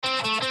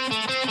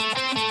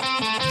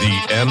The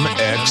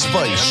MX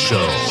Vice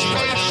Show.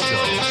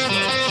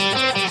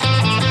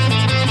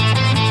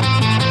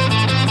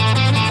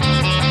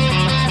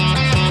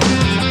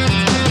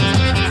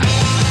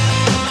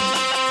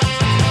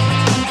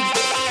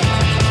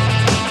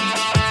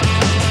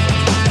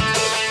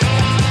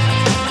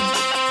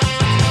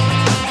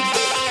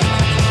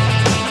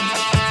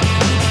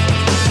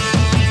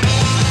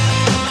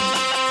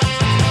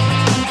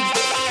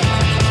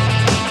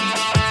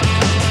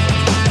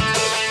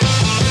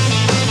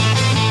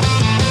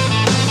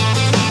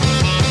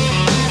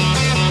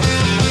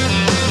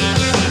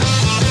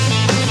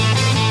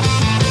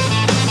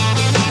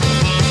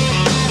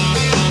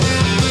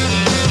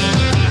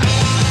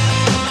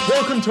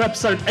 To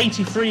episode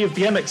 83 of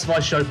the MX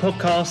Vice Show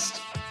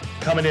podcast,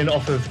 coming in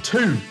off of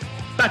two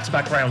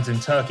back-to-back rounds in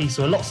Turkey,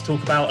 so a lot to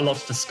talk about, a lot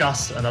to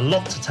discuss, and a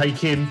lot to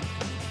take in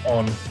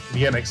on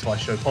the MX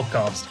Vice Show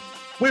podcast.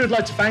 We would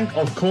like to thank,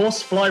 of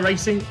course, Fly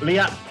Racing,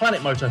 Liat,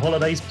 Planet Moto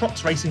Holidays,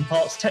 Props Racing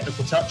Parts,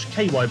 Technical Touch,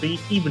 KYB,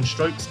 Even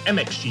Strokes,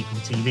 MXGP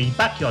TV,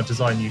 Backyard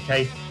Design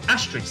UK,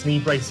 Asterix Knee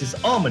Braces,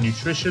 Armour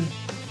Nutrition,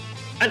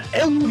 and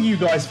all of you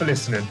guys for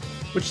listening.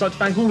 Which I'd like to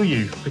thank all of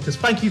you, because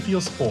thank you for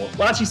your support.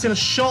 We've actually seen a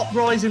sharp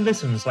rise in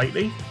listens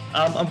lately.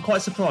 I'm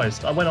quite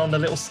surprised. I went on the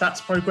little stats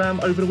program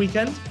over the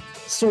weekend,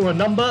 saw a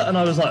number, and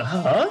I was like,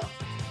 huh?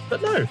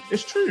 But no,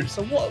 it's true.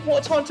 So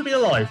what a time to be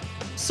alive.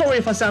 Sorry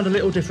if I sound a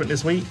little different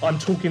this week. I'm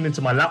talking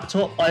into my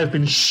laptop. I have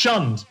been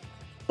shunned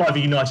by the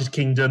United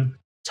Kingdom,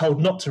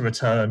 told not to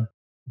return,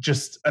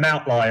 just an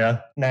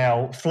outlier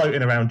now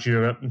floating around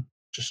Europe, and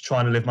just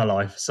trying to live my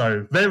life.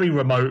 So very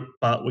remote,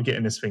 but we're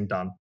getting this thing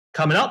done.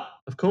 Coming up,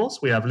 of course,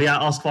 we have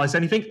Liat Ask Vice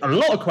Anything. A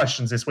lot of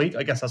questions this week.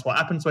 I guess that's what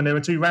happens when there are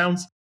two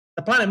rounds.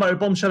 The Planet Moto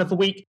Bombshell of the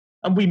week.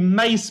 And we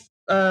may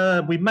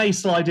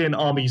slide in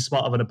Army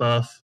Smarter Than a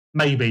Birth.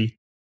 Maybe.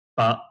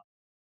 But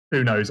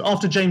who knows?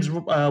 After James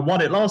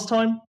won it last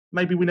time,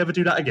 maybe we never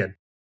do that again.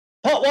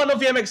 Part 1 of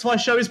the MX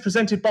Vice Show is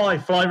presented by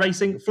Fly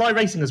Racing. Fly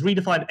Racing has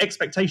redefined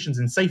expectations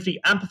in safety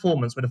and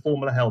performance with a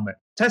Formula helmet.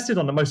 Tested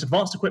on the most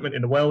advanced equipment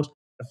in the world,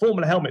 the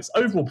Formula helmet's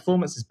overall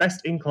performance is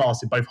best in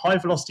class in both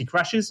high-velocity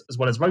crashes as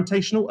well as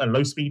rotational and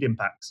low-speed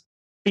impacts.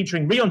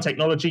 Featuring Rheon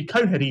technology,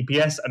 Conehead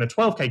EPS, and a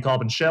 12K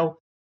carbon shell,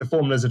 the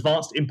Formula's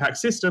Advanced Impact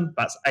System,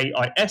 that's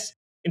AIS,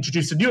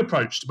 introduced a new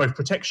approach to both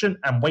protection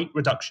and weight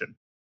reduction.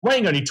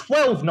 Weighing only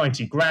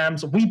 1290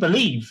 grams, we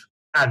believe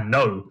and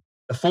know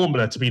the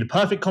Formula to be the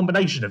perfect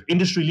combination of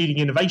industry-leading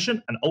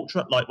innovation and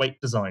ultra-lightweight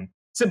design.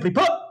 Simply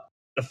put,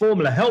 the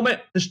Formula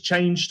helmet has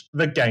changed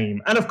the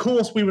game. And of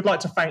course, we would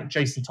like to thank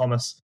Jason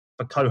Thomas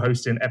for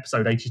co-hosting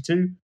episode 82.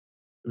 It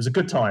was a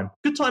good time.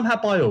 Good time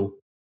had by all.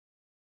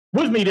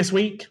 With me this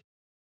week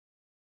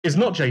is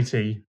not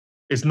JT,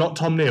 it's not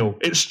Tom Neal,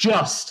 it's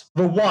just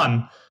the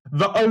one,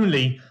 the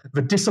only,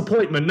 the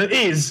disappointment that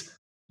is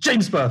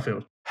James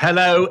Burfield.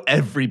 Hello,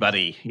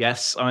 everybody.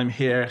 Yes, I'm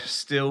here,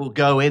 still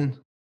going,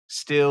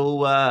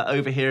 still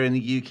over here in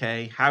the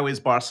UK. How is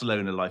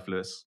Barcelona life,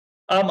 Lewis?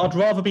 I'd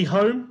rather be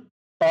home,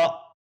 but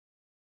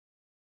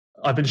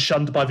I've been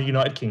shunned by the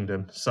United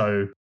Kingdom,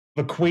 so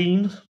the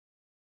Queen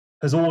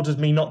has ordered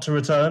me not to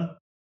return,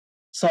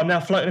 so I'm now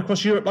floating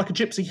across Europe like a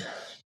gypsy.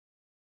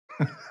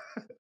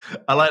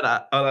 I like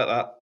that.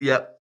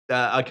 Yep.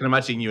 I can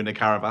imagine you in a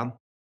caravan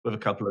with a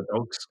couple of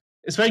dogs.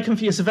 It's very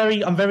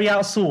confusing. I'm very out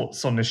of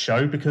sorts on this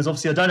show because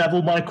obviously I don't have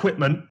all my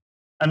equipment,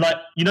 and like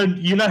you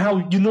know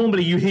how you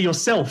normally hear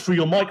yourself through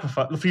your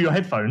microphone, through your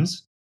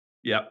headphones.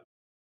 Yep.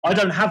 I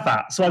don't have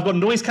that, so I've got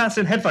noise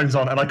cancelling headphones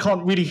on, and I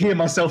can't really hear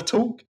myself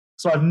talk,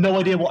 so I have no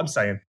idea what I'm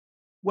saying.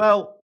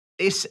 Well,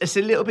 it's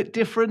a little bit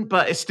different,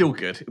 but it's still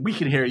good. We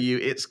can hear you.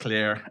 It's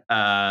clear.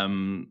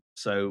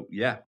 So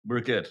yeah,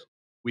 we're good.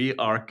 We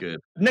are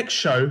good. Next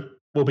show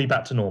will be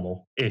back to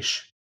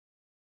normal-ish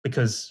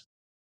because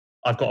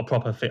I've got a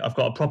proper fit. I've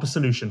got a proper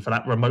solution for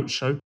that remote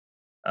show.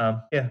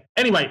 Yeah.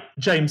 Anyway,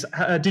 James,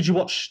 did you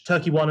watch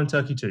Turkey 1 and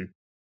Turkey 2?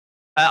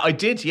 I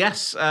did,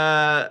 yes.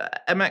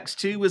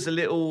 MX2 was a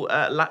little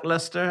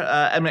lackluster.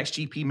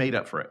 MXGP made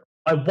up for it.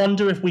 I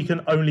wonder if we can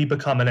only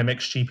become an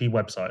MXGP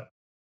website.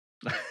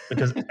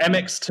 Because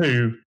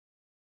MX2,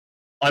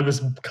 I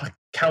was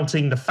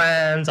counting the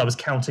fans, I was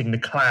counting the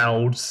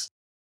clouds,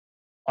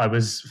 I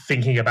was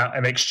thinking about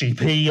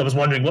MXGP, I was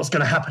wondering what's going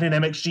to happen in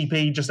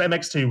MXGP. Just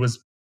MX2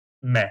 was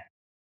meh.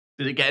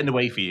 Did it get in the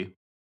way for you?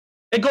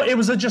 It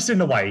was just in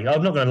the way.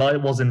 I'm not going to lie,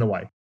 it was in the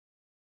way.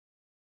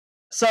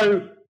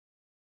 So,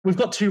 we've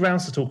got two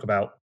rounds to talk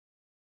about.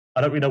 I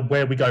don't really know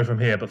where we go from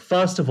here, but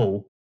first of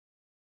all,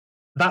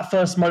 that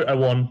first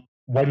Moto on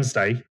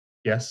Wednesday,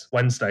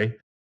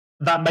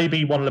 that may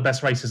be one of the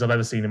best races I've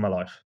ever seen in my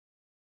life.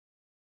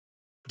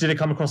 Did it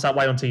come across that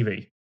way on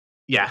TV?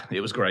 Yeah,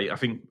 it was great. I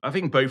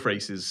think both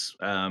races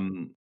I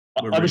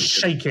was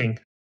shaking.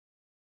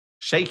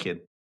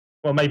 Shaking?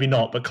 Well, maybe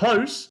not, but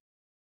close.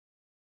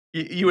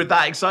 You were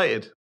that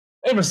excited?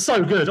 It was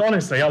so good,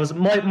 honestly.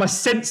 My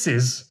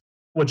senses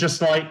were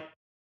just like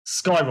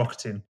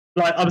skyrocketing.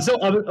 Like I was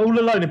all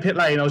alone in pit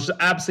lane. I was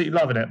just absolutely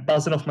loving it,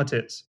 buzzing off my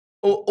tits.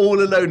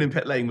 All alone in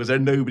pit lane? Was there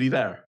nobody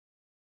there?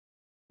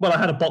 Well, I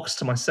had a box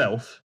to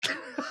myself.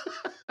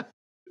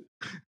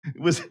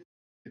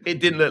 It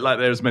didn't look like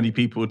there was many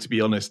people, to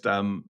be honest,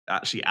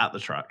 actually at the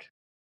track.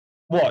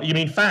 What, you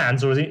mean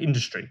fans or is it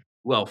industry?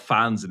 Well,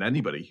 fans and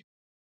anybody.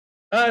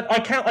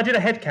 I did a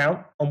head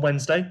count on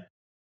Wednesday.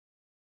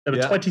 There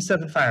were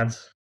 27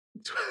 fans.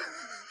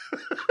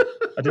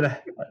 I did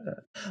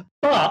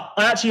but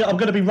I'm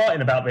going to be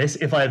writing about this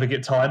if I ever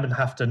get time and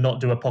have to not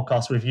do a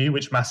podcast with you,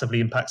 which massively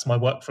impacts my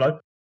workflow.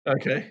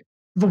 Okay.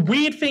 The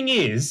weird thing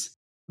is,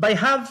 they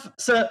have,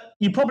 so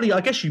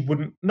I guess you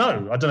wouldn't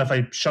know. I don't know if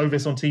they show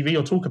this on TV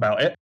or talk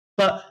about it,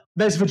 but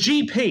there's the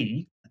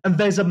GP and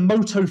there's a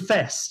Moto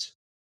Fest.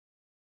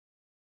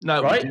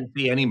 No, right? We didn't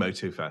see any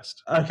Moto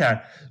Fest. Okay.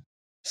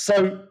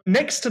 So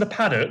next to the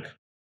paddock,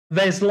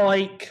 there's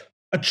like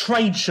a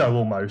trade show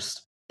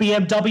almost.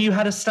 BMW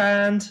had a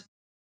stand.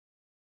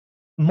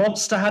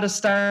 Monster had a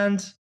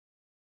stand.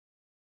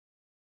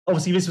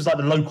 Obviously, this was like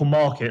the local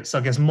market, so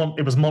I guess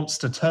it was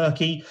Monster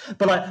Turkey.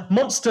 But like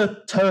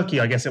Monster Turkey,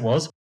 I guess it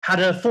was, had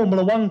a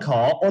Formula One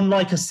car on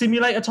like a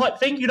simulator type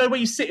thing. You know, where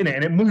you sit in it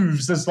and it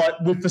moves as like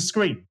with the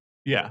screen.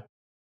 Yeah.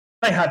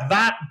 They had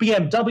that.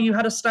 BMW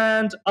had a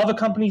stand. Other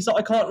companies that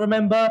I can't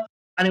remember.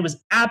 And it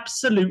was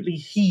absolutely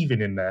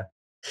heaving in there.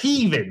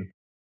 Heaving.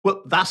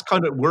 Well, that's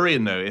kind of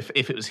worrying, though, if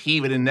it was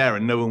heaving in there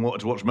and no one wanted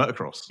to watch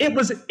motocross. It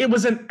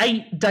was an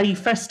 8-day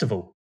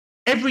festival.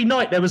 Every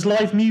night there was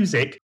live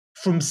music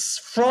from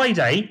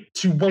Friday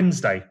to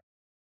Wednesday.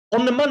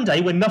 On the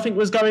Monday, when nothing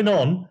was going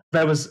on,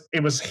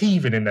 it was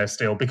heaving in there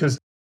still because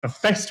the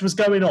fest was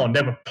going on.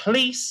 There were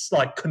police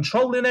like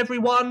controlling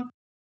everyone,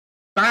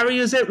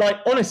 barriers.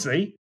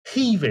 Honestly,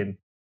 heaving.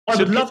 I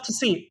would love to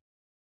see it.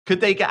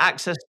 Could they get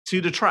access to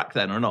the track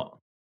then or not?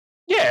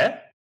 Yeah.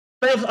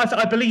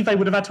 I believe they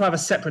would have had to have a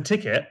separate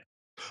ticket.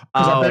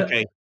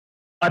 Okay.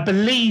 I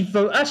believe,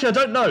 actually, I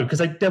don't know,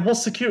 because there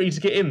was security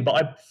to get in, but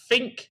I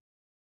think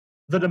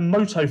that a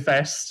Moto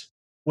Fest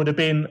would have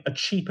been a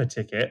cheaper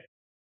ticket.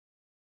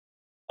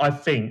 I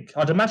think.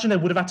 I'd imagine there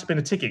would have had to have been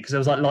a ticket because there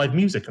was like live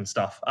music and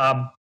stuff.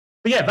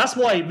 But yeah, that's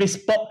why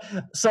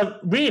so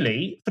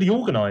really, for the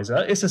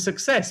organizer, it's a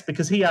success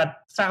because he had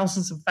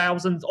thousands and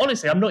thousands.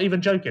 Honestly, I'm not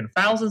even joking.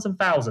 Thousands and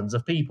thousands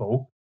of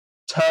people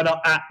turn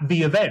up at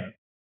the event.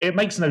 It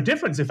makes no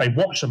difference if they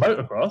watch a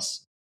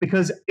motocross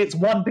because it's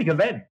one big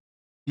event.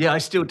 Yeah, I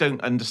still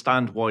don't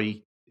understand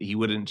why he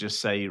wouldn't just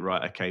say,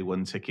 right, okay,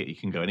 one ticket, you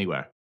can go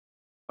anywhere.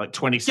 Like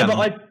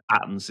 27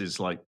 patterns is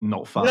like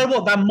not fun. You know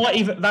what? That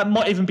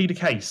might even be the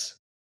case.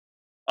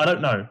 I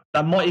don't know.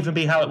 That might even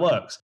be how it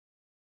works.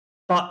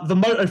 But the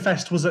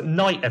MotoFest was at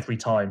night every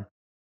time.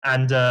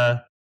 And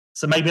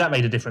so maybe that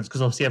made a difference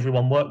because obviously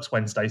everyone works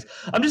Wednesdays.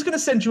 I'm just going to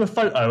send you a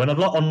photo and I've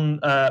got on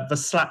the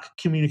Slack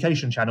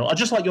communication channel. I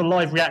just like your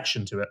live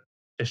reaction to it.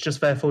 It's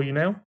just there for you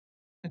now.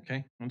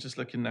 Okay, I'm just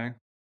looking now.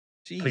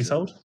 Jesus. Please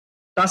hold.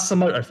 That's the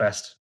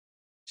MotoFest.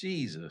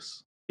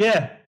 Jesus.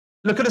 Yeah.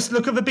 Look at us.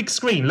 Look at the big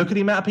screen. Look at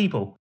the amount of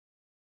people.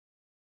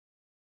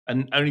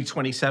 And only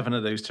 27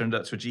 of those turned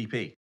up to a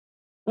GP.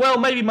 Well,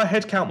 maybe my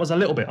head count was a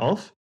little bit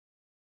off.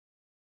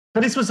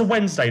 But this was a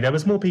Wednesday. There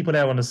was more people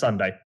there on a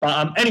Sunday.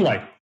 But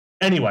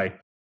anyway,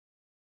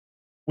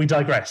 we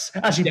digress.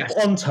 Actually, yes.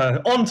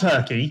 on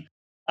Turkey,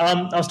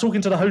 I was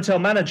talking to the hotel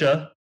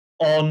manager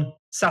on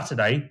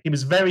Saturday. He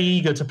was very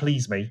eager to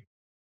please me.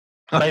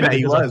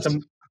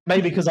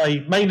 Mainly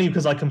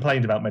because I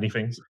complained about many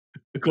things.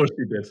 Of course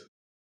you did.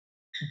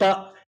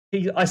 But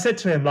I said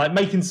to him, like,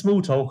 making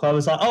small talk, I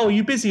was like, oh, are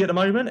you busy at the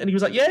moment? And he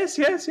was like, yes.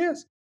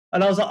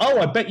 And I was like, oh,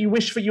 I bet you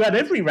wish that you had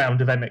every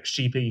round of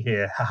MXGP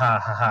here. Ha ha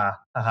ha ha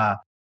ha ha.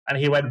 And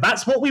he went,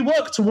 that's what we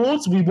work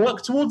towards. We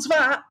work towards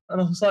that. And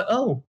I was like,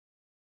 oh.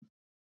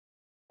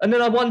 And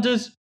then I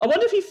wondered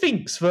if he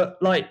thinks that,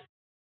 like,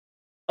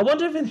 I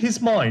wonder if in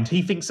his mind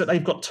he thinks that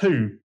they've got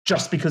two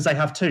just because they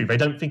have two. They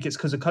don't think it's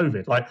because of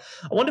COVID. Like,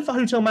 I wonder if a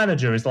hotel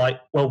manager is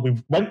like, well,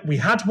 we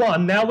had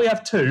one, now we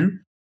have two.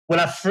 We'll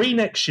have 3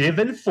 next year,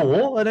 then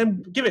 4, and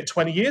then give it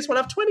 20 years, we'll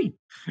have 20.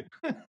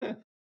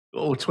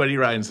 20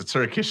 rounds of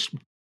Turkish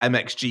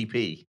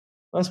MXGP.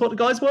 That's what the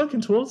guy's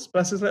working towards.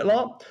 Bless his little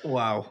art.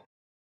 Wow.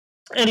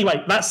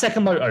 Anyway, that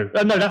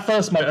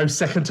first moto,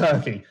 second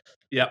Turkey.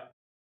 Yep.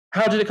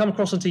 How did it come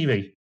across on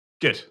TV?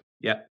 Good.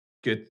 Yeah,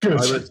 good.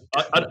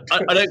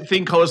 I don't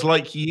think I was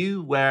like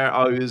you, where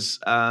I was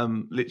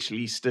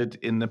literally stood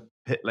in the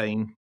pit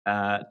lane,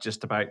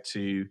 just about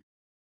to.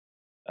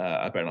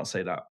 I better not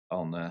say that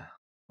on the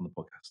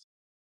podcast.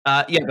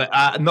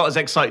 But not as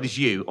excited as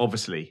you,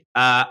 obviously.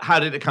 How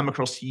did it come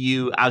across to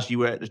you as you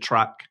were at the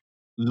track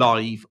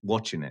live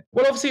watching it?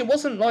 Well, obviously, it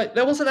wasn't like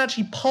there wasn't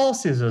actually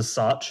passes as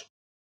such,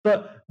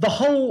 but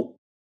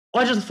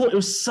I just thought it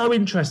was so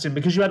interesting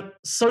because you had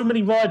so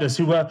many riders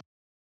who were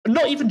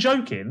not even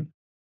joking.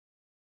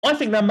 I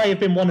think that may have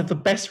been one of the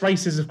best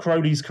races of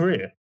Crowley's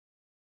career.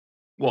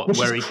 What?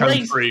 Where he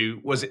came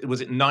through? Was it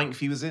 9th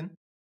he was in?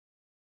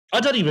 I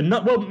don't even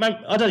know. Well,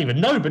 I don't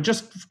even know. But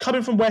just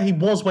coming from where he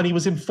was when he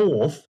was in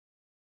 4th,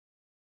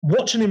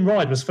 watching him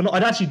ride was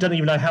phenomenal. I actually don't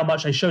even know how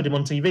much they showed him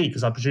on TV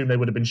because I presume they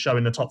would have been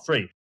showing the top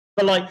 3.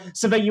 But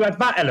so then you had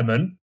that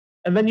element,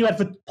 and then you had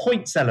the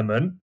points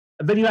element,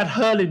 And then you had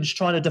Herlings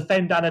trying to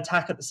defend and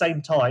attack at the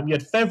same time. You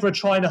had Febvre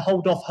trying to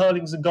hold off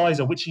Herlings and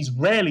Gajser, which he's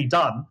rarely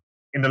done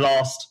in the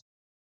last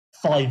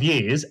 5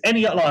 years.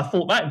 I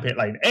thought that in pit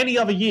lane. Any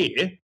other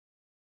year,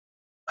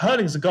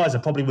 Herlings and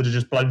Gajser probably would have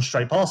just blown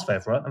straight past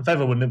Febvre, and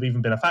Febvre wouldn't have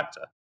even been a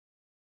factor.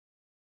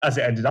 As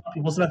it ended up,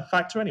 he wasn't a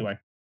factor anyway.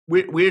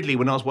 Weirdly,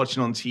 when I was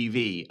watching on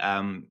TV,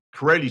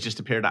 Caroli just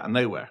appeared out of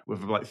nowhere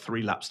with like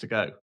 3 laps to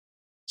go.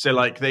 So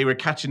like they were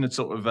catching a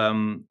sort of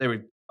they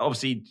were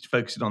obviously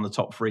focusing on the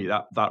top 3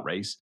 that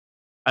race,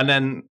 and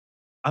then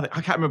I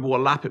can't remember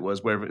what lap it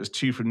was, whether it was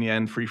 2 from the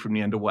end, 3 from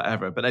the end, or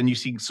whatever. But then you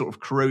see sort of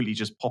Caroli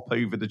just pop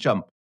over the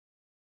jump,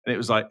 and it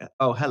was like,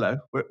 oh hello,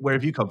 where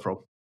have you come from?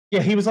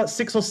 Yeah, he was like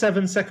 6 or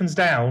 7 seconds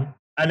down,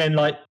 and then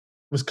like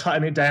was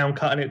cutting it down,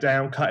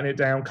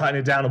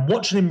 and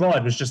watching him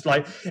ride was just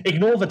like,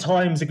 ignore the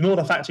times, ignore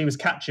the fact he was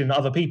catching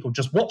other people.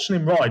 Just watching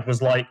him ride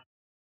was like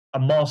a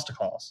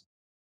masterclass.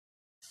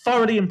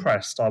 Thoroughly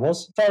impressed, I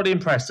was. Thoroughly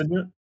impressed.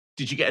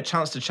 Did you get a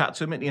chance to chat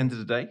to him at the end of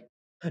the day?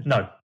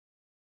 No.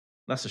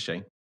 That's a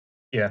shame.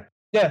 Yeah.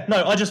 Yeah,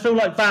 no, I just feel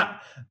like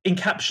that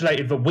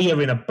encapsulated that we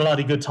are in a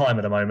bloody good time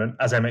at the moment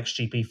as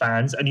MXGP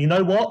fans. And you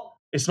know what?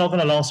 It's not going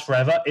to last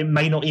forever. It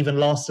may not even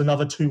last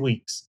another 2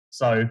 weeks.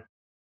 So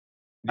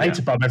I hate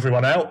to bum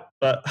everyone out,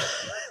 but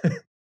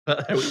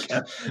there we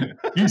go.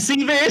 You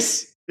see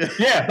this?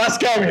 Yeah, that's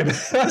going.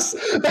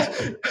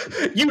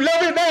 You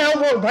love it now.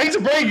 Well, I hate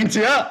to break it to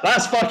you.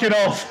 That's fucking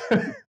off.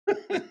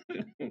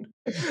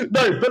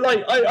 No, but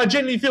like I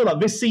genuinely feel like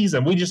this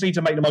season we just need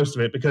to make the most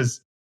of it,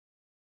 because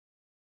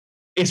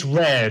it's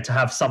rare to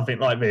have something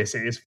like this.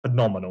 It is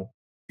phenomenal.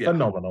 Yeah.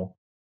 Phenomenal.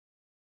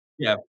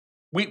 Yeah.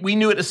 We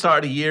knew at the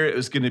start of the year it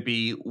was going to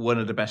be one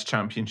of the best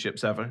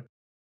championships ever.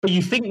 But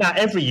you think that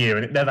every year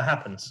and it never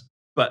happens.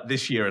 But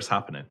this year it's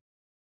happening.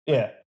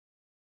 Yeah.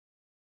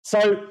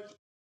 So,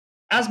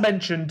 as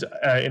mentioned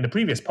in the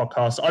previous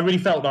podcast, I really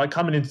felt like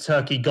coming into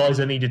Turkey,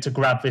 Gajser needed to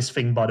grab this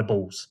thing by the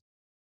balls.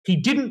 He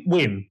didn't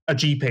win a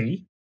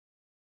GP,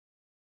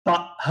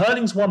 but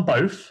Herlings won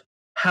both.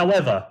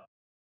 However,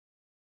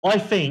 I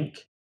think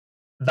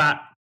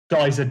that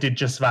Gajser did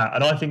just that.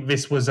 And I think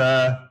this was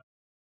a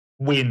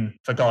win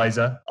for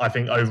Gajser, I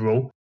think,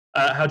 overall.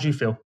 How do you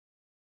feel?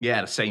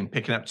 Yeah, the same.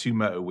 Picking up 2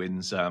 moto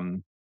wins.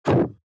 Oh,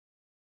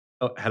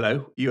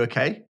 hello. You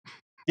okay?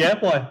 Yeah,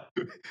 why?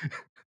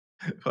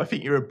 I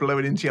think you were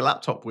blowing into your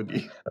laptop,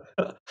 wouldn't you?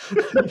 I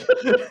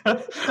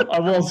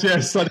was,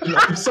 yes.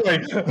 I'm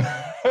sorry.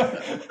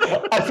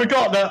 I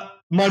forgot that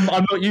I'm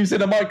not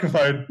using a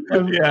microphone.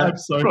 I'm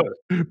sorry.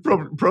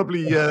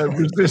 Probably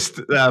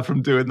resist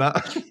from doing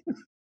that.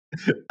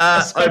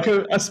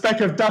 A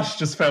speck of dust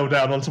just fell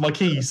down onto my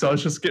keys, so I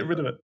was just getting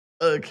rid of it.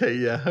 Okay,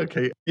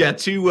 yeah.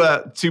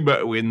 2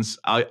 motor wins.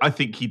 I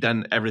think he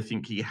done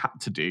everything he had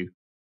to do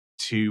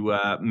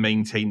to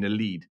maintain the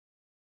lead.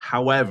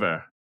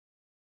 However,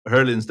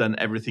 Herlings done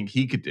everything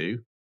he could do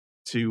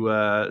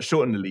to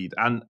shorten the lead,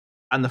 and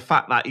the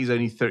fact that he's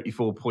only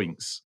 34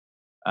 points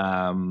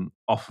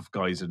off of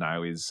Gajser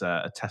now is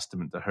a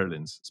testament to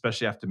Herlings,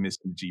 especially after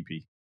missing the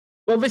GP.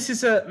 Well, this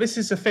is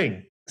a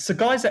thing. So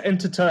Gajser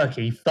entered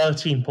Turkey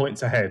 13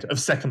 points ahead of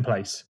second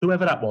place,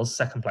 whoever that was,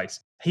 second place.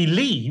 He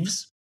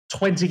leaves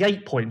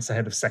 28 points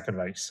ahead of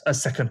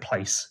second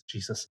place.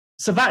 Jesus.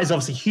 So that is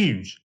obviously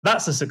huge.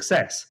 That's a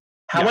success.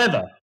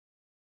 However,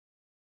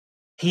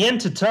 he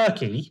entered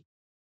Turkey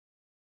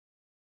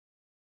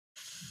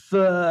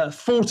for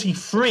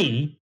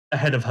 43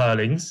 ahead of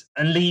Herlings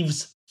and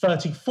leaves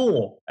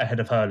 34 ahead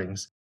of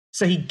Herlings.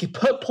 So he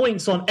put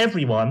points on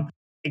everyone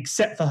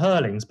except for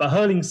Herlings, but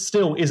Herlings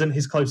still isn't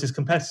his closest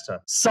competitor.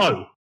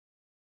 So,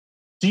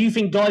 do you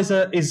think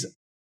Gajser is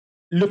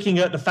looking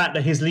at the fact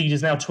that his lead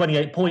is now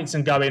 28 points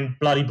and going,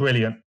 bloody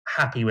brilliant,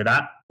 happy with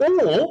that?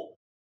 Or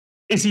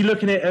is he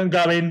looking at it and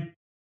going,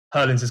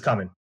 Herlings is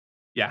coming?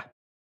 Yeah,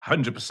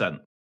 100%.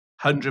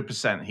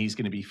 100% he's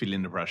going to be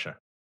feeling the pressure.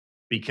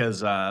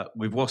 Because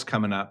with what's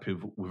coming up,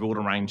 with all the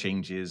round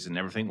changes and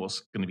everything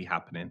what's going to be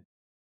happening,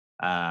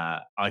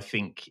 I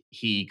think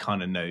he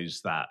kind of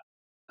knows that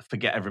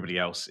forget everybody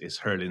else, it's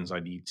Herlings I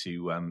need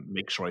to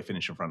make sure I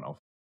finish in front of.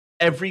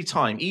 Every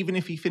time, even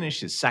if he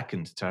finishes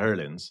second to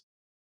Herlings,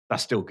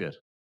 that's still good.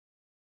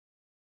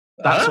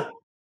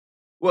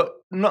 Well,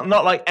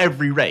 not like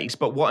every race,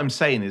 but what I'm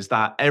saying is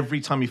that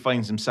every time he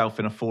finds himself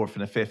in a 4th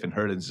and a 5th and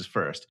Herlings is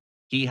first,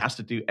 he has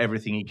to do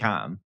everything he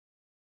can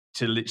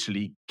to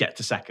literally get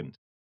to second.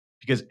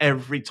 Because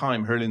every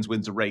time Herlings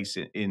wins a race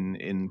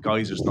in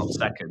Gajser's not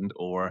second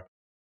or,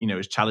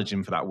 is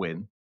challenging for that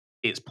win,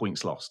 it's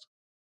points lost.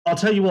 I'll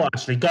tell you what,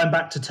 actually, going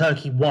back to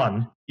Turkey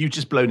 1. You've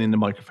just blown in the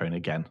microphone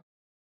again.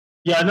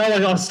 Yeah, I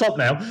know, I'll stop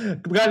now.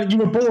 You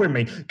were boring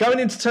me. Going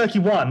into Turkey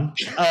 1,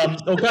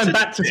 or going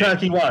back to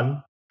Turkey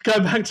 1,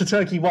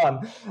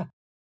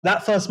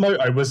 that first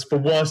moto was the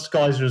worst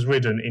Gajser has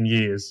ridden in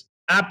years.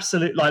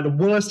 Absolute, like the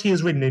worst he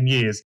has ridden in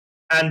years.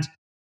 And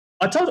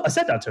I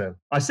said that to him.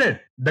 I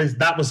said,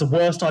 that was the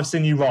worst I've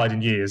seen you ride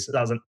in years.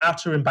 That was an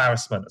utter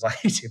embarrassment. As I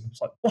hit him, I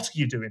was like, what are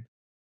you doing?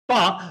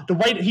 But the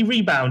way that he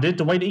rebounded,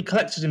 the way that he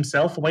collected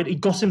himself, the way that he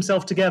got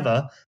himself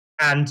together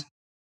and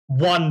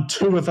won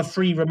 2 of the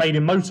 3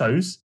 remaining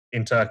motos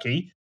in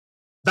Turkey,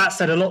 that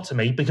said a lot to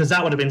me, because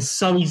that would have been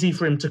so easy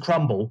for him to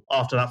crumble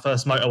after that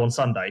first moto on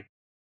Sunday.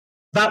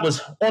 That was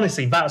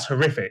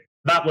horrific.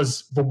 That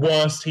was the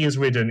worst he has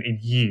ridden in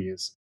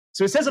years.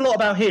 So it says a lot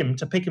about him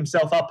to pick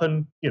himself up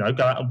and,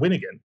 go out and win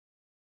again.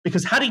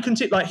 Because had he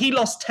continued, he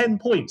lost 10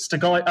 points to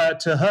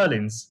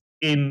Herlings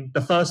in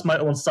the first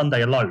moto on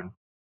Sunday alone.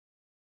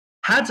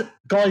 Had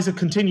Geiser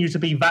continued to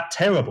be that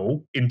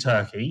terrible in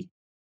Turkey,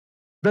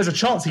 there's a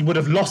chance he would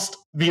have lost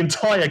the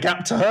entire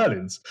gap to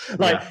Herlings.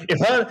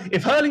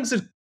 If Herlings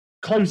had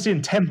closed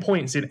in 10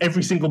 points in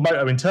every single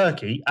moto in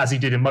Turkey, as he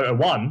did in Moto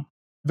 1,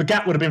 the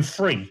gap would have been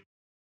 3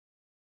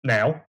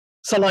 now.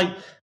 So,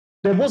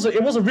 it was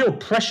a real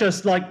pressure,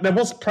 there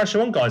was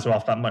pressure on Geiser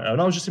after that moto,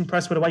 and I was just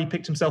impressed with the way he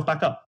picked himself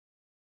back up.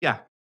 Yeah.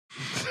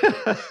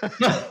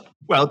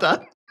 Well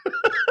done.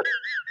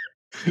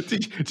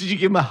 Did you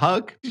give him a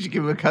hug? Did you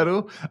give him a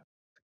cuddle?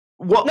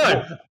 What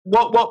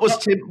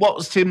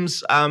was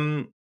Tim's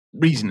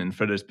reasoning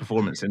for this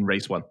performance in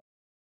race 1?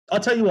 I'll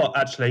tell you what,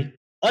 actually,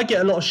 I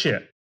get a lot of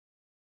shit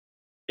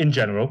in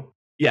general.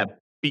 Yeah,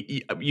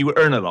 you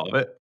earn a lot of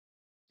it.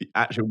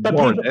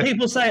 But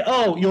people say,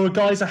 "Oh, you're a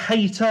Geiser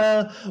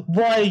hater.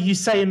 Why are you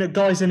saying that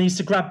Geiser needs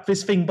to grab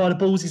this thing by the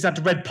balls? He's had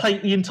the red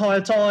plate the entire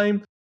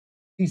time.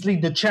 He's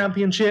leading the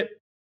championship."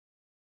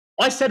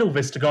 I said all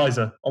this to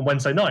Geiser on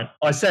Wednesday night.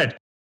 I said,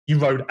 "You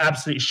rode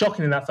absolutely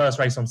shocking in that first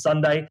race on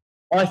Sunday.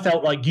 I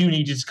felt like you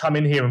needed to come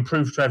in here and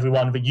prove to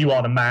everyone that you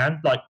are the man.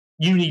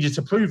 You needed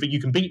to prove that you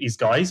can beat these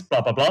guys,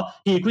 blah, blah, blah."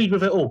 He agreed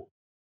with it all.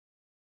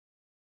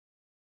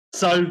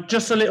 So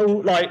just a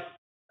little,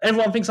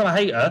 everyone thinks I'm a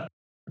hater.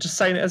 Just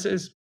saying it as it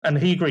is. And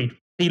he agreed.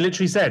 He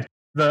literally said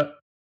that,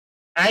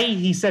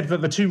 he said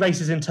that the 2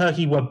 races in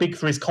Turkey were big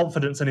for his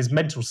confidence and his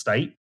mental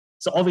state.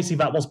 So obviously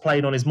that was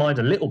playing on his mind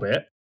a little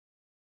bit.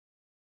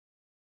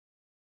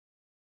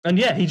 And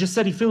yeah, he just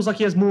said he feels like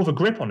he has more of a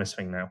grip on this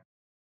thing now.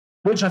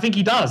 Which I think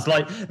he does.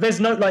 There's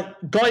no,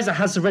 Geiser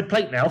has the red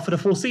plate now for the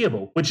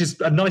foreseeable, which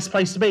is a nice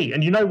place to be.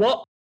 And you know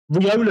what?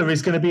 Riola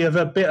is going to be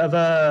a bit of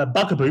a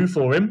bugaboo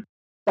for him.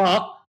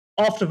 But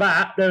after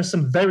that, there are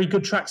some very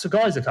good tracks for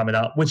Geiser coming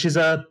up, which is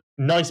a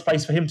nice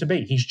place for him to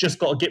be. He's just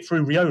got to get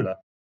through Riola.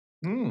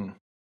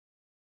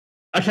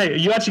 Okay, are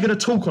you actually going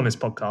to talk on this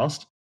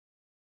podcast?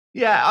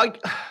 Yeah,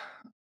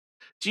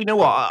 do you know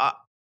what?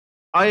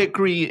 I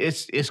agree.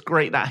 It's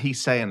great that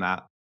he's saying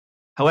that.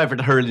 However,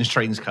 the Herlings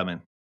train's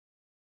coming.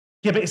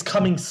 Yeah, but it's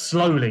coming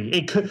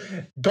slowly.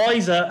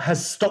 Geiser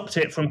has stopped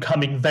it from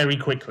coming very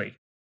quickly.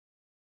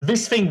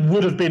 This thing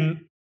could have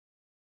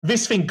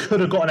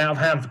gotten out of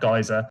hand for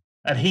Geiser,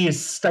 and he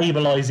is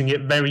stabilizing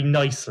it very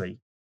nicely.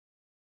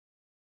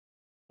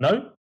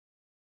 No?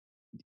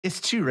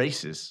 It's 2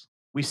 races.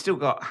 We still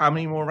got how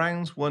many more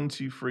rounds? 1,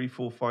 2, 3,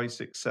 4, 5,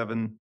 6,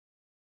 7.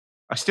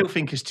 I still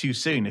think it's too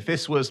soon. If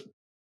this was,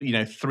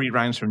 3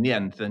 rounds from the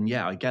end, then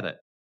yeah, I get it.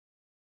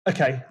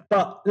 Okay,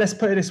 but let's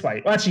put it this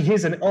way. Actually,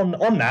 here's on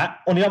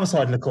the other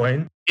side of the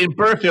coin. In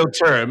Burfield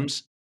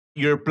terms,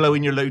 you're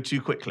blowing your load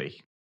too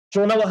quickly. Do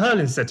you want to know what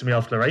Herlings said to me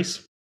after the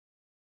race?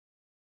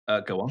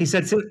 Go on. He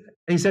said,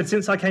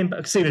 since I came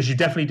back, seeing as you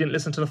definitely didn't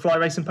listen to the Fly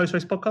Racing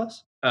post-race podcast?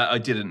 I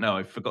didn't know.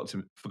 I forgot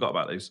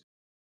about those.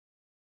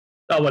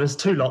 Oh, well, there's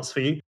 2 lots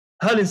for you.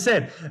 Herlings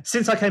said,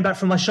 since I came back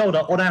from my shoulder,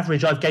 on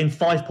average, I've gained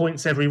 5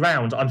 points every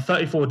round. I'm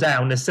 34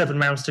 down. There's 7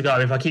 rounds to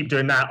go. If I keep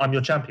doing that, I'm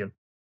your champion.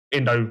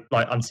 In no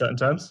uncertain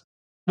terms.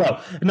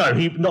 Well, no,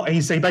 he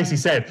basically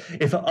said,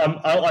 if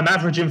I'm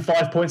averaging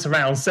 5 points a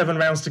round, 7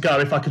 rounds to go.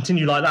 If I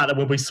continue like that, then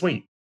we'll be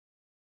sweet.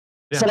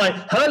 Yeah. So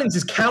Herlings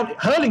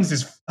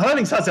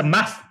has a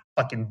math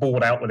fucking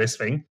board out with this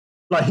thing.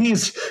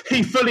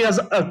 He fully has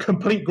a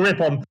complete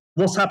grip on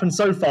what's happened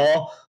so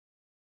far,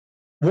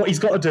 what he's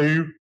got to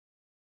do,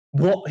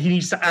 what he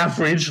needs to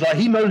average.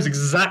 He knows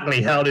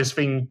exactly how this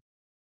thing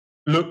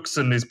looks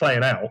and is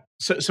playing out.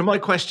 So my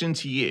question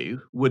to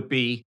you would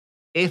be,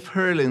 if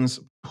Herlings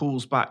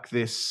pulls back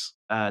this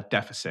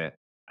deficit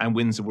and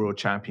wins the World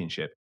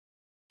Championship,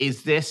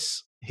 is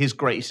this his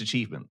greatest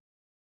achievement?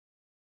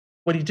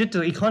 Well,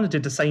 he kind of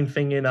did the same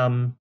thing in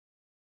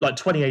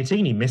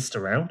 2018. He missed a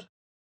round.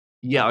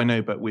 Yeah, I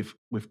know, but with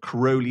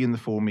Caroli in the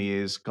form he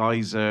is,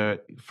 Geiser,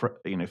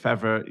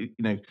 Fevre,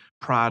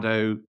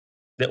 Prado,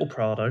 little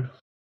Prado.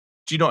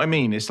 Do you know what I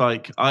mean? It's I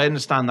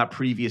understand that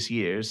previous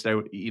years there,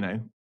 but yeah,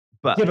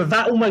 but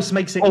that almost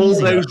makes it all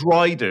easier. Those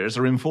riders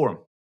are in form.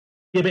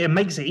 Yeah, but it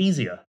makes it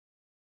easier.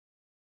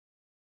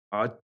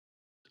 I'd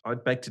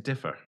beg to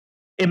differ.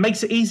 It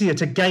makes it easier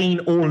to gain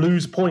or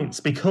lose points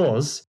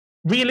because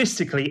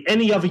realistically,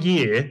 any other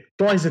year,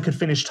 Geiser could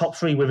finish top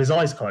 3 with his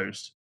eyes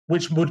closed,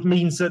 which would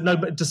mean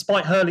that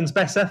despite Herlings'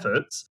 best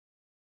efforts,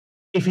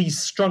 if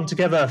he's strung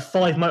together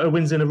 5 moto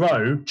wins in a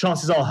row,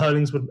 chances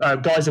are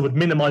Geiser would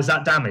minimise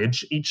that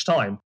damage each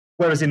time.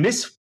 Whereas in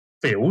this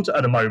field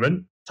at the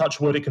moment, touch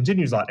wood, it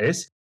continues like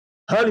this,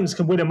 Herlings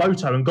can win a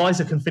moto and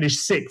Geiser can finish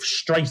 6th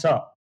straight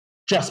up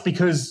just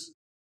because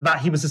that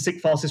he was the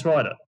 6th fastest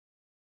rider.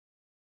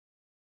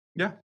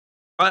 Yeah.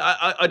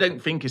 I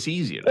don't think it's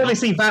easier.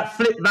 Obviously, that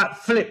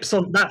flips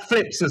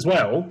as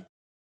well.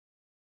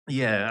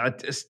 Yeah,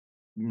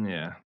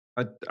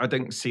 I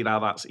don't see how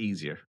that's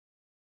easier.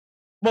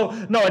 Well,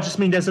 no, I just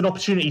mean there's an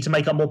opportunity to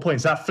make up more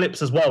points. That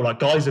flips as well. Like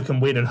Geyser can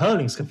win and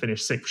Hurlings can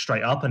finish 6th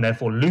straight up and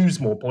therefore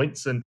lose more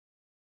points. And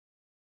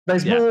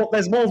there's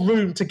more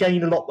room to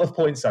gain a lot of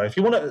points though. If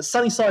you want to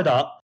sunny side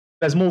up,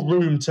 there's more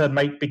room to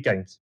make big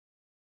gains.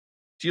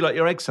 Do you like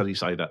your eggs sunny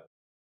side up?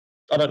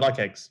 I don't like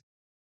eggs.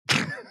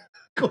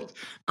 Of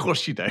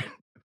course you don't.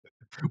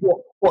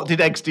 What did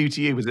eggs do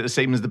to you? Was it the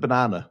same as the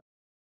banana?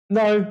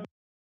 No.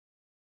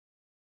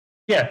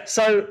 Yeah,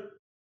 so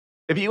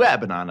have you ate a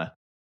banana?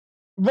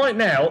 Right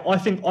now, I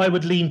think I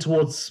would lean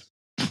towards.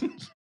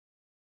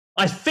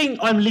 I think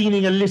I'm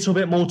leaning a little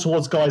bit more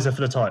towards Geyser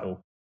for the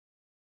title.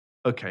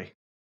 Okay.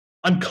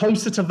 I'm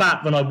closer to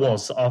that than I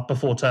was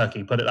before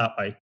Turkey, put it that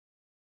way.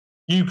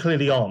 You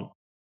clearly aren't.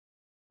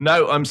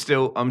 No, I'm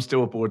still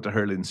aboard the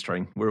Hurlings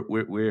train.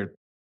 We're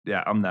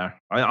I'm there.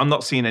 I'm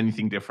not seeing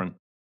anything different.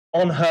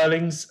 On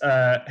Hurlings,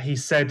 he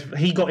said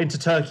he got into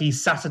Turkey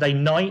Saturday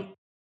night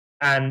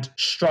and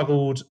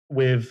struggled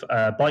with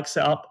bike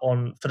setup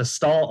for the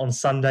start on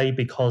Sunday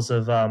because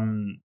of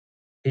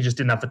he just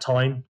didn't have the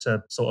time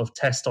to sort of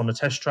test on the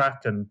test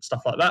track and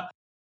stuff like that.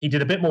 He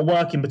did a bit more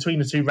work in between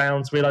the 2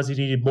 rounds, realised he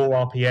needed more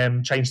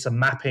RPM, changed some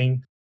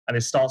mapping, and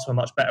his starts were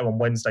much better on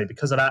Wednesday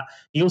because of that.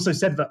 He also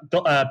said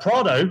that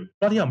Prado,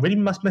 bloody hell, I'm really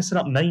messing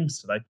up names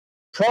today.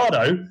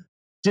 Prado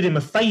did him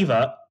a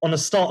favour on the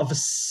start of the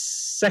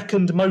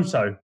second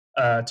moto,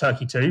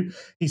 Turkey 2.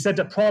 He said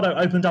that Prado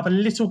opened up a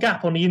little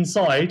gap on the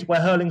inside where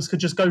Hurlings could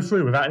just go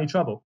through without any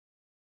trouble.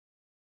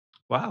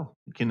 Wow,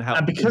 you can help.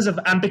 And because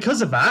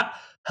of that,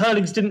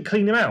 Hurlings didn't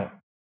clean him out.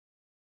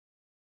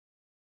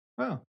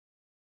 Wow.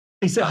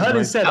 He said,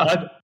 Hurlings said,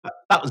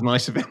 that was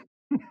nice of him.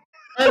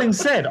 Hurlings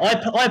said,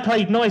 I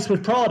played nice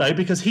with Prado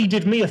because he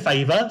did me a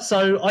favour,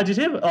 so I did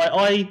him.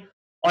 I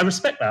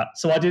respect that.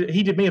 So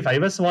he did me a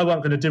favour, so I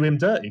wasn't going to do him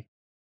dirty.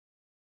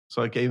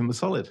 So I gave him a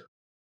solid.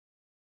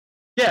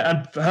 Yeah,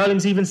 and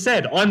Hurlings even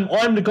said,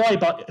 I'm the guy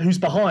who's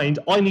behind.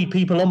 I need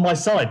people on my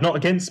side, not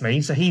against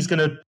me. So he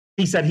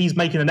said he's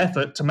making an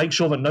effort to make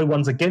sure that no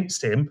one's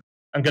against him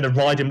and going to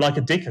ride him like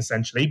a dick,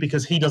 essentially,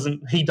 because he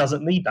doesn't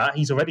need that.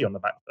 He's already on the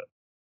back foot.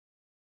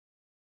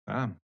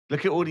 Damn.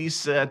 Look at all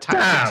these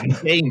tactics and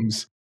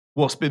games.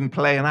 What's been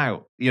playing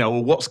out,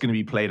 or what's going to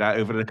be played out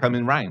over the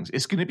coming rounds.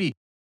 It's going to be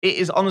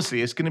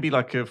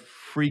like a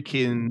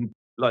freaking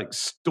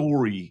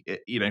story,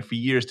 for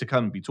years to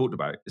come, be talked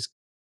about.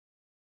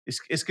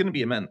 It's going to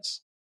be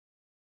immense.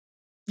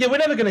 Yeah, we're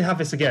never going to have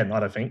this again, I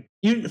don't think.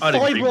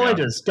 5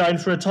 riders going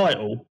for a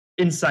title,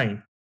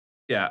 insane.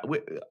 Yeah,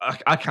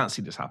 I can't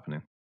see this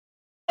happening.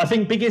 I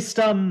think biggest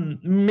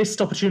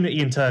missed opportunity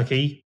in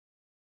Turkey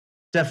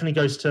definitely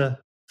goes to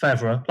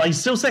Febvre. He's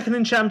still second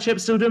in championship,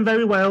 still doing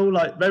very well,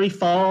 very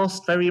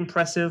fast, very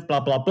impressive,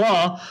 blah, blah,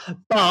 blah.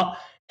 But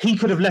he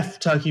could have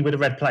left Turkey with a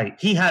red plate.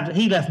 He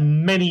left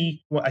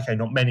many, well, okay,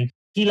 not many.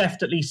 He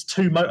left at least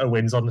 2 moto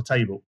wins on the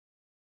table.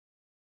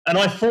 And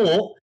I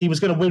thought he was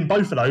going to win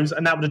both of those,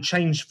 and that would have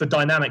changed the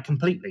dynamic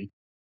completely.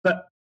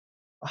 But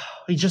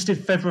he just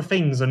did Febvre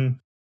things, and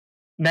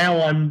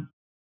now I'm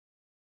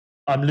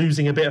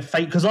losing a bit of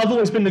faith because I've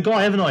always been the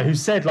guy, haven't I, who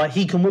said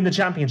he can win the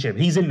championship.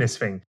 He's in this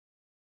thing.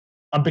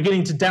 I'm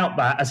beginning to doubt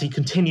that as he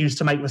continues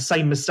to make the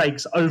same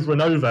mistakes over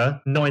and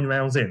over 9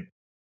 rounds in.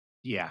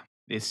 Yeah,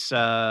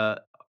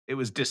 it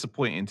was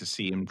disappointing to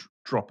see him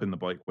dropping the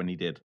bike when he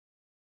did.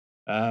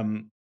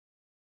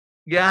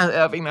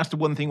 Yeah, I think that's the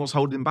one thing what's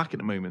holding him back at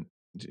the moment.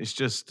 It's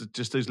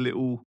just those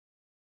little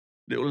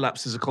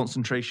lapses of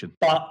concentration.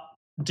 But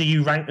do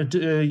you rank?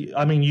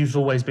 I mean, you've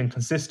always been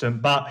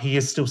consistent, but he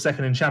is still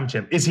second in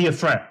championship. Is he a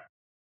threat?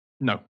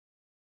 No.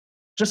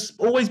 Just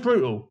always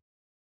brutal.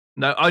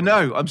 No, I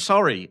know. I'm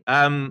sorry.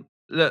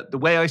 Look, the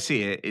way I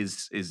see it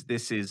is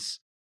this is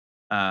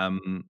a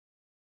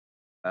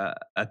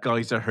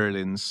Geyser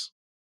Hurlings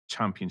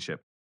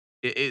championship.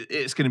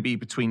 It's going to be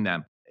between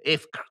them.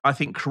 If I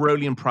think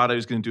Cairoli and Prado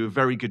is going to do a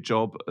very good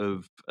job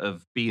of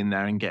being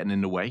there and getting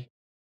in the way.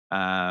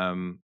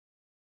 Getting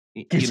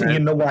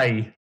in the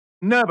way.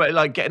 No,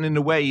 but getting in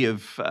the way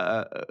of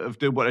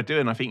doing what they're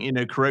doing. I think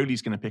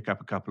Cairoli's going to pick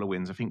up a couple of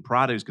wins. I think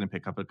Prado's going to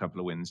pick up a couple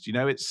of wins.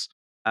 It's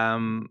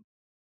and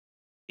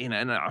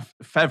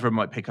Febvre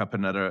might pick up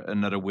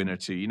another win or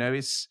two.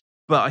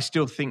 But I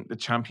still think the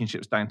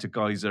championship's down to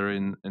Geyser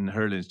and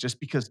Hurlings just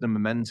because of the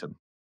momentum.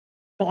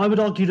 But I would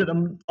argue that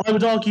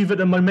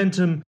the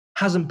momentum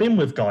hasn't been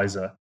with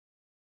Geyser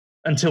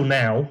until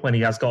now when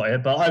he has got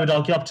it. But I would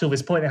argue up till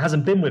this point it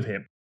hasn't been with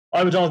him.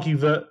 I would argue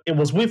that it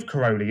was with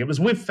Cairoli, it was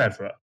with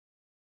Febvre.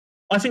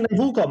 I think they've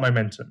all got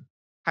momentum.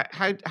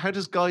 How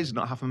does Geyser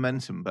not have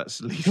momentum? But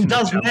he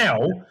does now.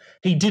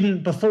 He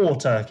didn't before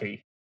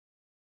Turkey.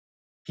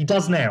 He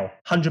does now.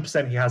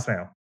 100% he has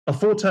now.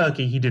 Before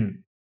Turkey, he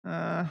didn't.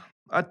 I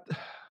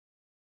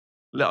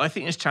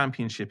think this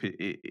championship,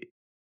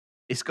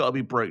 it's got to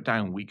be broke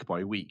down week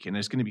by week, and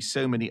there's going to be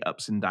so many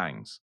ups and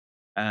downs.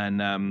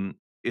 And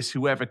it's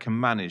whoever can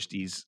manage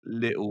these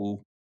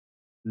little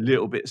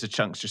bits of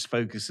chunks, just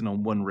focusing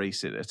on one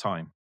race at a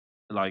time.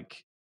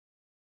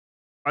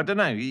 I don't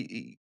know.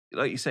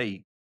 like you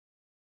say,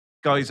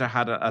 Geyser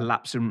had a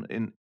lapse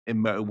in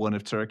Moto 1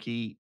 of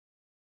Turkey.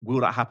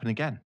 Will that happen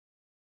again?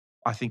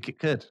 I think it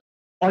could.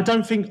 I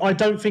don't think.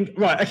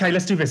 Right. Okay.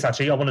 Let's do this.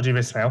 Actually, I want to do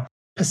this now.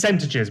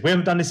 Percentages. We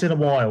haven't done this in a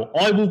while.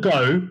 I will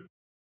go.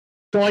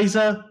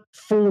 Geyser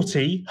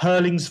 40.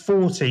 Hurlings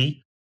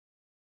 40.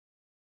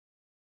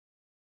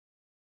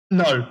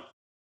 No.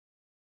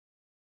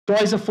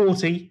 Geyser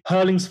 40.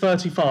 Hurlings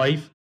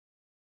 35.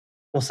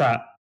 What's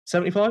that?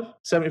 75?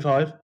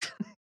 75.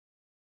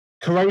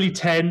 Caroli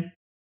 10.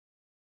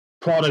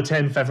 Prado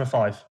 10. Febvre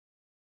 5.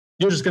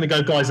 You're just going to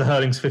go Geyser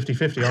Hurlings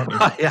 50-50,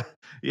 aren't you?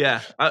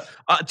 Yeah.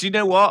 Do you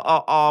know what?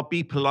 I'll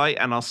be polite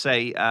and I'll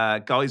say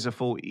Geyser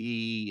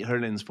 40,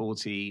 Hurlings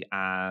 40,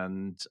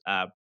 and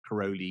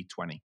Caroli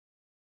 20.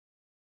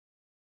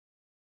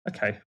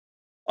 Okay.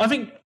 I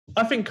think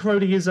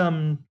Caroli is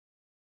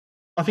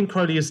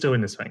still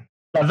in this thing.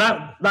 Like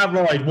that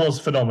ride was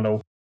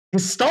phenomenal.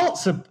 His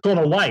starts have gone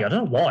away. I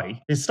don't know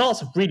why. His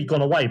starts have really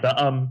gone away, but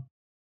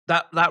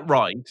that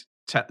ride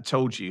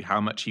told you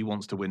how much he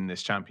wants to win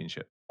this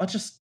championship. I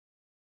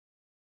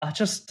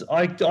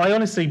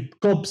honestly,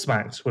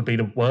 gobsmacked would be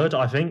the word,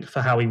 I think,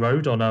 for how he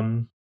rode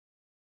on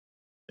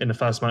in the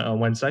first moto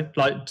on Wednesday.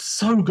 Like,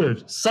 so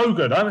good.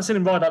 I haven't seen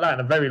him ride like that in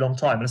a very long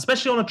time, and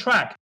especially on a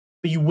track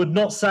that you would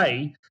not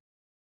say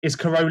is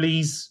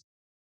Caroli's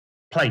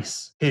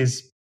place,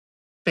 his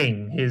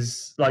thing,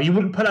 his, like, you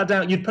wouldn't put that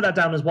down. You'd put that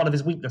down as one of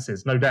his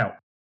weaknesses, no doubt.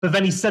 But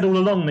then he said all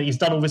along that he's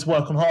done all this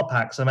work on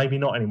hardpack, so maybe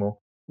not anymore.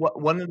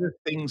 One of the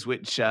things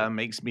which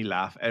makes me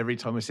laugh every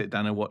time I sit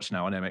down and watch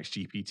now on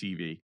MXGP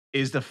TV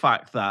is the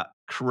fact that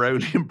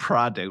Caroli and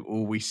Prado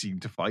always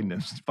seem to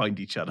find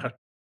each other.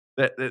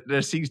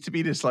 There seems to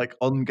be this like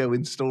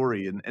ongoing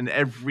story, and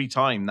every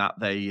time that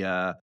they,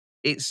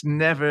 it's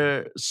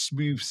never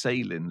smooth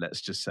sailing. Let's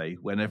just say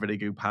whenever they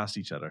go past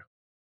each other.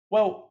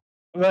 Well,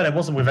 it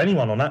wasn't with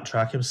anyone on that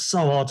track. It was so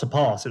hard to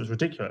pass. It was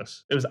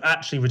ridiculous. It was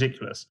actually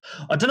ridiculous.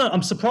 I don't know.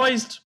 I'm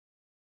surprised.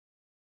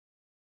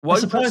 Why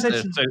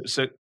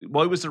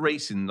was the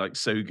racing like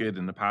so good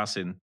and the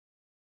passing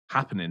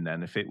happening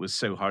then if it was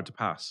so hard to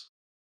pass?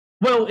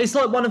 Well, it's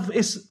like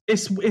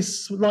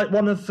it's like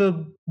one of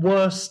the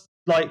worst,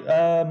 like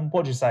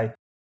what do you say?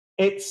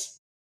 It's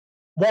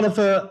one of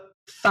the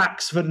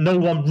facts that no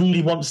one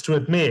really wants to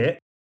admit.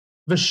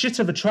 The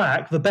shitter the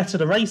track, the better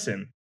the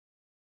racing.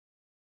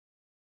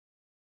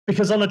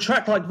 Because on a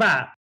track like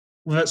that,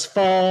 that's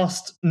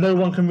fast, no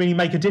one can really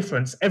make a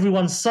difference.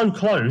 Everyone's so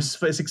close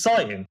that it's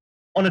exciting.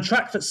 On a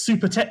track that's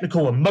super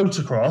technical and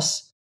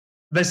motocross,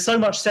 there's so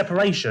much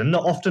separation that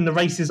often the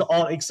races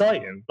aren't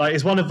exciting. Like,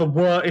 it's one of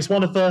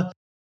the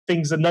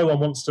things that no one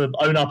wants to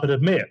own up and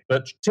admit.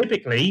 But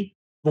typically,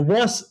 the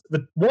worse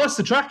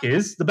the track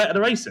is, the better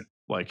the racing.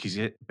 Why? Because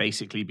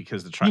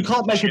the track, you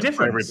can't make a difference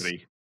for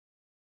everybody.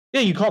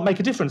 Yeah, you can't make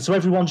a difference. So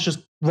everyone's just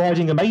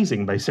riding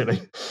amazing,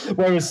 basically.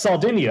 Whereas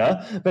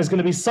Sardinia, there's going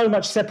to be so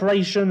much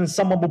separation, and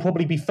someone will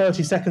probably be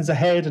 30 seconds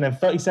ahead, and then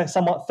third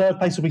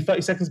place will be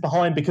 30 seconds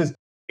behind, because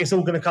it's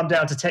all going to come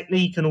down to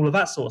technique and all of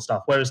that sort of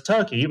stuff. Whereas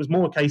Turkey, it was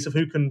more a case of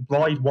who can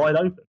ride wide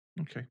open.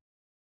 Okay.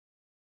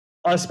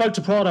 I spoke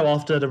to Prado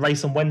after the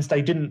race on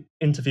Wednesday, didn't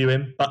interview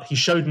him, but he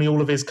showed me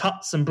all of his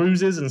cuts and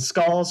bruises and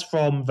scars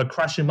from the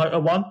crash in Moto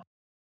 1.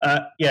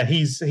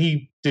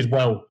 He did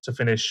well to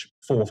finish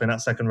fourth in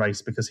that second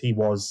race because he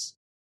was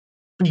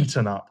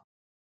beaten up.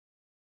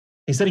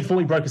 He said he thought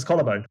he broke his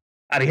collarbone,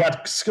 and he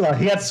had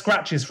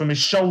scratches from his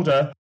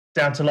shoulder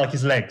down to like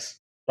his legs,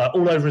 like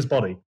all over his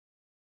body.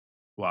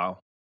 Wow.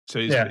 So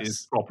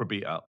he's proper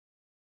beat up.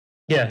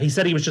 Yeah, he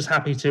said he was just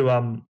happy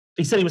to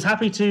he said he was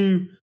happy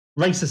to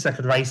race the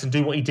second race and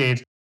do what he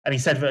did, and he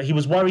said that he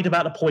was worried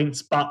about the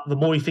points, but the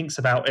more he thinks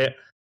about it,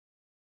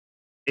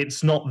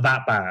 it's not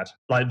that bad.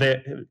 Like,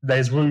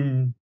 there's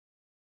room.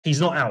 He's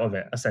not out of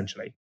it,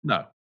 essentially.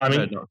 No. I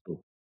mean, not at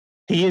all.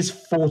 He is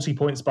 40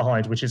 points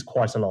behind, which is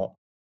quite a lot.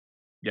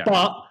 Yeah.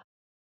 But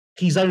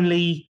he's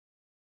only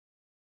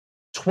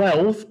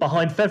 12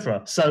 behind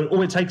Febvre. So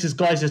all it takes is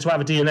Geyser to have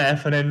a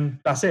DNF, and then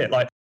that's it.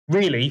 Like,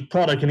 really,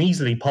 Prado can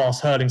easily pass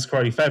Hurlings,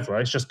 Caroli,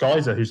 Febvre. It's just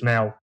Geyser who's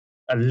now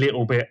a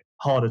little bit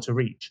harder to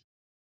reach.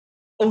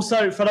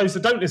 Also, for those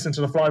that don't listen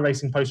to the Fly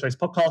Racing post-race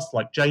podcast,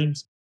 like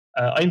James,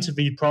 I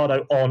interviewed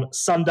Prado on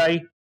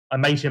Sunday. I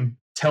made him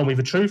tell me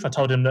the truth. I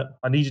told him that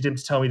I needed him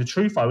to tell me the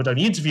truth. I would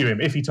only interview him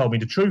if he told me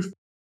the truth.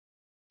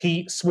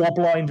 He swore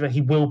blind that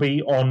he will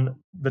be on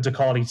the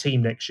Ducati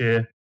team next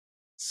year.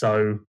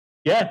 So,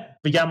 yeah,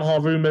 the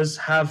Yamaha rumours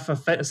have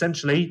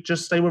essentially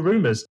they were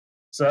rumours.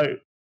 So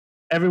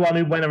everyone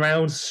who went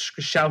around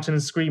shouting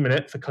and screaming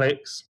it for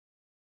clicks,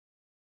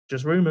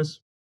 just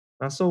rumours.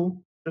 That's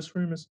all, just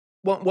rumours.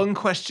 One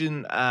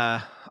question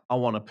I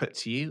want to put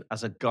to you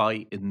as a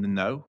guy in the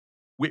know.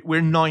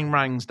 We're 9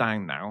 rounds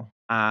down now.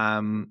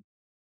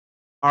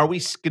 Are we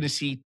going to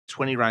see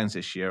 20 rounds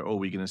this year, or are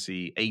we going to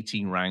see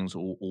 18 rounds,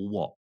 or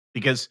what?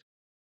 Because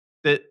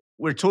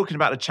we're talking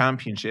about a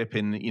championship,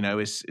 and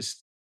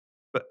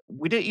but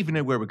we don't even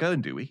know where we're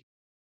going, do we?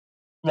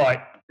 Right.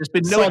 There's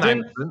been no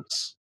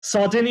announcements.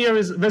 Sardinia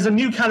there's a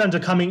new calendar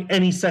coming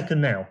any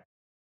second now.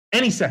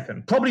 Any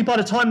second. Probably by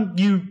the time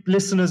you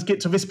listeners get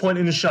to this point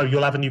in the show,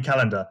 you'll have a new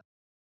calendar.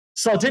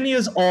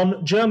 Sardinia's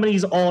on,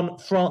 Germany's on,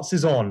 France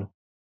is on.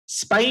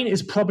 Spain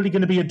is probably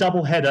going to be a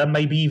double header,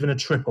 maybe even a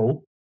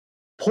triple.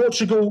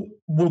 Portugal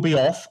will be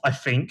off, I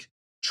think.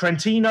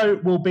 Trentino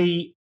will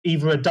be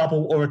either a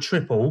double or a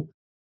triple.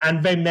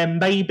 And then there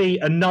may be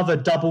another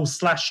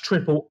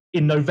double/triple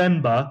in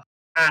November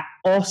at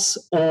Os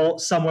or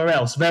somewhere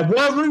else. There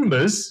were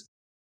rumours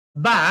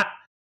that,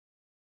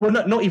 well,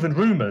 not even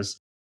rumours,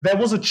 there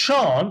was a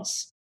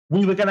chance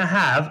we were going to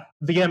have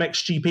the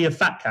MXGP of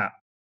Fat Cat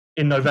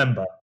in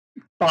November.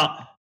 But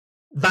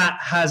that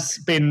has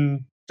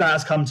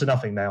come to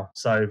nothing now.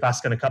 So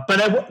that's going to come.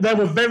 But there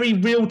were very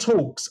real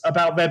talks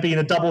about there being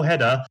a double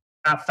header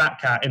at Fat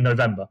Cat in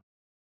November.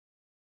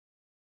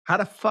 How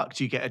the fuck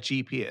do you get a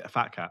GP at a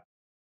Fat Cat?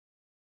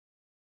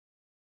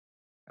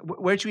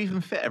 Where do you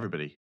even fit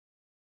everybody?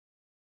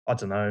 I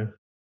don't know.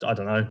 But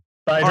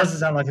it doesn't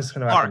sound like it's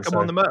going to happen. I'm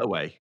on the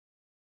motorway.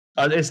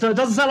 It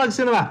doesn't sound like it's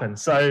going to happen.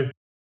 So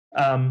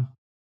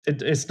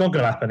it's not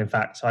going to happen, in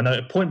fact. I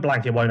know point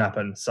blank it won't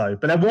happen. So,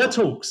 but there were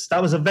talks.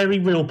 That was a very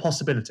real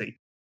possibility.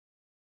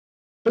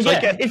 But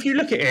if you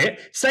look at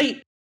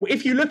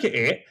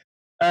it,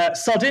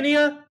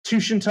 Sardinia,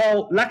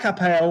 Tuchental, La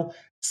Capelle,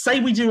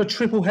 say we do a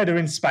triple header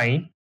in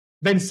Spain,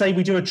 then say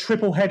we do a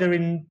triple header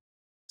in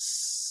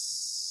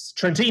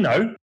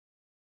Trentino,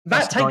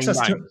 that takes us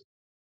to...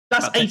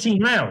 That's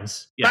 18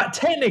 rounds. Yeah.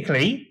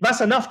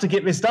 That's enough to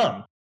get this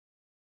done.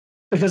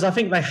 Because I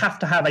think they have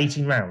to have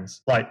 18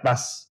 rounds. I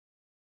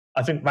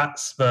think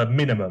that's the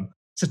minimum.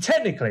 So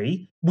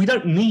technically, we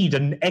don't need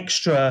an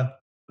extra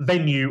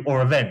venue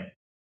or event.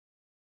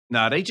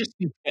 No, they just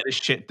need to get this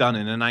shit done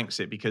and announce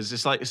it because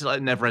it's like a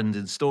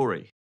never-ending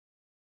story.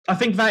 I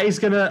think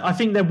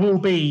there will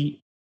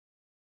be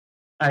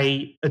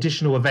a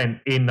additional event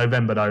in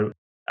November though.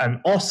 And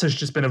Os has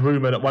just been a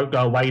rumour that won't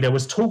go away. There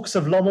was talks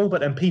of Lommel,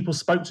 but then people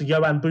spoke to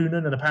Johan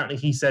Boonen, and apparently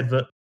he said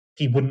that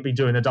he wouldn't be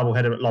doing a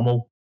doubleheader at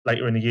Lommel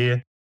later in the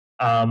year.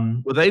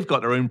 Well, they've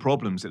got their own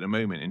problems at the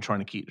moment in trying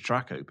to keep the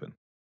track open.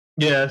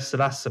 Yeah, so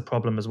that's a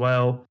problem as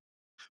well.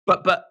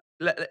 But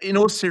in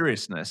all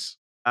seriousness,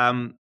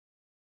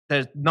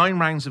 there's 9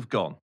 rounds have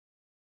gone.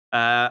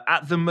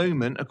 At the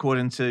moment,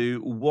 according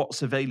to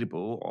what's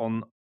available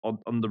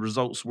on the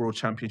Results World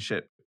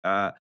Championship,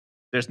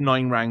 there's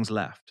 9 rounds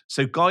left.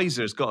 So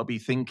Geyser's got to be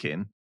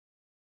thinking,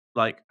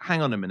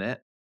 hang on a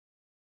minute.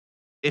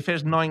 If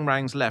there's 9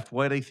 rounds left,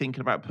 why are they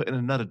thinking about putting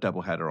another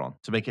doubleheader on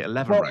to make it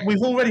 11 rounds?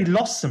 We've already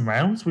lost some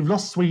rounds. We've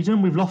lost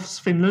Sweden. We've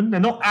lost Finland. They're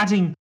not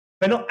adding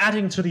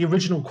to the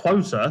original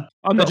quota.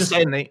 I'm not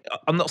saying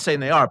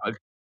they are,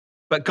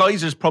 but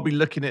Geyser's probably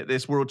looking at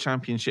this World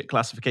Championship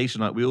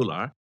classification like we all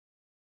are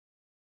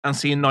and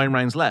seeing 9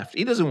 rounds left.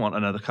 He doesn't want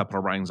another couple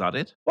of rounds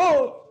added.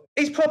 Well,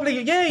 he's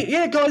probably,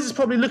 Geyser's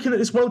probably looking at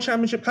this World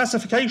Championship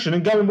classification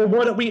and going, well,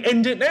 why don't we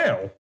end it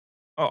now?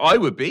 Oh, I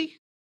would be.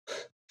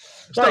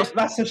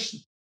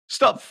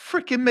 Stop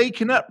freaking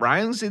making up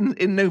rounds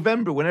in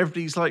November when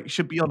everybody's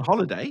should be on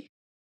holiday.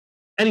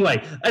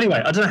 Anyway, I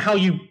don't know how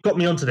you got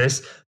me onto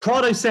this.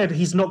 Prado said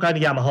he's not going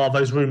to Yamaha.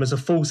 Those rumours are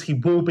false. He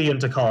will be in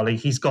Ducati.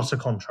 He's got a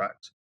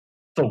contract.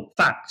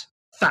 Fact.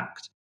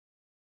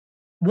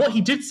 What he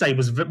did say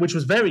which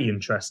was very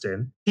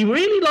interesting. He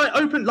really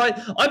opened.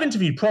 I've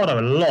interviewed Prado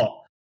a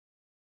lot.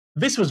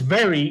 This was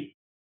very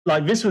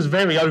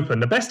open.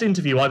 The best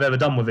interview I've ever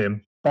done with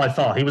him by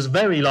far. He was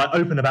very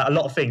open about a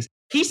lot of things.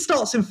 He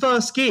starts in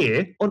first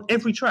gear on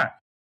every track.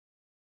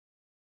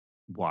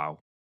 Wow.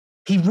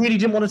 He really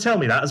didn't want to tell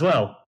me that as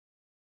well.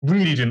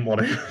 Really didn't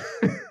want to.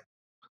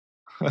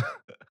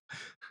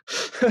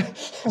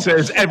 So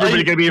is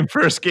everybody going to be in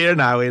first gear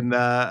now in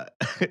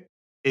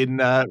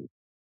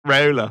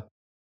Raiola?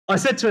 I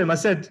said to him,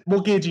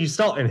 what gear do you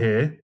start in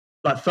here?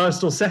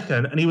 First or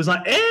second? And he was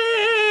like,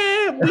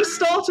 we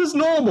start as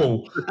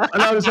normal.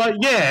 And I was like,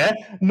 yeah,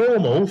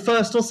 normal,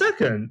 first or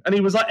second? And he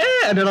was like,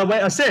 And then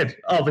I said,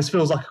 oh, this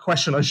feels like a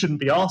question I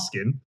shouldn't be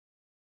asking.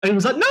 And he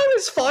was like, no,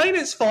 it's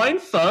fine,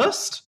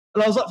 first.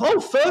 And I was like, oh,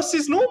 first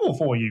is normal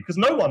for you, because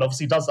no one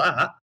obviously does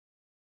that.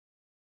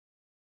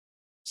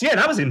 So yeah,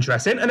 that was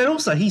interesting. And then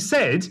also he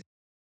said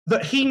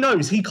that he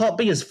knows he can't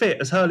be as fit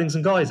as Herlings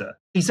and Geyser.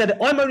 He said,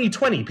 I'm only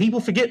 20. People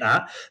forget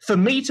that. For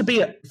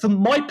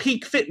my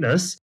peak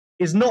fitness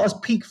is not as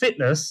peak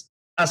fitness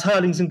as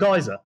Herlings and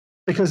Geyser,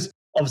 because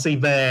obviously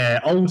they're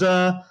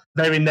older,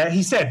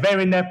 he said they're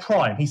in their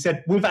prime. He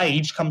said with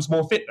age comes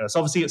more fitness.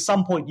 Obviously at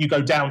some point you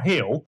go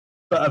downhill,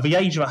 but at the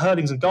age that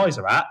Herlings and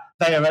Geyser are at,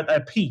 they are at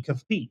their peak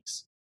of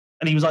peaks.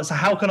 And he was like, so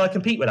how can I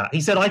compete with that?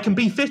 He said, I can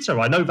be fitter,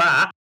 I know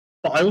that,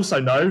 but I also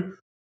know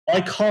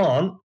I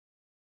can't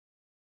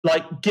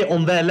get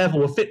on their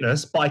level of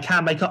fitness, but I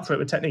can make up for it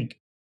with technique.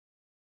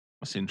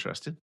 That's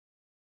interesting.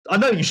 I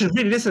know, you should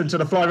really listen to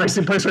the Fly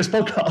Racing Post-Race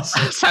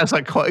podcast. Sounds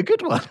like quite a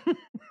good one.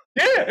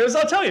 Yeah,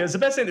 I'll tell you, it's the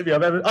best interview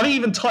I've ever... I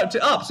even typed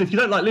it up, so if you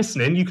don't like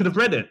listening, you could have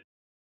read it.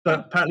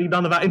 But apparently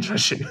none of that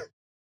interests you.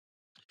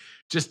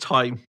 Just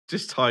time,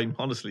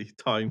 honestly,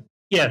 time.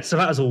 Yeah, so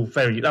that was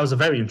a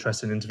very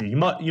interesting interview.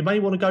 You may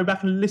want to go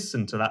back and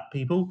listen to that,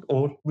 people,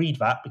 or read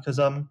that because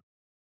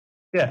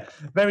yeah,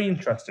 very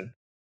interesting.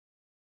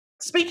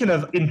 Speaking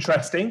of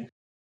interesting,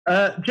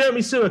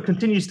 Jeremy Sewer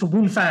continues to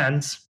win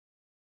fans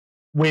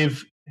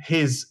with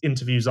his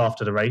interviews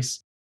after the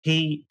race.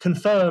 He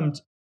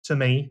confirmed to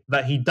me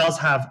that he does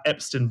have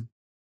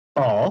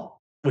Epstein-Barr,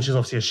 which is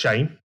obviously a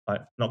shame,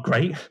 like not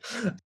great.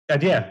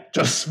 And yeah,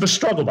 just the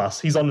struggle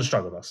bus. He's on the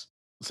struggle bus.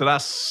 So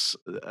that's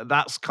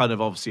kind of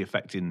obviously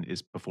affecting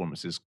his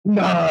performances.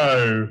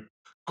 No,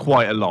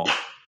 quite a lot.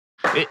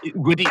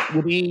 Would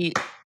he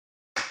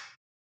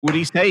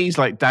say he's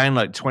like down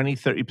like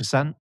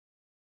 20-30%?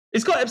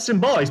 He's got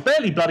Epstein-Barr. He's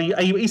barely bloody.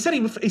 He said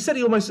he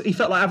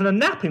felt like having a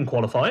nap in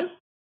qualifying.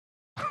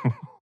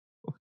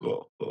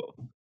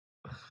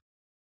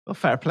 Well,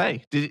 fair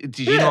play. Did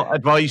you not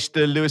advise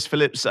the Lewis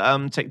Phillips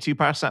take 2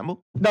 paracetamol?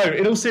 No,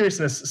 in all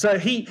seriousness. So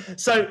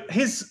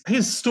his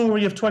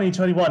story of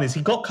 2021 is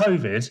he got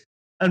COVID,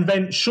 and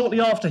then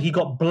shortly after he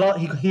got blood.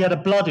 He had a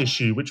blood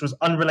issue which was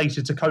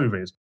unrelated to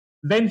COVID.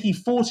 Then he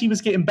thought he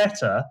was getting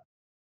better,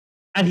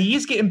 and he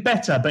is getting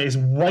better, but it's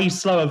way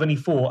slower than he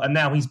thought. And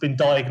now he's been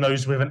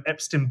diagnosed with an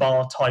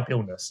Epstein-Barr type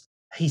illness.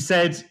 He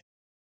said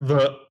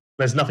that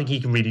there's nothing he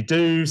can really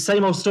do.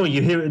 Same old story.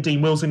 You hear it with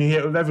Dean Wilson, you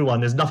hear it with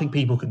everyone. There's nothing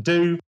people can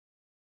do.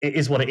 It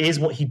is what it is.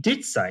 What he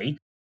did say,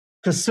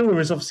 because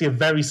Sewer is obviously a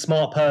very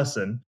smart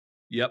person.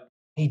 Yep.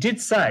 He did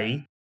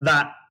say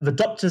that the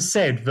doctors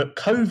said that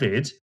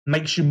COVID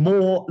makes you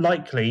more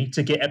likely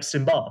to get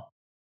Epstein-Barr.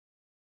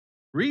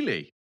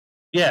 Really?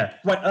 Yeah.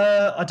 Wait,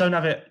 I don't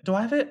have it. Do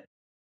I have it?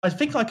 I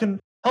think I can.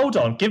 Hold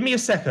on. Give me a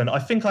second. I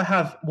think I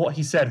have what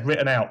he said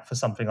written out for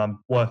something I'm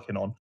working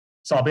on.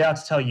 So I'll be able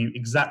to tell you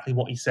exactly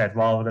what he said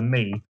rather than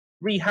me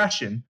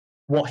rehashing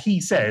what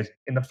he said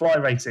in the Fly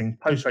Racing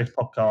post-race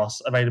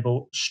podcast,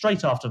 available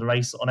straight after the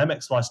race on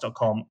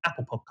mxvice.com,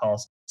 Apple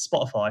Podcasts,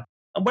 Spotify,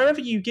 and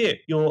wherever you get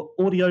your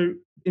audio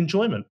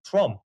enjoyment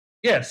from.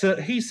 Yeah, so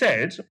he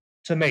said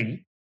to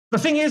me, the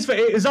thing is that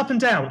it is up and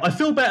down. I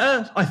feel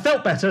better. I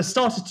felt better,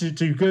 started to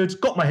do good,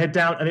 got my head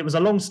down, and it was a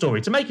long story.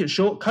 To make it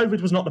short,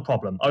 COVID was not the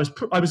problem.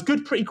 I was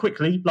good pretty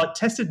quickly, like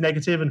tested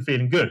negative and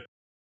feeling good.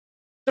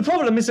 The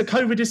problem is that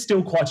COVID is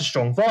still quite a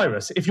strong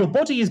virus. If your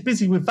body is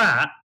busy with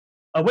that,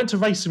 I went to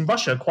race in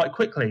Russia quite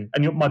quickly,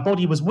 and my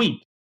body was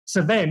weak.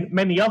 So then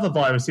many other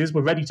viruses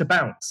were ready to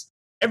bounce.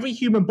 Every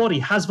human body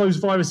has those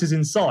viruses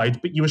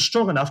inside, but you are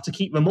strong enough to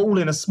keep them all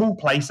in a small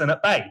place and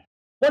at bay.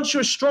 Once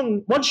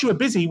you are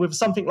busy with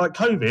something like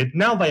COVID,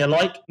 now they are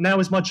like, now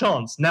is my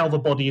chance. Now the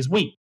body is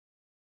weak.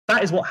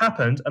 That is what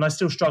happened, and I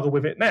still struggle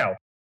with it now.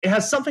 It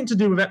has something to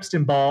do with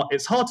Epstein-Barr.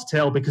 It's hard to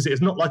tell because it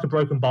is not like a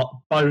broken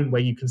bone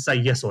where you can say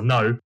yes or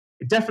no.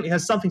 It definitely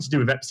has something to do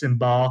with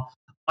Epstein-Barr.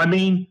 I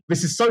mean,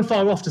 this is so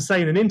far off to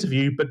say in an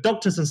interview, but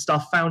doctors and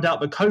stuff found out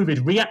that COVID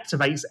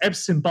reactivates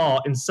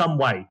Epstein-Barr in some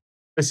way.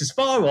 This is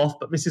far off,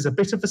 but this is a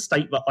bit of a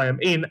state that I am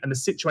in and a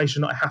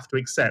situation that I have to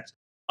accept.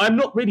 I'm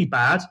not really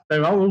bad.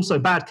 There are also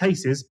bad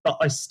cases, but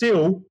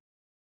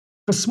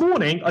this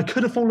morning, I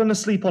could have fallen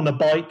asleep on the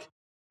bike.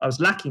 I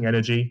was lacking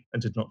energy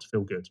and did not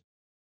feel good.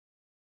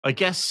 I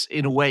guess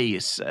in a way,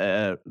 it's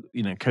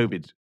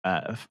COVID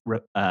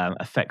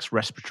affects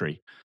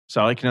respiratory,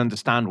 so I can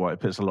understand why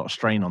it puts a lot of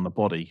strain on the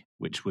body,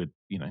 which would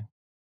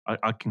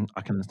I can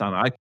understand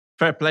that.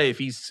 Fair play if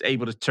he's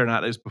able to turn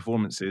out those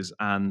performances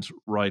and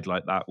ride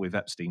like that with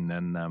Epstein.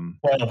 Then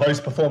well,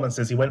 those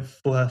performances, he went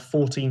for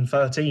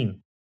 14-13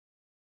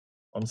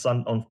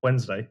 on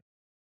Wednesday.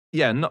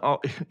 Yeah,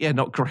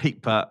 not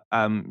great, but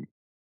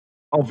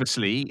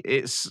obviously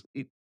it's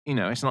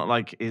not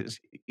like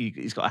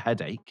he's got a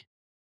headache.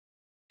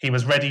 He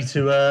was ready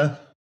to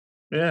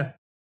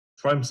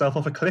throw himself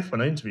off a cliff when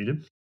I interviewed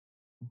him.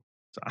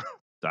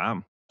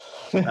 Damn.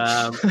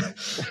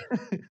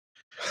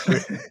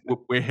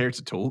 We're here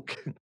to talk.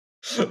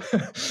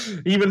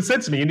 He even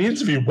said to me in the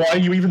interview, "Why are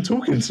you even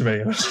talking to me?"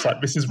 And I was just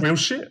like, "This is real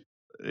shit."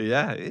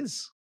 Yeah, it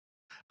is.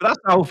 But that's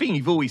the whole thing.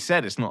 You've always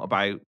said it's not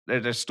about.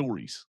 There's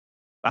stories.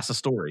 That's a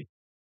story.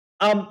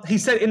 He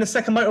said in the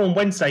second motor on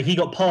Wednesday, he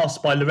got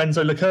passed by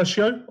Lorenzo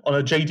Locurcio on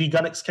a JD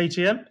Gunix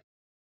KTM.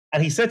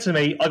 And he said to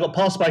me, I got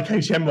passed by a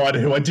KTM rider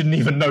who I didn't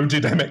even know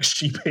did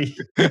MXGP.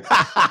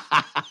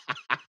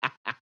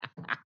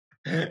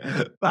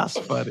 That's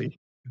funny.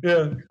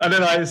 Yeah. And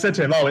then I said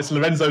to him, it's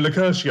Lorenzo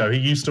Locurcio. He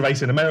used to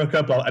race in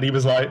America. And he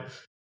was like,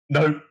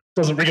 no,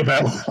 doesn't ring a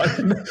bell.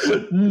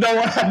 No,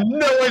 I had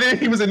no idea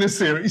he was in this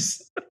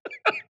series.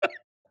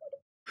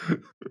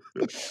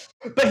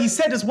 But he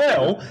said as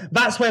well,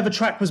 that's where the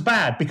track was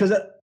bad, because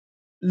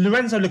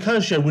Lorenzo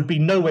Locurcio would be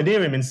nowhere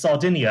near him in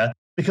Sardinia,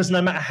 because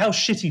no matter how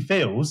shit he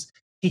feels,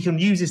 he can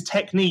use his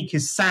technique,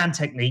 his sand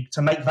technique,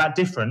 to make that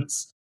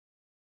difference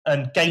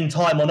and gain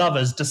time on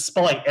others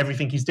despite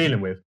everything he's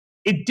dealing with.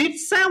 It did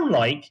sound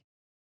like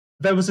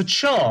there was a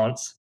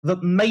chance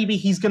that maybe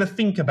he's going to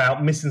think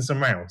about missing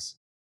some rounds.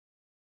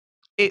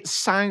 It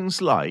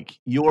sounds like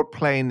you're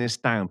playing this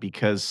down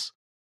because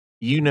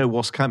you know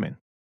what's coming.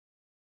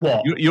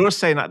 What? You're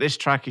saying that this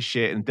track is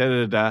shit and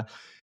da-da-da.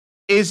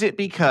 Is it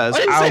because I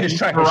didn't say this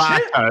track was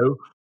shit.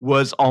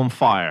 was on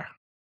fire.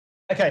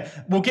 Okay,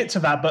 we'll get to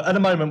that, but at the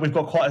moment we've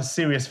got quite a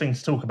serious thing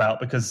to talk about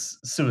because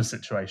Sua's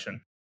situation.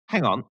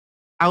 Hang on.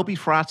 Albi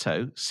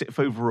Frato, 6th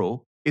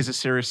overall, is a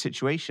serious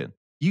situation.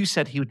 You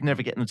said he would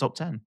never get in the top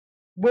 10.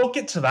 We'll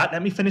get to that.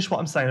 Let me finish what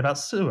I'm saying about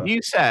Sua.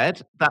 You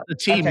said that the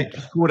team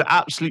scored an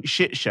absolute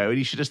shit show and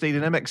he should have stayed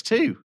in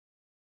MX2.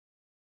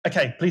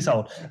 Okay, please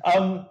hold.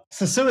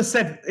 So Sua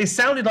said it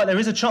sounded like there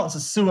is a chance that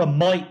Sua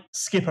might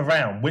skip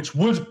around, which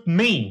would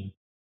mean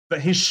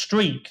that his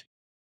streak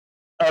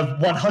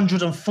of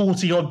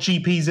 140 odd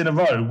GPs in a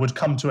row would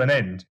come to an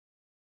end,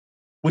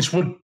 which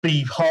would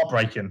be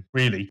heartbreaking,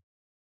 really.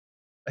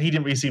 He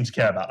didn't really seem to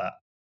care about that,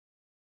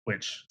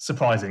 which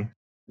surprising.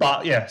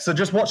 But yeah, so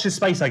just watch his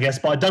space, I guess.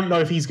 But I don't know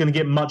if he's going to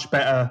get much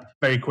better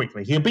very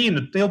quickly. He'll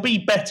be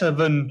better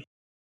than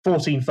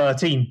 14,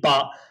 13,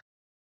 but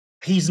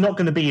he's not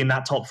going to be in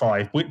that top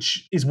 5,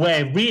 which is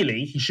where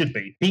really he should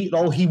be. He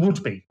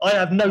would be. I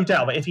have no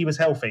doubt that if he was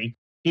healthy,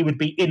 he would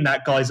be in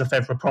that Geyser,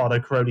 Febvre, Prado,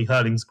 Cairoli,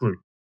 Herlings group.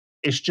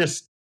 It's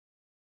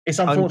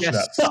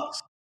unfortunate.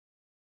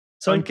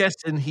 So I'm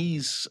guessing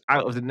he's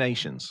out of the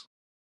nations.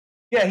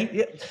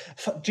 Yeah,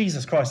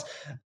 Jesus Christ.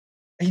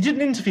 He did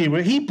an interview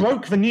where he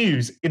broke the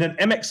news in an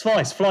MX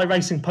Vice Fly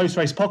Racing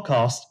post-race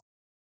podcast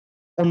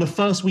on the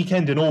first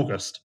weekend in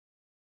August.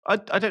 I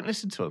don't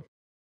listen to him.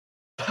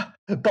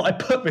 But I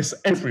put this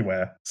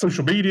everywhere.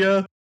 Social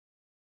media.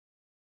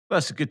 Well,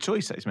 that's a good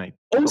choice that he's made.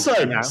 Also,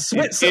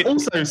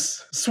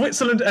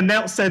 Switzerland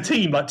announced their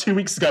team like 2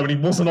 weeks ago and he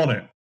wasn't on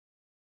it.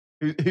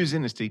 Who's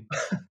in this team?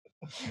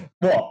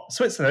 What?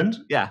 Switzerland?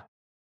 Yeah.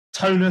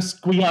 Tonus,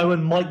 Guillaume,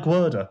 and Mike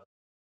Guerda.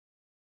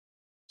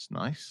 It's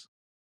nice.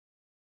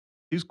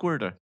 Who's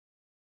Guerda?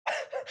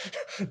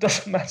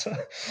 Doesn't matter.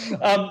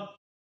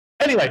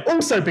 Anyway,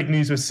 also big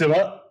news with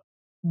Sua.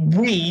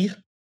 We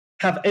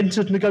have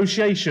entered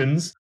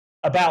negotiations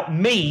about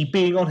me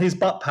being on his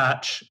butt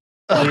patch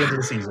by the end of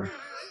the season.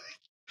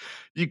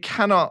 You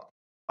cannot,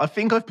 I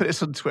think I've put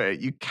this on Twitter,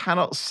 you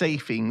cannot say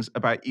things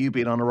about you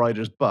being on a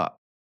rider's butt.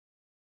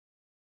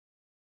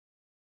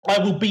 I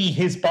will be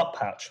his butt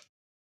patch.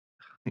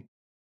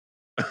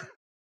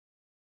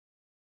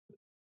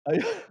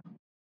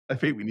 I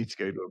think we need to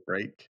go to a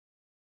break.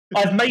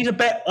 I've made a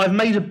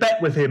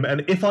bet with him,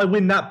 and if I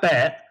win that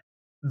bet,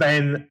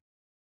 then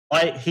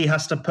he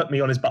has to put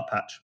me on his butt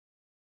patch.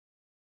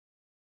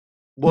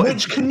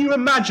 Which, can you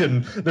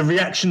imagine the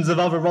reactions of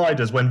other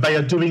riders when they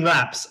are doing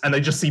laps and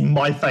they just see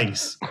my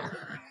face?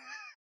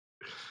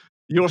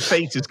 Your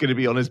face is going to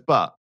be on his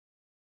butt.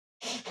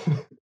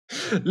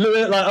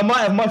 Lewis, I might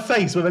have my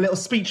face with a little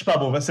speech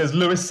bubble that says,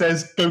 Lewis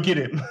says, go get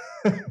him.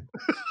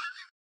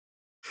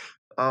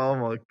 Oh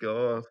my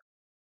God.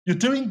 You're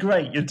doing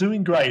great. You're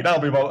doing great.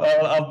 That'll be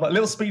my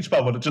little speech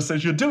bubble that just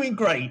says, you're doing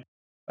great.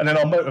 And then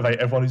I'll motivate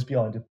everyone who's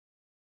behind him.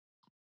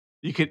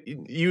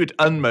 You would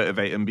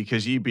unmotivate him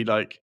because you'd be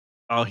like,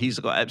 oh, he's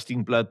got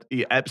Epstein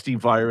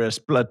virus,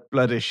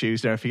 blood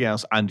issues, and everything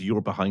else, and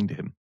you're behind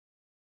him.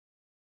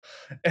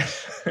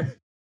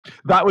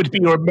 That would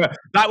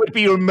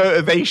be your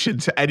motivation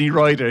to any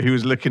rider who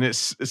is looking at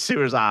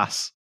Sua's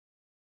ass.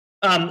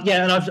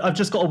 Yeah, and I've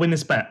just got to win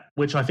this bet,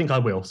 which I think I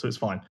will, so it's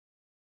fine.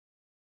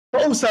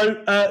 But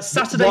also,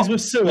 Saturdays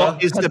with Sua.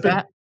 What is the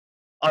bet?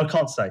 I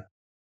can't say.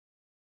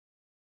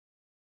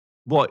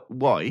 What?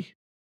 Why?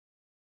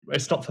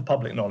 It's not for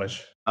public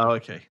knowledge. Oh,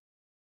 okay.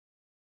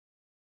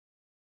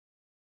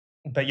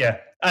 But yeah,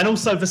 and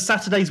also the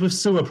Saturdays with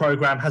Sua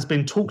program has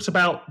been talked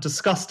about,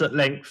 discussed at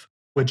length.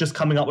 We're just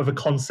coming up with a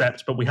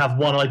concept, but we have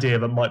one idea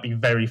that might be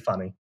very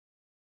funny.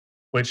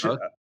 Which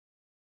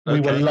we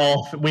were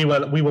laughing, we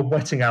were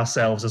wetting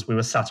ourselves as we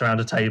were sat around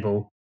a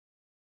table,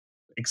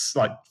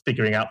 like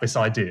figuring out this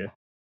idea.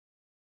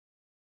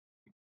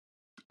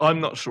 I'm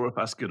not sure if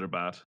that's good or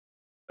bad.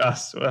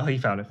 Well, he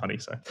found it funny.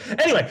 So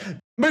anyway,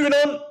 moving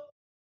on.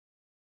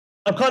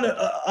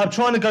 I'm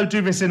trying to go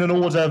do this in an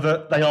order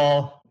that they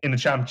are in the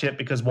championship,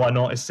 because why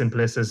not? It's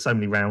simplest. There's so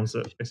many rounds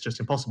that it's just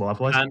impossible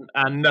otherwise.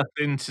 And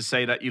nothing to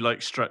say that you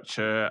like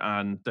structure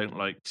and don't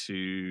like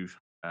to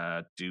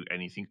do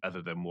anything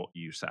other than what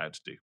you set out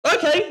to do.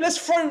 Okay, let's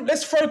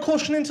throw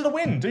caution into the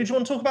wind. Who do you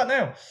want to talk about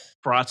now?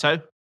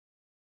 Frato.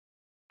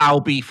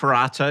 Albi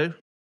Frato.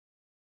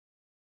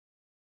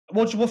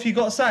 What have you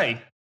got to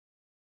say?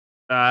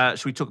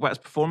 Should we talk about his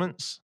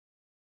performance?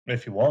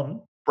 If you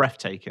want.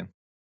 Breathtaking.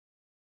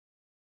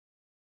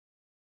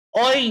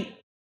 I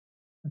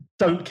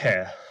don't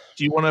care.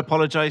 Do you want to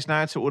apologise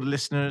now to all the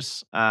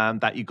listeners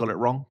that you got it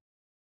wrong?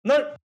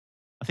 No.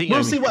 I think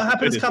we'll see what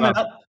happens coming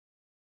up.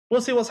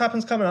 We'll see what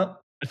happens coming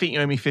up. I think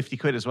you owe me 50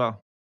 quid as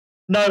well.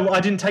 No,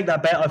 I didn't take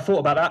that bet. I thought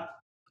about that.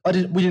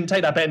 We didn't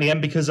take that bet in the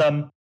end because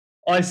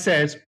I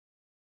said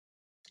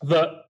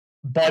that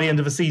by the end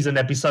of the season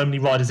there'd be so many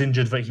riders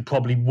injured that he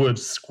probably would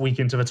squeak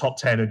into the top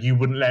 10 and you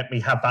wouldn't let me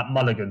have that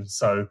mulligan.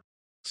 So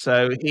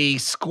he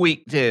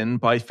squeaked in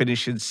by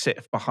finishing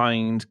 6th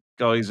behind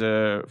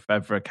Geyser,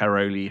 Febvre,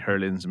 Cairoli,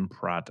 Herlings, and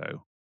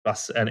Prado.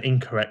 That's an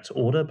incorrect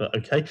order, but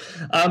okay.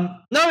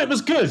 No, it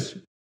was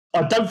good.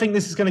 I don't think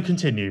this is going to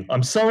continue.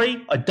 I'm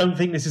sorry. I don't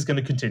think this is going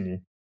to continue.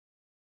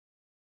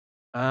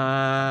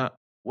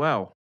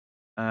 Well,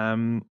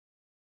 do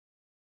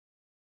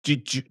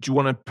you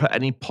want to put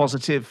any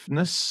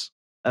positiveness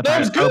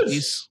about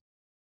Albie's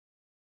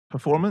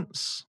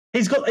performance?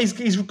 He's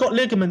got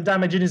ligament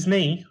damage in his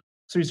knee,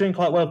 so he's doing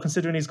quite well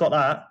considering he's got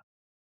that.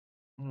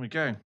 There we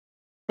go.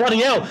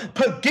 Bloody hell!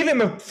 Give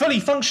him a fully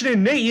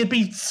functioning knee, he'd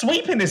be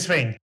sweeping this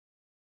thing.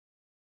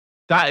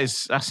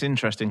 That's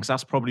interesting because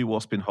that's probably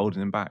what's been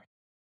holding him back.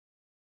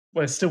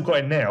 Well, it's still got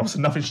it now, so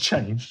nothing's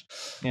changed.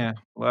 Yeah,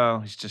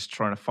 well, he's just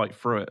trying to fight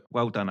through it.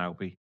 Well done,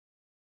 Albie.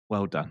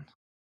 Well done.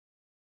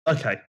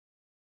 Okay.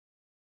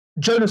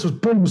 Jonas was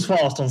balls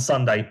fast on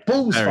Sunday.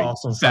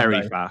 Fast on Sunday.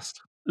 Very fast.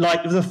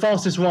 Like the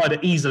fastest rider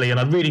easily, and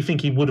I really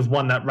think he would have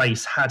won that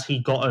race had he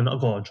gotten. Oh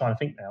God, I'm trying to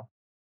think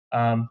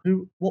now.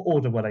 What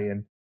order were they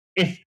in?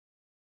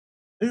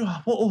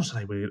 What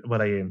order were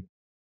they in?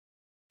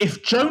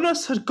 If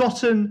Jonas had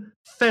gotten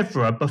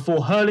Febvre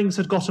before Herlings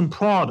had gotten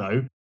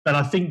Prado, then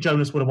I think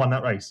Jonas would have won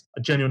that race.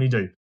 I genuinely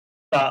do.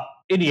 But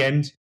in the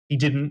end, he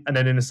didn't. And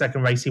then in the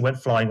second race, he went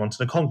flying onto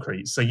the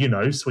concrete. So,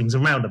 swings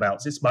and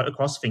roundabouts. It's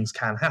motocross. Things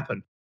can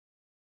happen.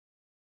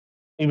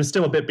 He was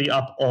still a bit beat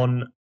up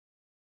on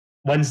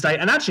Wednesday.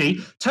 And actually,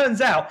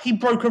 turns out he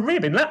broke a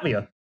rib in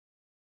Latvia.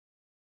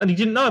 And he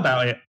didn't know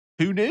about it.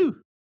 Who knew?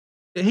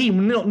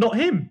 Not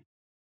him.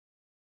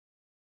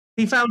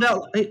 He found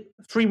out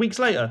 3 weeks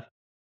later.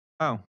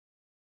 Oh.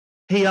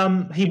 He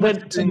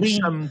went to lean.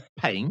 Some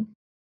pain?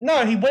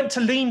 No, he went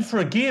to lean for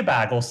a gear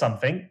bag or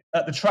something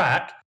at the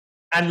track,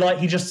 and like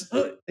he just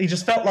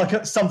felt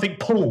like something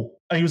pull,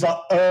 and he was like,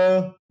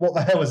 what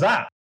the hell is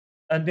that?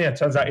 And yeah, it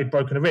turns out he'd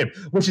broken a rib,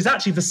 which is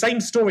actually the same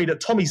story that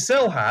Tommy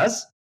Sell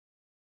has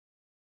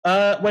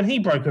when he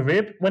broke a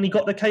rib when he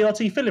got the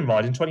KRT filling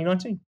ride in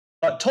 2019.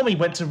 Like Tommy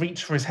went to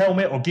reach for his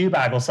helmet or gear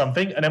bag or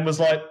something, and then was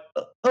like,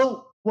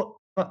 what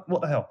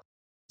the hell?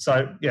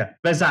 So, yeah,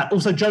 there's that.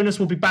 Also, Jonas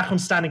will be back on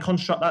standing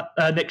construct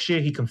next year.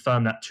 He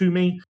confirmed that to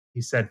me.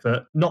 He said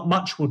that not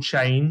much will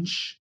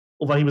change,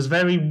 although he was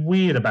very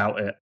weird about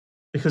it.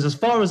 Because as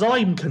far as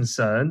I'm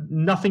concerned,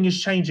 nothing is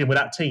changing with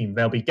that team.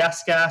 There'll be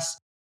gas.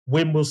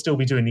 Wim will still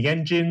be doing the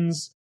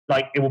engines.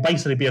 Like, it will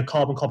basically be a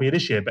carbon copy of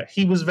this year. But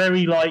he was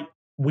very,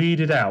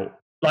 weirded out.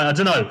 Like, I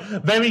don't know,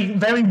 very,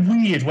 very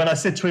weird when I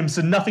said to him,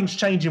 so nothing's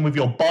changing with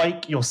your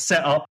bike, your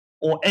setup,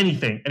 or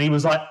anything. And he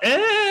was like,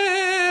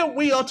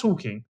 we are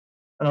talking.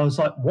 And I was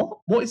like, what?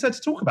 What is there to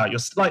talk about?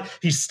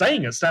 He's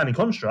staying at standing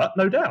construct,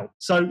 no doubt.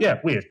 So, yeah,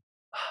 weird.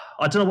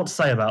 I don't know what to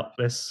say about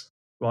this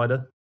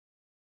rider.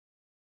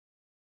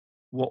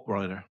 What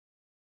rider?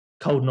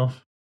 Koldenhoff.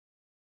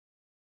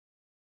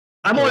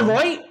 Am I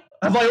right?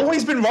 Have I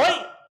always been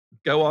right?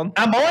 Go on.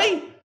 Am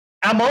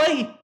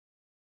I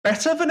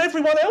better than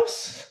everyone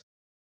else?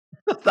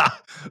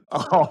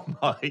 Oh,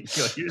 my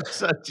God. You're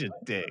such a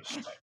dick.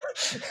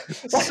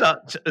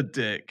 Such a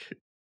dick.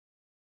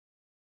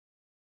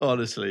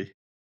 Honestly.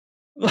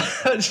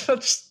 I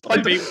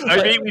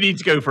think we need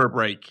to go for a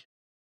break.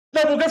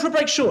 No, we'll go for a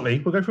break shortly.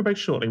 We'll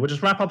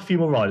just wrap up a few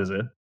more riders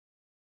here.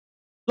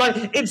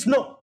 It's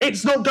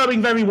not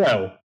going very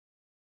well.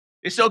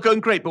 It's not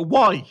going great, but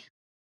why?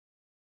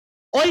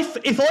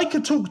 If I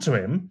could talk to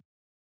him,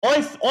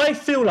 I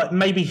feel like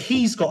maybe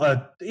he's got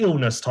an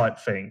illness type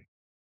thing.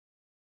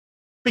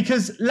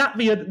 Because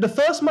Latvia, the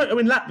first moto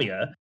in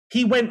Latvia,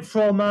 he went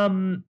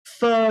from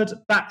third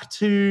back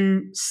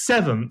to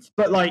seventh,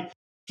 but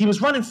he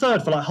was running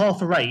third for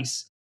half a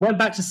race, went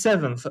back to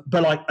seventh,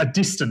 but a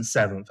distant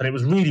seventh, and it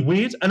was really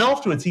weird. And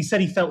afterwards, he said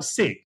he felt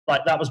sick,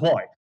 that was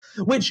why.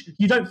 Which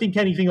you don't think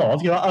anything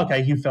of. You're like,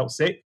 okay, you felt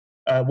sick,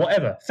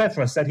 whatever.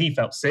 Febvre said he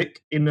felt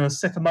sick in the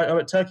second moto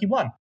at Turkey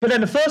 1. But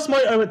then the first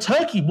moto at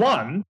Turkey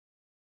 1,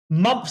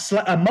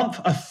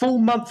 a full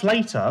month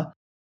later,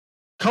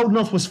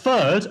 Koldenhoff was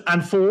third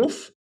and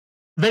fourth,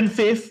 then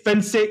fifth,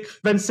 then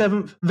sixth, then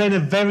seventh, then a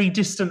very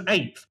distant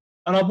eighth.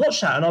 And I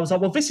watched that and I was like,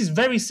 well, this is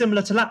very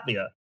similar to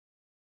Latvia.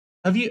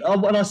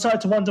 And I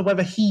started to wonder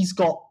whether he's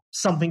got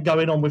something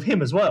going on with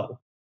him as well.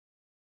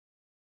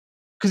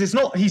 Because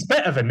he's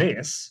better than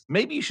this.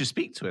 Maybe you should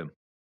speak to him.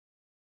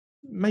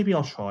 Maybe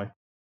I'll try.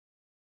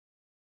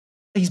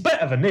 He's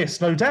better than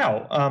this, no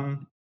doubt.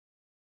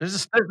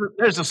 There's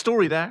a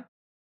story there.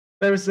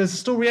 There's a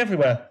story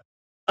everywhere.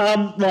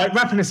 Right,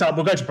 wrapping this up,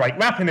 we'll go to break.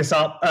 Wrapping this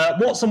up,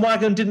 Watson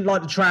Wagon didn't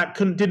like the track,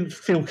 didn't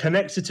feel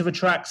connected to the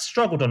track,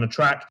 struggled on the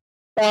track.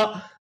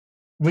 But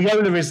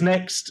Riola is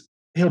next.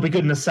 He'll be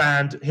good in the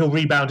sand. He'll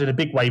rebound in a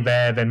big way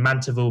there. Then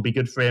Mantova will be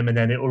good for him, and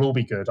then it will all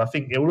be good. I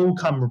think it will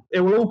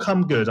all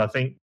come good. I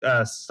think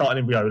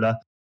starting in Riola,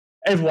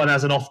 everyone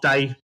has an off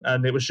day,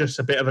 and it was just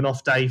a bit of an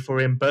off day for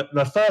him. But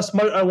the first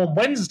moto on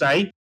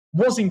Wednesday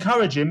was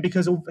encouraging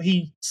because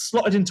he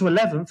slotted into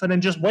 11th and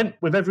then just went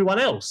with everyone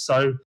else.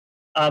 So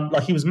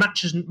he was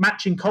matching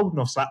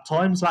Koldenhoff's lap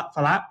times, lap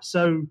for lap.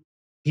 So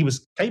he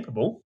was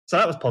capable. So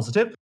that was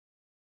positive.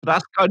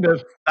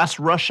 That's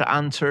Russia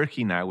and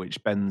Turkey now,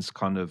 which Ben's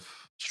kind of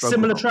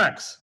similar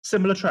tracks.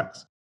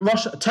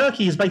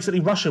 Turkey is basically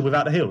Russia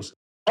without the hills.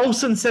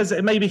 Olsen says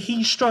that maybe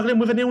he's struggling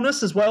with an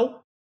illness as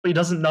well, but he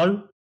doesn't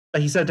know.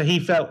 He said that he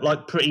felt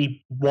like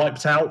pretty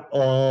wiped out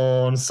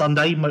on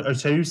Sunday,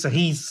 Moto2, so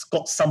he's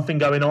got something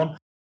going on.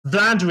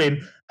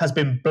 Vlaanderen has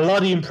been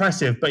bloody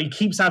impressive, but he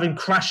keeps having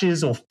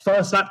crashes or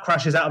first lap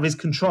crashes out of his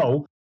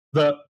control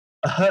that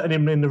are hurting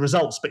him in the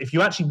results. But if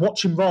you actually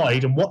watch him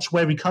ride and watch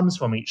where he comes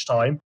from each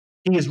time,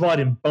 he is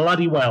riding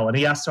bloody well, and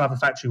he has to have a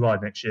factory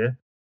ride next year.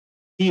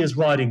 He is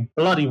riding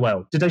bloody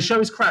well. Did they show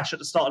his crash at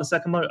the start of the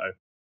second moto?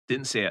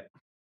 Didn't see it.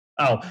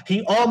 Oh,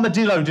 he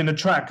armadilloed in the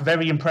track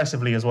very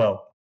impressively as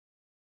well.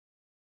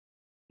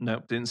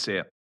 No, didn't see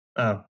it.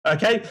 Oh,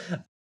 okay.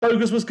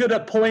 Bogus was good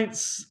at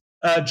points.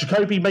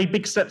 Jacoby made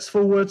big steps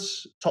forward,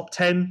 top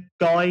 10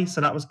 guy, so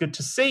that was good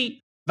to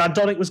see. Van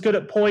Donnick was good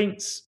at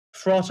points.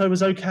 Frato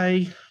was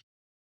okay.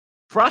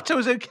 Frato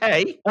was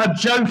okay? I'm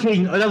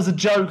joking. That was a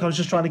joke. I was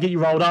just trying to get you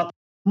rolled up.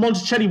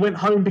 Monticelli went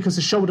home because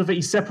the shoulder that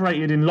he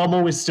separated in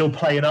Lommel is still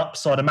playing up,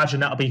 so I'd imagine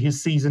that'll be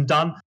his season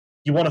done.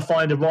 You want to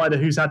find a rider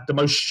who's had the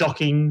most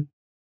shocking...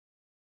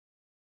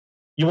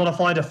 You want to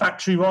find a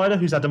factory rider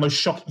who's had the most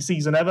shocking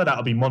season ever?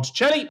 That'll be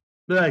Monticelli.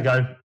 There you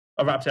go.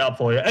 I wrapped it up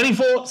for you. Any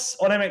thoughts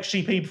on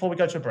MXGP before we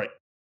go to a break?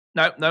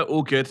 No,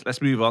 all good.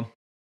 Let's move on.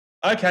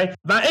 Okay,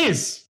 that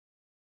is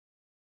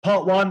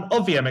part 1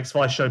 of the MX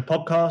Vice Show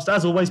podcast.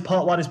 As always,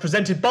 part 1 is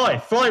presented by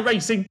Fly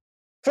Racing.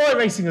 Fly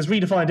Racing has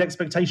redefined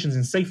expectations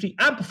in safety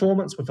and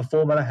performance with the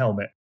Formula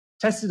helmet.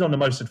 Tested on the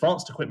most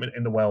advanced equipment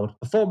in the world,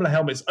 the Formula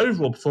helmet's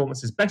overall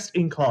performance is best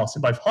in class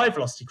in both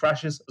high-velocity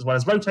crashes as well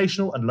as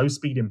rotational and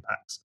low-speed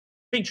impacts.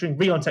 Featuring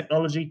Rheon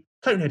technology,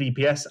 Conehead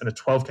EPS, and a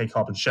 12K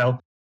carbon shell,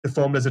 the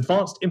Formula's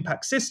Advanced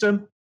Impact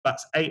System,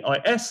 that's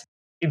AIS,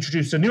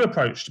 introduced a new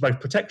approach to both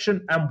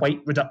protection and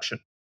weight reduction.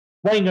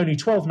 Weighing only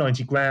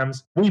 1290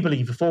 grams, we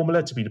believe the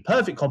Formula to be the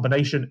perfect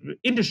combination of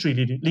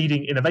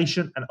industry-leading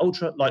innovation and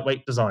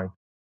ultra-lightweight design.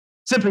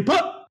 Simply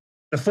put,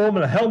 the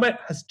Formula helmet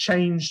has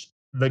changed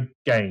the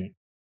game.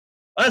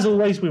 As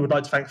always, we would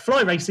like to thank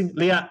Fly Racing,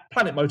 Liat,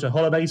 Planet Moto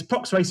Holidays,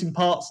 Prox Racing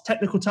Parts,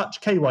 Technical Touch,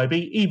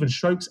 KYB, Even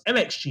Strokes,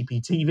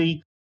 MXGP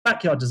TV,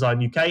 Backyard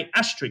Design UK,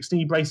 Asterix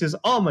Knee Braces,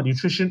 Armour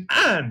Nutrition,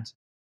 and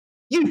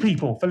you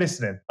people for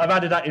listening. I've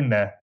added that in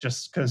there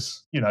just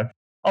because,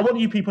 I want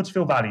you people to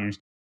feel valued.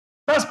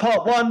 That's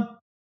part 1.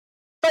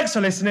 Thanks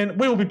for listening.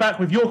 We will be back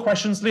with your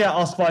questions. Liat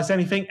Ask Vice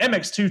Anything,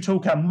 MX2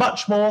 Talk, and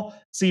much more.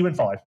 See you in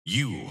 5.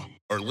 You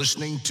are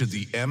listening to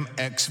the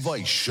MX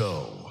Vice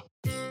Show.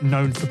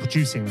 Known for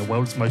producing the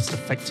world's most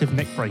effective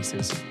neck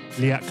braces,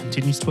 Liat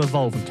continues to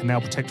evolve and can now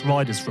protect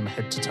riders from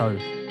head to toe.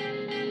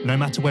 No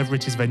matter whether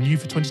it is their new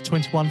for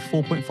 2021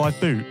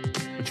 4.5 boot,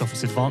 which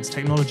offers advanced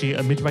technology at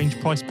a mid-range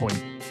price point,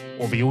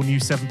 or the all-new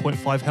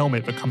 7.5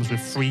 helmet that comes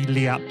with 3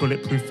 Liat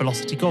bulletproof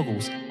velocity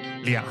goggles,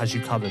 Liat has you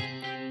covered.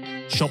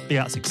 Shop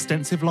Liat's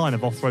extensive line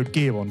of off-road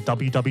gear on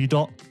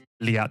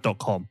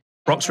www.liat.com.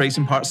 Prox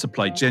Racing Parts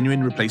supply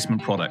genuine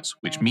replacement products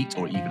which meet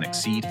or even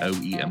exceed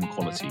OEM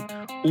quality.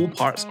 All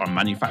parts are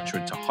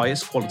manufactured to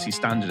highest quality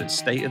standard at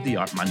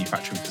state-of-the-art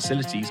manufacturing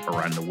facilities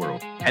around the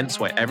world. Hence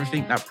why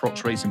everything that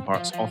Prox Racing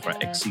Parts offer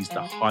exceeds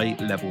the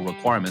high-level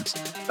requirements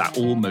that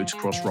all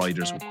motocross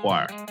riders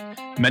require.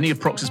 Many of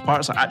Prox's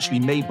parts are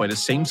actually made by the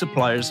same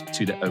suppliers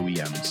to the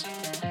OEMs.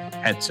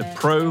 Head to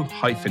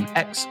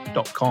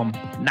pro-x.com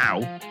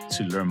now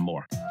to learn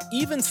more.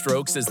 Even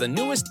Strokes is the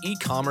newest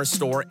e-commerce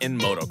store in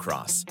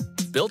motocross.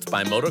 Built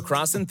by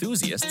motocross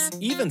enthusiasts,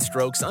 Even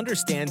Strokes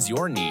understands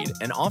your need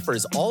and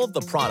offers all of the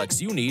products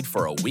you need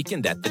for a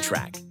weekend at the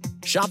track.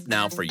 Shop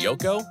now for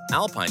Yoko,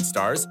 Alpine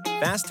Stars,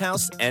 Fast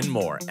House, and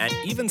more at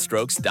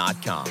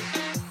evenstrokes.com.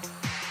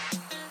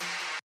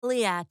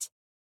 Liat,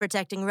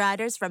 protecting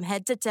riders from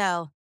head to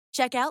toe.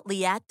 Check out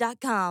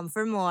Liat.com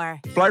for more.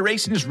 Fly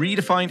Racing has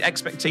redefined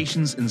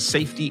expectations in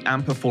safety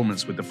and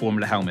performance with the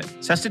Formula helmet.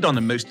 Tested on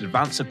the most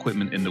advanced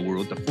equipment in the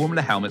world, the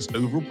Formula helmet's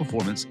overall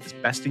performance is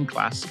best in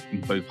class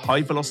in both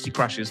high-velocity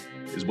crashes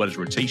as well as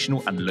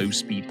rotational and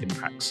low-speed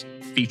impacts.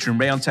 Featuring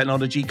Rheon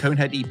technology,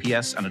 Conehead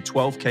EPS, and a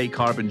 12K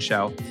carbon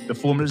shell, the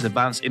Formula's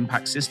Advanced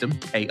Impact System,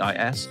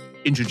 AIS,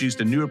 introduced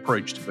a new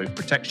approach to both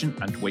protection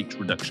and weight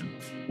reduction.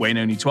 Weighing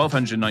only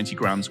 1,290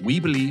 grams, we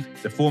believe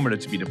the Formula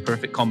to be the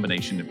perfect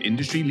combination of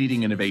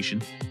industry-leading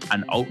innovation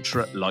and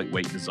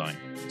ultra-lightweight design.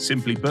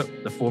 Simply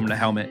put, the Formula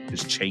helmet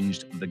has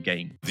changed the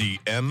game. The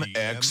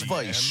MX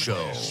Vice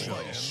Show.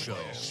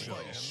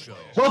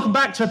 Welcome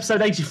back to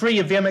episode 83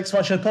 of the MX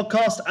Vice Show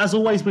podcast. As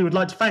always, we would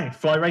like to thank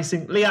Fly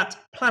Racing, Liat,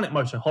 Planet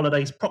Moto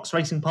Holidays, Prox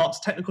Racing Parts,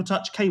 Technical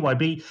Touch,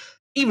 KYB,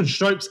 Even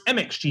Strokes,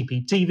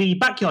 MXGP TV,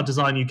 Backyard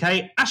Design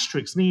UK,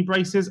 Asterix Knee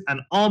Braces,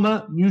 and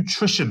Armour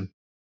Nutrition.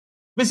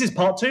 This is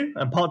part 2,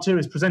 and part 2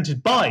 is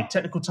presented by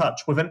Technical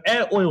Touch with an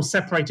air oil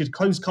separated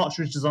closed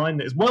cartridge design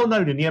that is well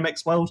known in the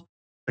MX world.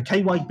 The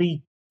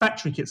KYB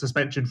factory kit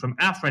suspension from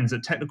our friends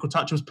at Technical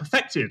Touch was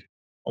perfected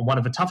on one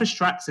of the toughest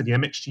tracks in the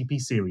MXGP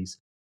series.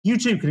 You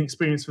too can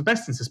experience the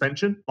best in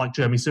suspension, like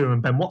Jeremy Sewer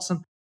and Ben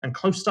Watson, and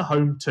close to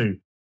home too.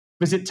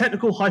 Visit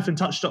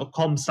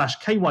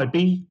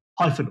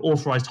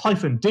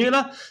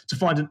technical-touch.com/KYB-authorized-dealer to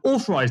find an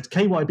authorized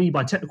KYB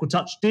by Technical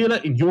Touch dealer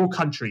in your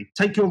country.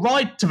 Take your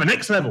ride to the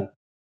next level.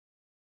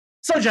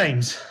 So,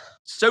 James.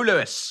 So,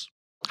 Lewis,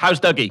 how's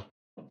Dougie?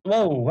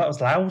 Whoa, that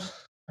was loud.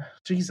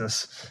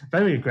 Jesus,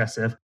 very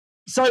aggressive.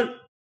 So,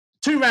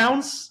 2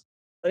 rounds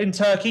in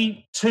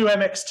Turkey, 2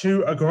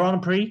 MX2, a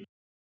Grand Prix.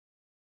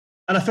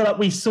 And I feel like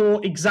we saw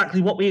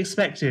exactly what we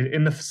expected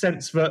in the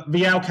sense that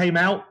Vialle came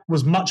out,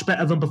 was much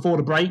better than before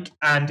the break,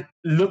 and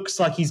looks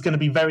like he's going to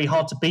be very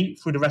hard to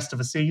beat through the rest of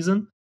the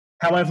season.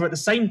 However, at the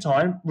same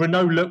time,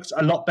 Renault looked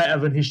a lot better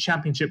than his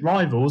championship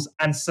rivals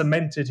and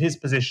cemented his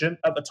position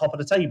at the top of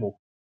the table.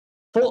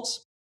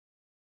 Thoughts?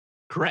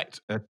 Correct.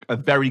 A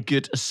very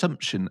good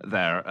assumption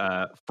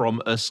there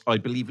from us, I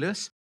believe,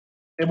 Lewis.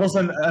 It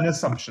wasn't an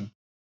assumption.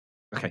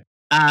 Okay.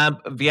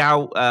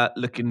 Vialle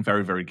looking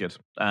very, very good.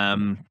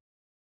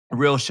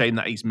 Real shame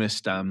that he's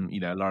missed, a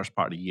large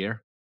part of the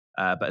year.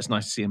 But it's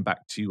nice to see him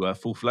back to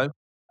full flow.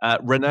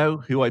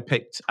 Renault, who I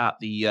picked at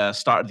the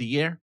start of the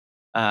year,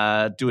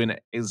 doing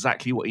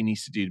exactly what he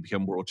needs to do to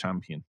become world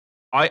champion.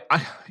 I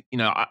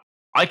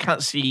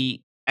can't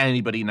see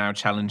anybody now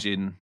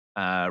challenging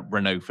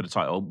Renault for the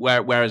title.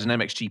 Whereas in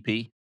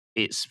MXGP,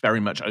 it's very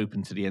much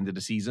open to the end of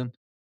the season.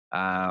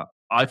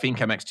 I think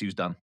MX2's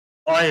done.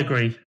 I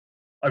agree.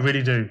 I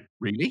really do.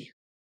 Really?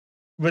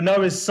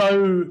 Renault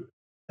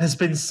has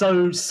been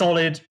so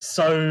solid,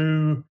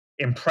 so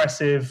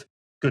impressive.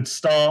 Good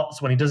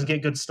starts. When he doesn't get a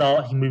good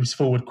start, he moves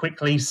forward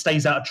quickly,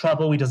 stays out of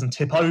trouble, he doesn't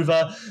tip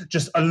over.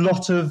 Just a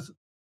lot of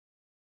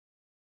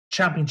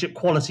championship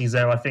qualities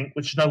there, I think,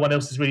 which no one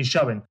else is really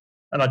showing.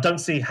 And I don't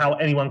see how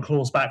anyone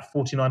claws back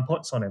 49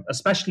 points on him,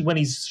 especially when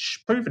he's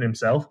proven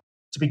himself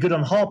to be good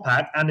on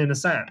hardpack and in the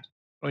sand.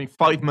 I mean,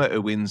 5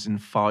 moto wins in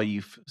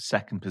 5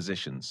 second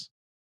positions.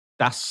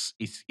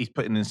 He's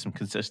putting in some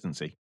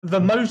consistency. The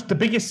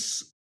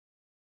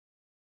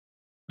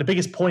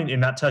biggest point in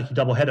that Turkey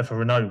doubleheader for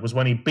Renault was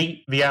when he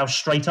beat Vialle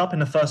straight up in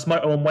the first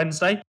moto on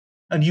Wednesday.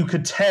 And you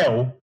could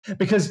tell,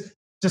 because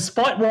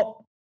despite what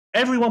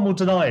everyone will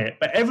deny it,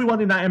 but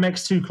everyone in that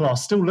MX2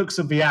 class still looks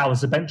at Vialle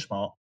as a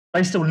benchmark.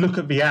 They still look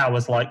at Vialle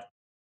as like,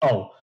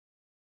 oh,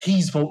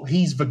 he's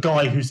the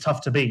guy who's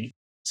tough to beat.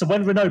 So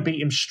when Renault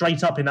beat him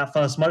straight up in that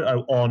first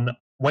moto on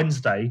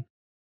Wednesday,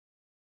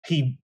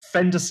 he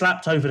fender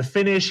slapped over the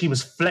finish. He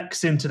was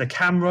flexing to the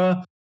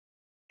camera.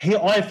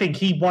 I think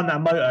he won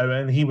that moto,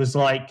 and he was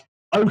like,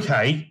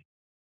 "Okay,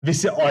 I'm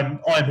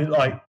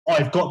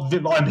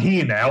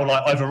here now.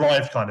 Like I've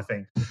arrived," kind of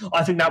thing.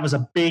 I think that was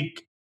a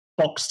big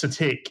box to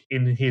tick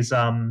in his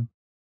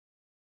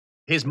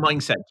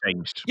mindset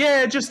changed.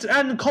 Yeah,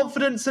 and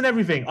confidence and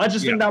everything. I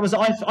just think that was.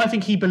 I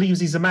think he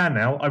believes he's a man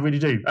now. I really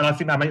do, and I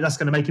think that's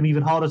going to make him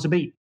even harder to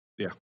beat.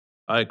 Yeah,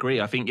 I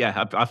agree. I think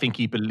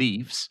he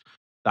believes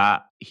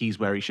that he's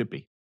where he should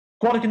be.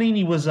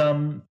 Guadagnini was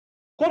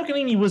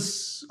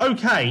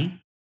okay,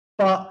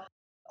 but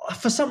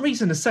for some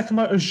reason the second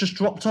moto's just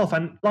dropped off,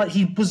 and like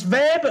he was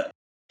there, but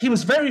he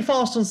was very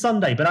fast on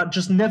Sunday, but that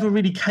just never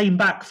really came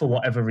back for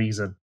whatever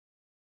reason.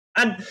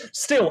 And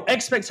still,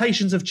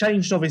 expectations have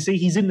changed, obviously.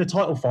 He's in the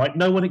title fight.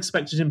 No one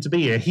expected him to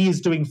be here. He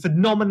is doing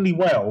phenomenally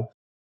well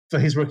for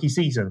his rookie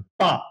season.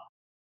 But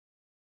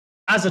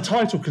as a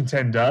title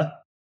contender,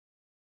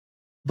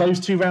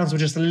 those 2 rounds were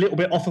just a little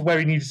bit off of where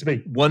he needed to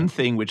be. One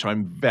thing which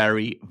I'm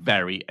very,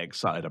 very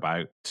excited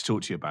about to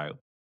talk to you about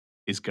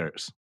is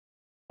Geerts.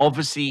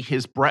 Obviously,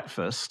 his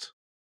breakfast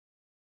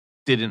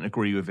didn't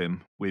agree with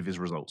him with his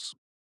results.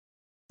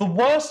 The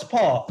weirdest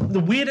part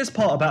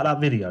about that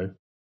video,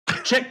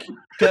 check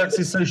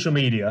Geerts' social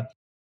media,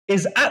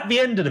 is at the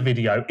end of the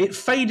video, it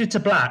faded to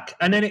black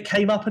and then it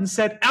came up and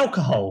said,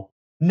 alcohol,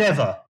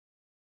 never.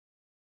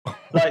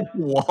 Like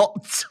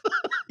what?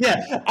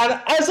 Yeah,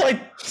 and as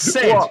I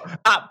said... What?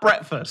 At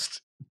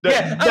breakfast?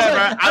 Yeah,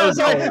 as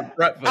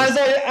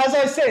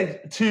I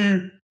said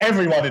to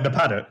everyone in the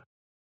paddock,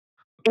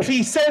 if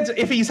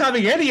he's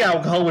having any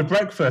alcohol with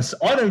breakfast,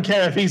 I don't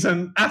care if he's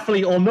an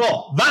athlete or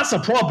not. That's a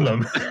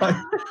problem.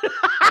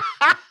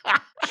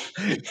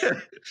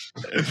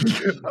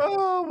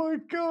 Oh my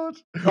god!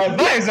 Like,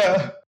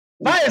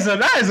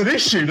 that is an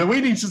issue that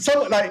we need to.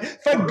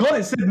 Thank God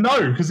it said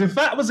no, because if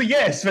that was a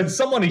yes, then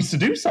someone needs to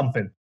do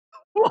something.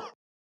 What?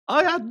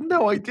 I had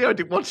no idea. I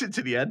didn't watch it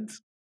to the end.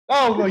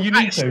 Oh well, you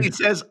need to. It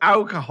says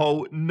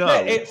alcohol. No,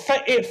 yeah,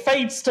 it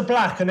fades to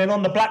black, and then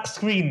on the black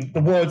screen,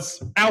 the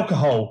words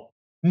alcohol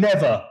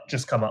never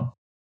just come up.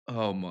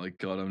 Oh my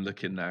god! I'm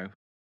looking now.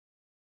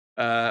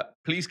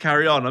 Please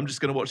carry on. I'm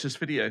just going to watch this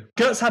video.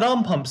 Geerts had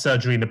arm pump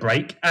surgery in the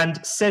break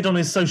and said on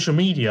his social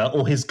media,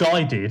 or his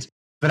guy did,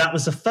 that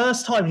was the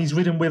first time he's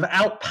ridden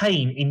without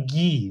pain in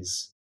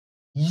years.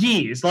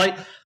 Years. Like,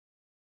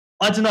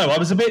 I don't know. I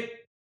was a bit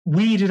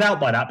weirded out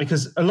by that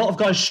because a lot of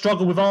guys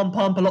struggle with arm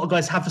pump. A lot of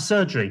guys have the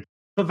surgery,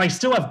 but they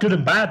still have good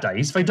and bad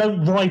days. They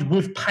don't ride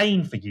with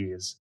pain for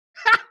years.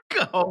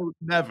 Oh,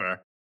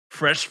 never.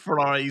 Fresh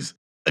fries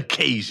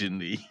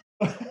occasionally.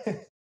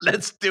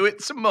 Let's do it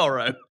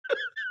tomorrow.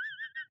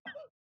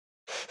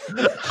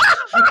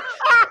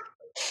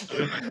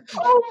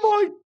 Oh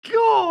my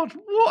god,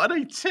 what are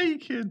they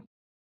taking?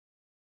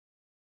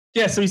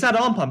 Yeah, so he's had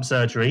arm pump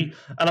surgery,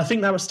 and I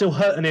think that was still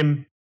hurting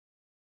him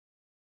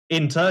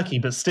in Turkey,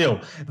 but still,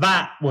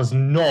 that was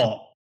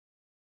not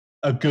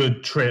a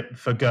good trip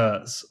for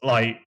Geerts.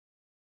 Like,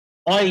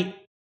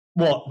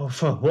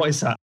 What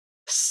is that?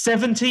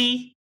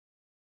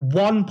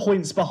 71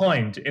 points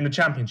behind in the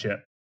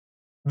championship.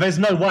 There's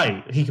no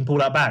way he can pull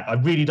that back. I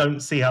really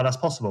don't see how that's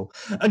possible.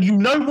 And you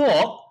know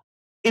what?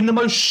 In the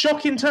most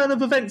shocking turn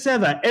of events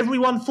ever,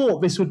 everyone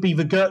thought this would be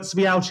the Gertz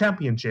Vial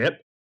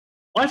Championship.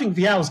 I think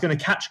Vial's going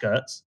to catch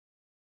Gertz.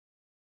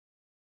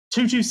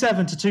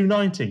 227 to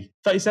 290.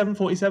 37,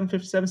 47,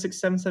 57,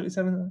 67,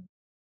 77.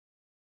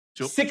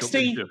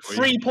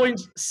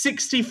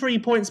 63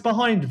 points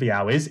behind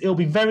Vial is. It'll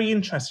be very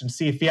interesting to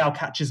see if Vial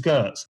catches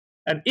Gertz.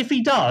 And if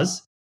he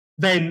does,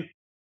 then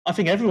I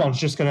think everyone's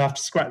just going to have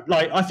to scratch.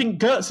 I think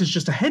Gertz is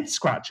just a head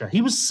scratcher.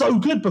 He was so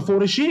good before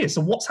this year.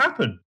 So what's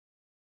happened?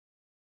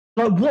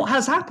 What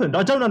has happened?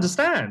 I don't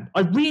understand.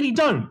 I really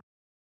don't.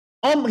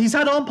 He's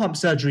had arm pump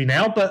surgery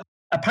now, but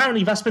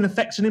apparently that's been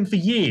affecting him for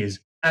years.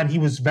 And he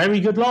was very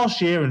good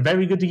last year and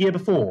very good the year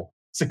before.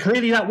 So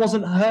clearly that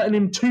wasn't hurting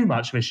him too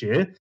much this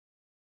year.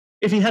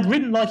 If he had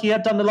ridden like he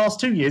had done the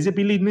last 2 years, he'd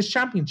be leading this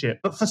championship.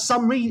 But for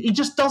some reason, he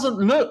just doesn't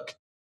look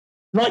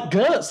like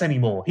Gertz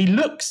anymore. He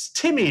looks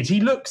timid.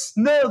 He looks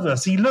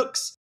nervous. He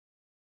looks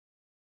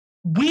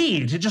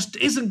weird. It just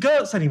isn't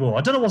Gertz anymore.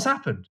 I don't know what's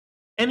happened.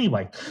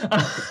 Anyway.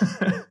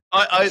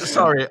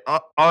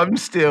 I'm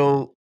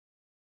still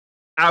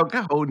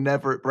alcohol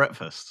never at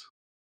breakfast.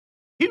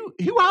 Who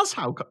has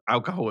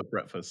alcohol at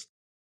breakfast?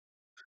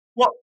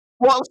 What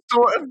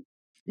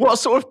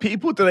sort of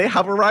people do they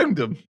have around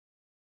them?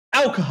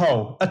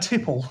 Alcohol, a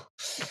tipple.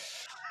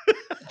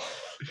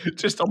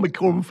 Just on the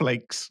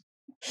cornflakes.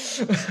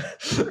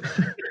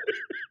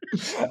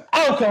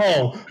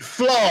 Alcohol,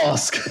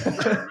 flask.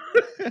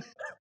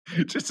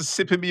 Just a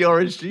sip of the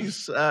orange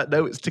juice.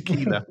 No, it's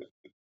tequila.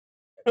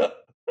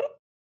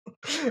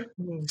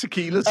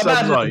 Tequila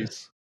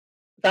sunrise.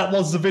 That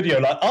was the video.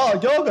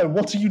 Yogo,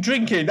 what are you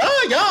drinking?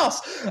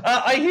 Yes,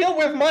 I here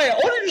with my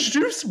orange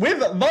juice with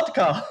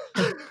vodka.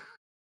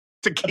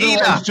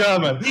 Tequila. I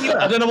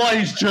don't know why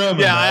he's German.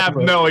 Yeah, I have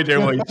no idea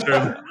why he's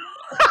German.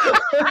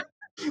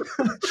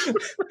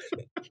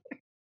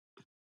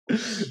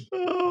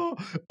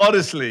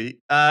 Honestly,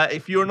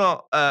 if you're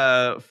not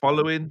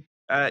following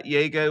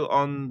Jago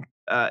on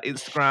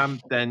Instagram,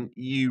 then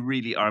you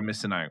really are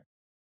missing out.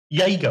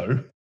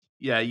 Jago?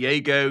 Yeah,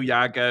 Jago,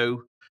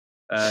 Jago.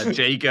 I'll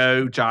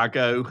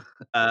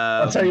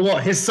tell you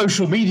what, his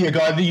social media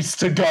guy needs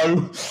to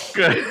go.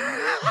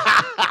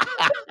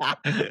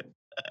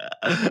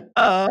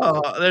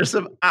 There's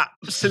some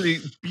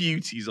absolute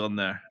beauties on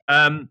there.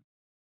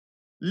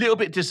 Little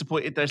bit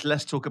disappointed there's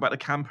less talk about the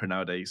camper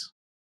nowadays.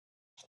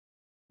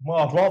 Well,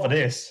 I'd rather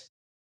this.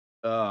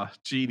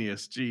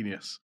 Genius. Did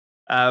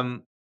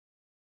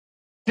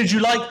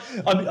you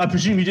I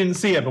presume you didn't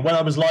see it, but when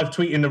I was live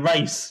tweeting the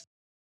race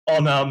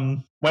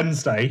on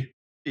Wednesday,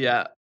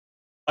 yeah,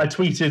 I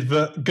tweeted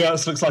that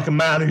Gertz looks like a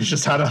man who's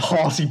just had a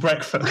hearty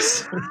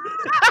breakfast.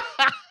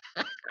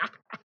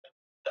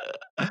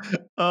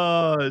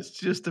 It's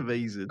just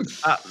amazing.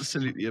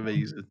 Absolutely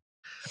amazing.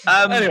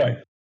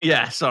 Anyway.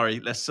 Yeah, sorry.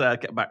 Let's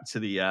get back to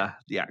the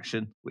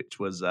action, which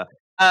was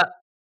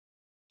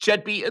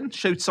Jed Beaton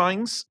showed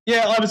signs.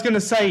 Yeah, I was going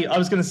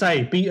to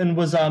say, Beaton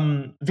was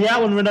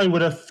Vial and Renault were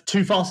the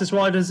two fastest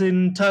riders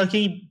in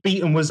Turkey.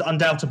 Beaton was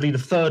undoubtedly the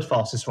third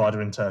fastest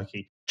rider in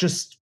Turkey.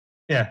 Just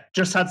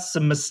had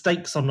some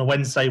mistakes on the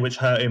Wednesday which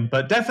hurt him,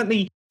 but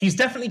he's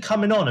definitely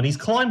coming on, and he's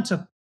climbed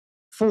to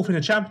fourth in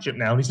the championship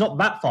now, and he's not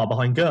that far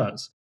behind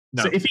Gertz.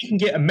 No. So if he can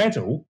get a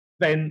medal,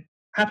 then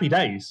happy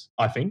days,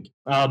 I think.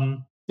 For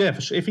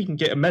sure. If he can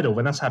get a medal,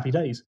 then that's happy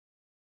days.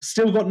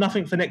 Still got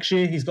nothing for next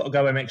year. He's got to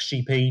go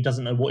MXGP. He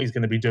doesn't know what he's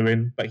going to be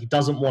doing, but he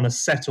doesn't want to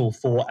settle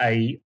for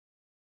a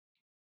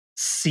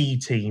C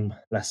team,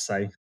 let's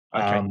say.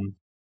 Okay.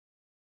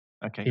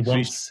 He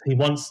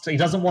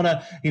doesn't want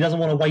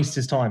to waste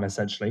his time,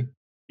 essentially.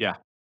 Yeah.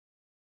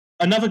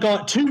 Another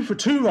guy,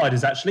 two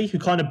riders actually, who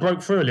kind of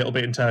broke through a little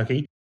bit in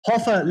Turkey.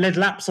 Hoffer led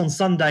laps on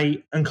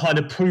Sunday and kind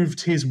of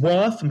proved his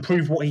worth and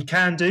proved what he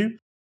can do.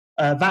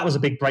 That was a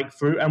big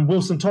breakthrough. And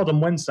Wilson Todd on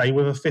Wednesday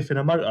with a fifth in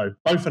a moto.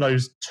 Both of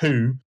those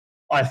two,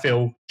 I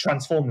feel,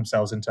 transformed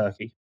themselves in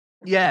Turkey.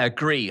 Yeah,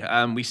 agree.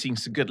 We've seen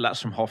some good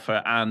laps from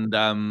Hoffer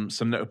and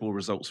some notable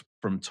results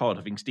from Todd.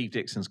 I think Steve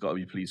Dixon's got to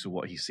be pleased with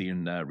what he's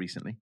seen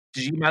recently.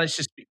 Did you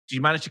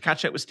manage to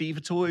catch up with Steve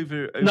at all?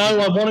 Over No,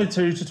 I wanted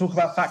to talk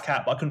about Fat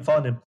Cat, but I couldn't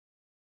find him.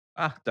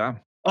 Ah, damn.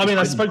 I mean,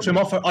 I spoke to him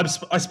off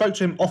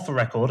the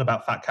record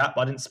about Fat Cat,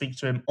 but I didn't speak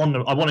to him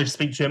I wanted to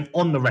speak to him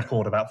on the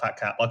record about Fat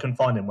Cat, but I couldn't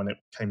find him when it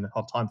came the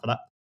hard time for that.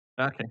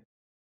 Okay.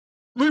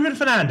 Ruben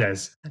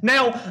Fernandez.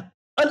 Now,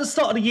 at the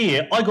start of the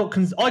year, I got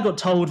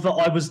told that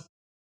I was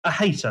a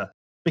hater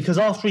because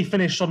after he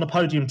finished on the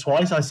podium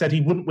twice, I said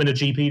he wouldn't win a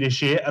GP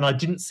this year, and I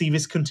didn't see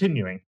this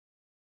continuing.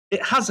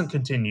 It hasn't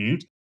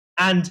continued,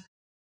 and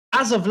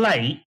as of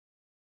late,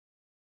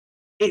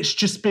 it's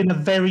just been a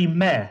very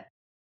meh.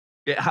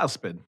 It has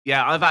been.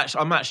 Yeah,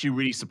 I'm actually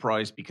really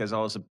surprised because I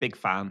was a big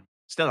fan.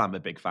 Still am a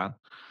big fan.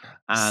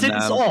 And,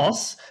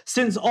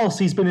 since Oss,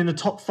 he's been in the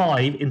top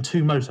 5 in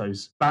 2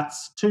 motos.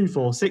 That's 2,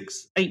 4,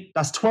 6, 8.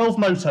 That's 12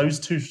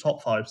 motos, 2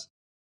 top 5s.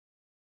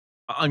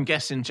 I'm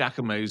guessing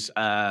Giacomo's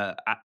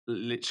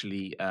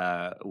literally,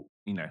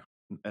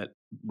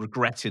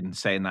 regretting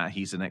saying that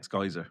he's the next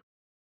Geyser.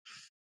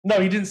 No,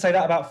 he didn't say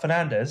that about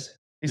Fernandez.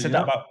 He said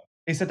that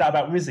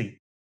about Rizzi.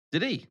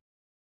 Did he?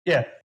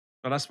 Yeah.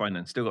 Oh, that's fine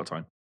then. Still got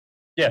time.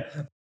 Yeah.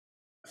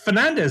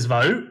 Fernandez,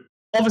 though,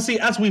 obviously,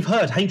 as we've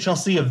heard,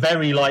 HRC are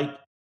very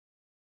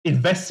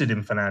invested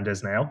in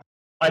Fernandez now.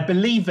 I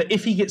believe that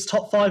if he gets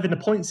top 5 in the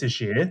points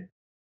this year,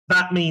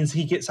 that means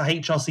he gets a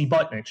HRC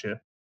bike next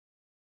year.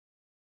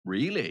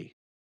 Really?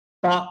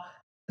 But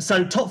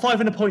so top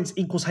 5 in the points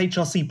equals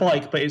HRC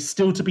bike, but it's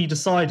still to be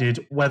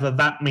decided whether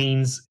that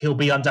means he'll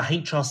be under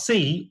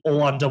HRC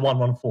or under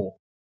 114.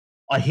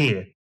 I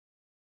hear.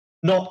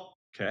 Not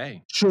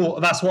sure.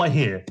 That's what I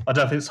hear. I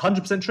don't know if it's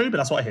 100% true, but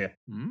that's what I hear.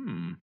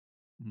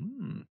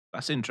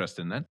 That's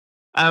interesting then.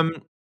 Are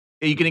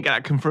you going to get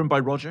that confirmed by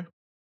Roger?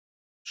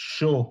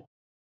 Sure.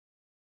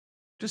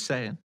 Just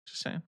saying.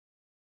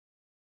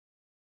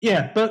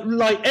 Yeah, but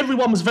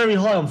everyone was very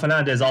high on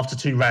Fernandez after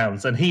 2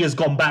 rounds, and he has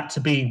gone back to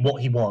being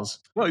what he was.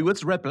 Well, he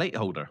was the red plate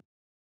holder.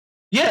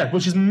 Yeah,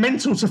 which is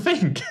mental to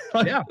think.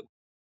 Yeah.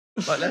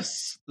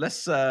 Let's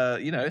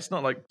it's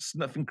not it's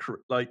nothing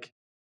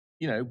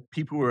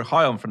people were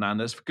high on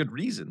Fernandez for good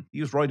reason. He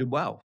was riding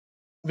well.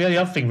 The only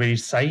other thing really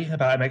to say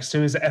about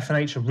MX2 is that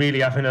FNH are really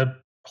having a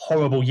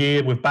horrible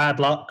year with bad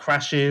luck,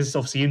 crashes,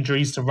 obviously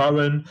injuries to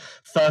Rowan,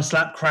 first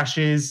lap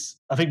crashes.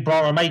 I think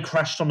Bras-Ramey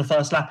crashed on the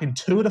first lap in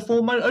 2 of the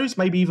 4 motos,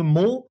 maybe even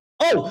more.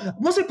 Oh,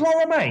 was it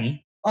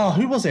Bras-Ramey? Oh,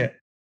 who was it?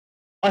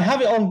 I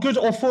have it on good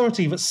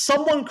authority that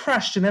someone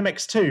crashed in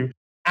MX2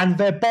 and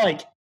their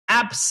bike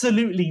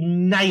absolutely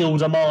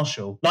nailed a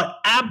Marshall.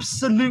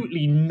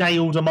 Absolutely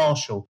nailed a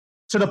Marshall.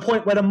 To the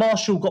point where the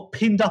Marshall got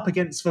pinned up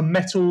against the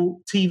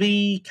metal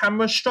TV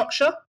camera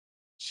structure.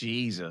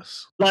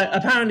 Jesus.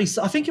 Apparently,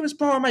 I think it was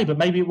Bras-Ramey, but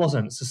maybe it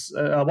wasn't.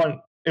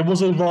 It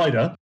was a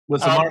rider.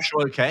 Was the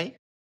Marshall okay?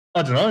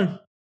 I don't know.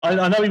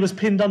 I know he was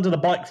pinned under the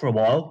bike for a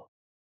while.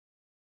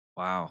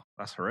 Wow,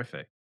 that's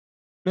horrific.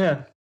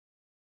 Yeah.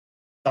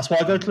 That's why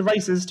I go to the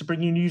races, to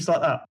bring you news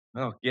like that.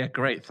 Oh, yeah,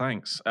 great,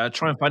 thanks.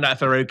 Try and find out if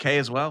they're okay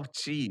as well.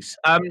 Jeez.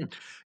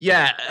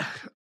 Yeah,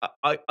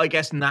 I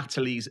guess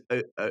Natalie's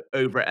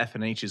over at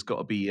FNH has got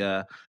to be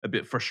a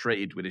bit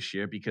frustrated with this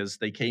year because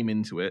they came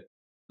into it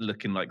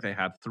looking like they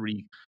had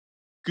 3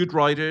 good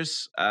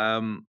riders.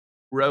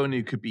 Rowan,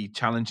 who could be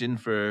challenging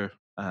for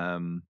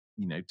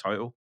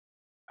title.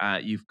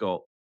 You've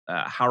got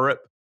Harrop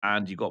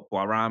and you've got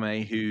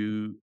Bras-Ramey,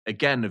 who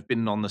again have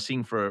been on the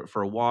scene for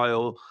a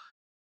while.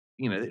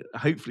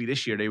 Hopefully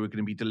this year they were going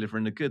to be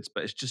delivering the goods,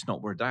 but it's just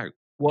not worked out.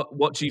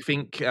 What do you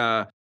think?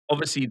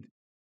 Obviously,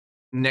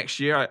 next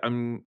year,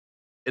 are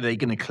they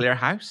going to clear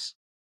house?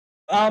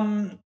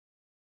 No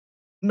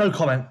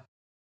comment.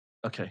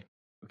 Okay.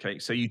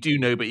 So you do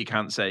know, but you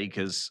can't say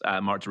because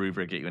Mark Deruva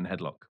will get you in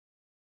headlock.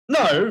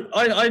 No,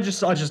 I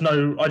just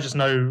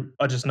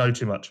know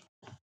too much.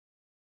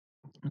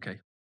 Okay.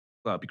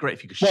 Well, it'd be great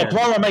if you could share.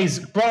 Well,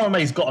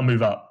 Bras-Ramey's got to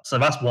move up, so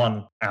that's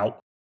one out.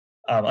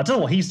 I don't know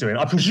what he's doing.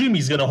 I presume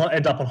he's going to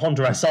end up on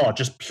Honda SR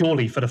just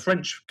purely for the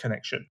French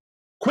connection.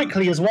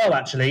 Quickly as well,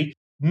 actually,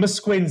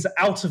 Musquin's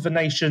out of the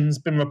nations,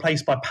 been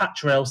replaced by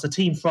Patrel. So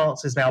Team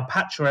France is now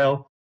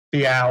Patrel,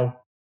 Bial,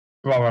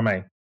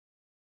 Bras-Ramey.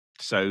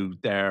 So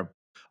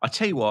I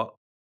tell you what,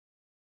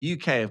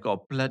 UK have got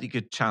a bloody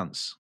good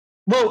chance.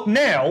 Well,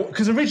 now,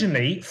 because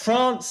originally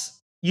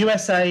France,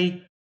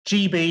 USA,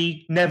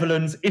 GB,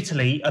 Netherlands,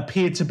 Italy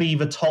appeared to be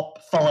the top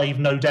 5,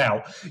 no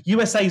doubt.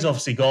 USA's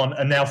obviously gone,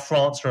 and now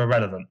France are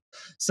irrelevant.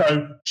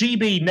 So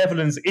GB,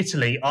 Netherlands,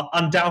 Italy are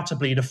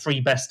undoubtedly the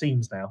 3 best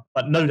teams now,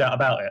 no doubt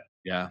about it.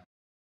 Yeah.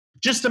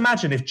 Just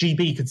imagine if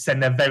GB could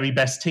send their very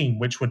best team,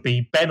 which would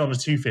be Ben on a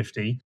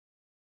 250,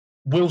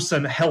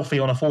 Wilson healthy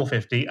on a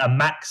 450, and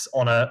Max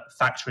on a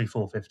factory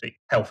 450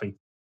 healthy.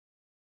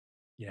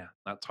 Yeah,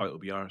 that title will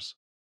be ours.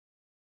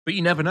 But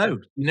you never know.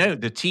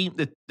 The team,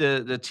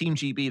 the Team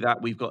GB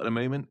that we've got at the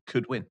moment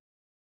could win.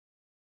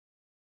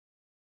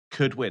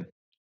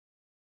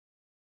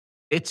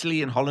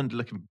 Italy and Holland are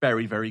looking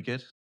very, very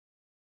good.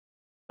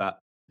 But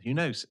who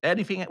knows?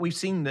 Anything we've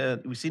seen the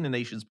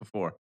nations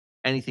before.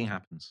 Anything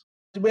happens.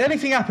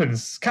 Anything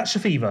happens, catch the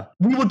fever.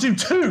 We will do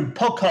 2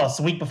 podcasts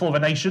a week before the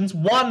Nations,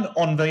 1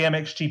 on the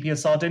MXGP of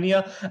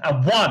Sardinia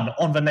and 1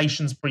 on the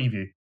Nations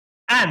preview.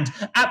 And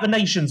at the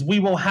Nations, we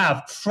will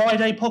have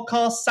Friday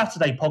podcast,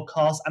 Saturday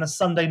podcast, and a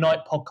Sunday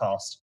night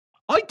podcast.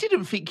 I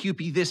didn't think you'd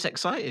be this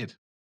excited.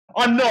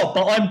 I'm not,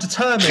 but I'm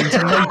determined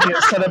to make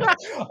it so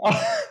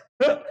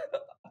that...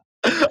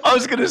 I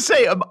was going to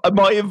say, am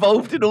I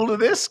involved in all of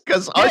this?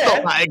 Because I'm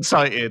not that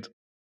excited.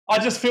 I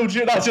just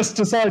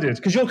decided,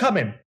 because you're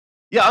coming.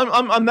 Yeah,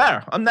 I'm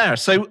there. I'm there.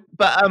 So,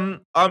 but I'm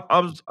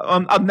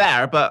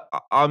there, but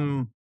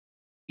I'm,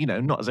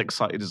 not as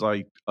excited as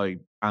I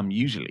am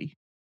usually.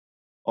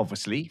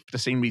 Obviously, for the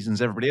same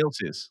reasons everybody else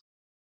is.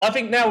 I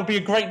think now would be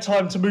a great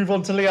time to move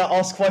on to Leah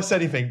Ask Vice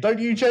Anything. Don't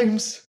you,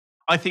 James?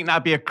 I think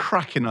that'd be a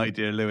cracking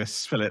idea,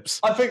 Lewis Phillips.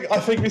 I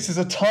think this is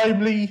a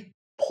timely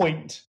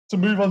point to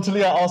move on to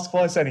Leah Ask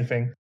Vice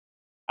Anything.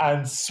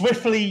 and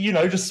swiftly,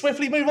 just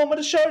swiftly move on with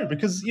the show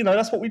because,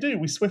 that's what we do.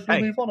 We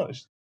swiftly move on.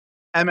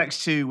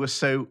 MX2 was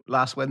so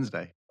last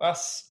Wednesday.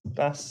 That's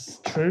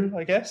true,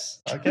 I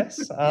guess.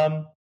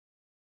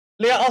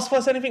 Leah, ask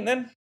us anything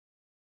then?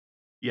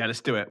 Yeah,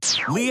 let's do it.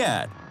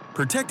 Leatt,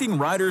 protecting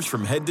riders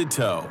from head to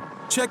toe.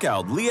 Check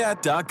out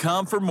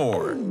Leatt.com for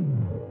more.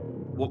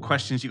 What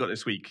questions you got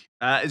this week?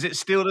 Is it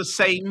still the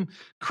same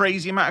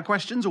crazy amount of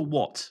questions or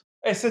what?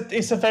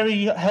 It's a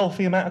very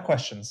healthy amount of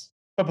questions.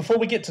 But before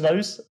we get to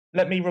those,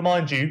 let me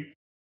remind you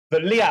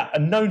that Leatt are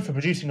known for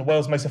producing the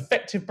world's most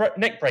effective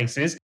neck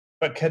braces,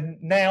 but can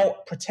now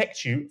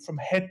protect you from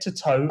head to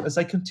toe as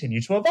they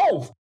continue to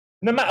evolve.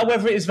 No matter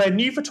whether it is their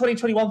new for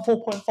 2021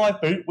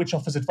 4.5 boot, which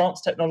offers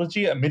advanced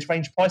technology at a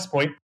mid-range price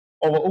point,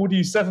 or an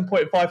all-new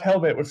 7.5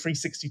 helmet with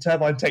 360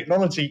 turbine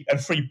technology and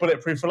free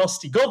bulletproof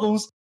velocity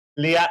goggles,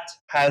 Leatt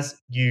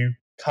has you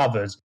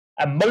covered.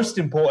 And most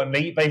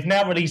importantly, they've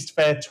now released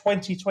their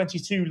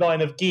 2022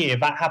 line of gear.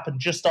 That happened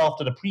just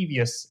after the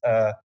previous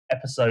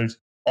episode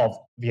of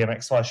the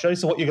MX5 show.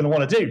 So what you're going to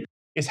want to do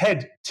is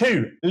head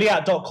to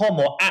Leatt.com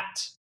or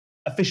at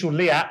official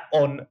Leatt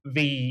on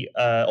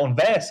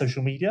their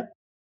social media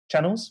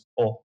channels,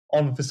 or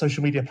on the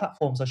social media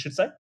platforms, I should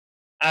say.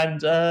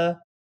 And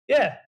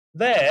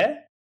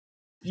there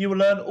you will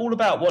learn all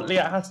about what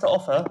Leatt has to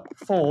offer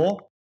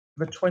for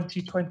the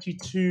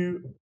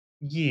 2022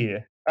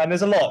 year. And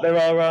there's a lot. There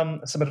are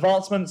some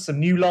advancements, some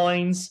new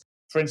lines.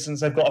 For instance,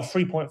 they've got a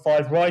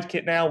 3.5 ride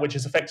kit now, which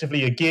is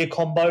effectively a gear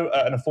combo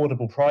at an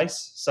affordable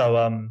price. So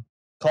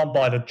can't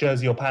buy the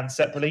jersey or pants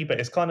separately, but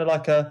it's kind of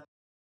like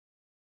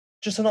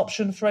just an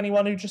option for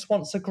anyone who just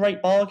wants a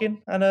great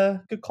bargain and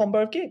a good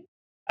combo of gear.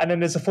 And then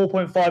there's a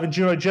 4.5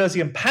 Enduro jersey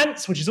and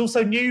pants, which is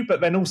also new,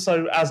 but then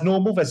also, as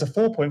normal, there's a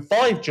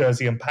 4.5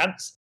 jersey and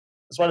pants,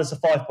 as well as a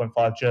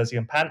 5.5 jersey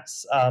and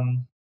pants.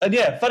 And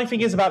yeah, funny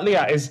thing is about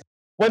Leatt is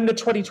when the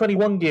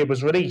 2021 gear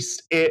was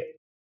released, it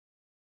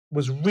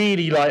was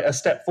really like a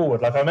step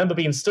forward. Like I remember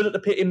being stood at the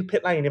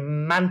pit lane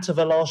in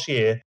Mantova last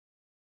year,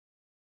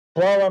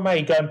 Brara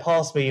May going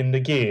past me in the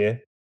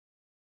gear.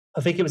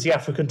 I think it was the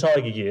African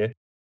Tiger gear.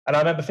 And I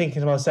remember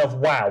thinking to myself,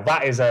 wow,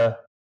 that is a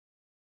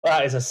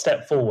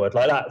step forward.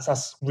 Like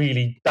that's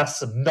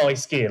some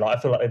nice gear. Like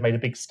I feel like they've made a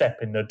big step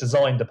in the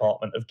design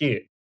department of gear.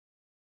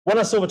 When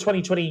I saw the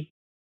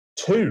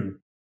 2022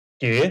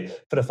 gear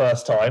for the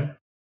first time,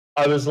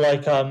 I was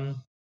like,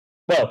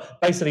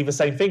 basically the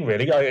same thing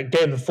really. I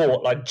again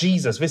thought like,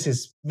 Jesus,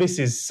 this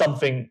is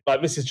something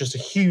like, this is just a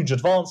huge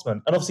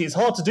advancement. And obviously it's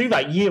hard to do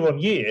that year on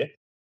year.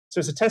 So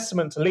it's a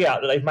testament to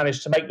Leatt that they've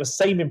managed to make the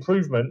same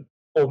improvement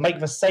or make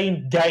the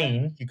same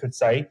gain, you could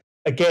say,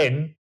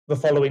 again the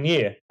following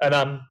year. And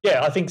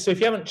I think so. If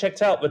you haven't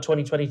checked out the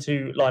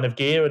 2022 line of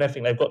gear and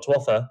everything they've got to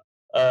offer,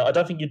 I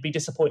don't think you'd be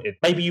disappointed.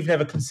 Maybe you've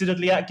never considered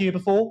Leatt gear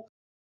before.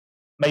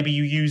 Maybe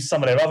you use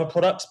some of their other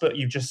products, but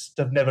you just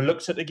have never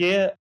looked at the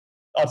gear.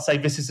 I'd say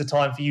this is the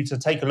time for you to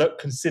take a look,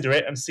 consider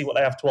it, and see what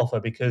they have to offer,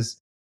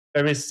 because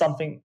there is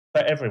something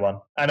for everyone.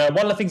 And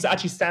one of the things that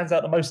actually stands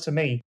out the most to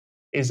me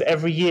is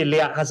every year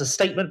Leatt has a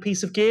statement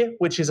piece of gear,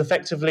 which is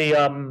effectively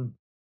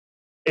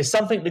is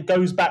something that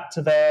goes back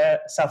to their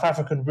South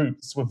African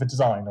roots with the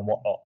design and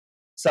whatnot.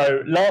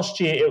 So last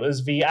year it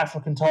was the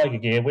African Tiger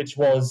gear, which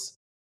was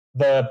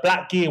the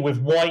black gear with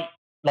white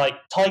like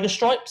tiger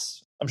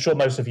stripes. I'm sure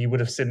most of you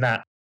would have seen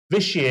that.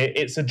 This year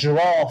it's a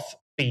giraffe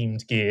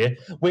themed gear,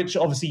 which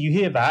obviously you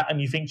hear that and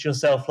you think to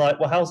yourself like,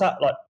 well, how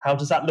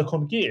does that look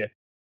on gear?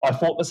 I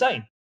thought the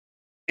same.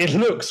 It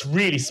looks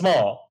really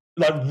smart,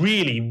 like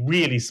really,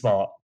 really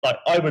smart. Like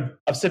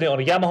I've seen it on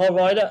a Yamaha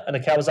rider and a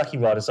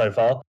Kawasaki rider so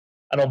far.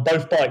 And on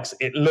both bikes,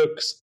 it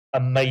looks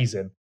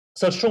amazing.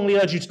 So I strongly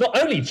urge you to not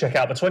only check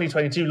out the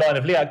 2022 line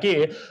of Leatt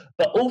gear,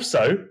 but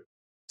also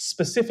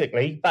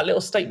specifically that little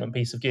statement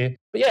piece of gear.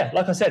 But yeah,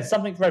 like I said,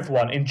 something for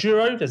everyone.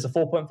 Enduro, there's a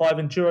 4.5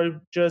 Enduro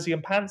jersey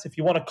and pants. If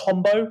you want a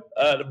combo,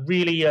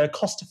 really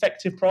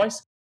cost-effective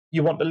price,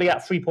 you want the Leatt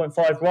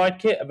 3.5 ride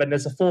kit, and then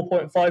there's a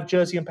 4.5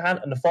 jersey and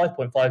pant and the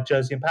 5.5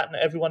 jersey and pant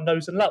that everyone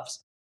knows and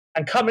loves.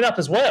 And coming up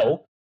as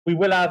well, we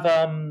will have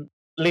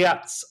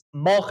Leatt's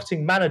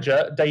marketing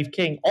manager, Dave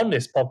King, on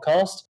this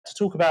podcast to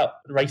talk about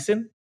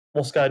racing,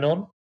 what's going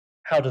on,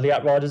 how the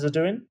Leatt riders are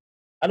doing,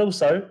 and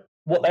also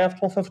what they have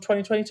to offer for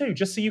 2022,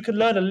 just so you can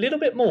learn a little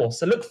bit more.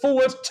 So look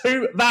forward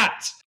to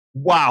that.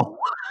 Wow.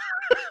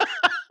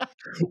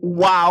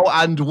 Wow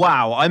and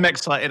wow. I'm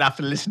excited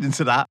after listening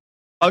to that.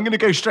 I'm going to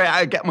go straight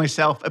out and get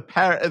myself a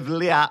pair of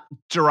Leatt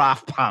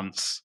giraffe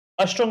pants.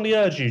 I strongly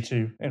urge you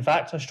to. In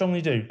fact, I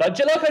strongly do.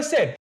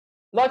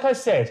 Like I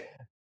said,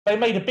 they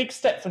made a big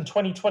step from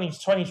 2020 to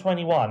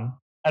 2021,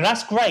 and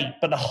that's great.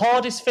 But the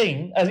hardest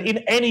thing in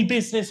any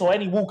business or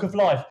any walk of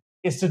life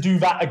is to do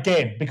that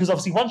again. Because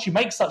obviously once you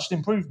make such an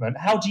improvement,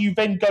 how do you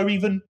then go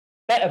even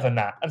better than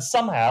that? And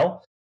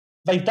somehow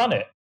they've done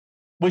it,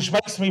 which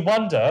makes me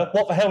wonder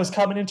what the hell is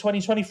coming in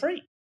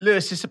 2023.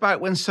 Lewis, it's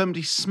about when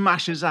somebody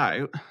smashes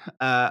out,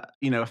 a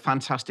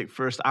fantastic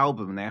first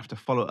album, and they have to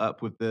follow it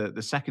up with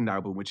the second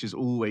album, which is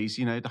always,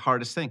 the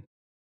hardest thing.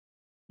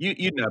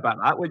 You'd know about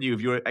that, wouldn't you,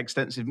 with your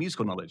extensive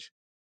musical knowledge?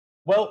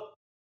 Well,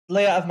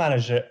 Liat have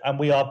managed it, and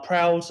we are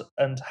proud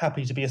and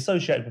happy to be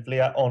associated with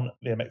Liat on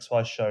the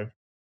MXY Show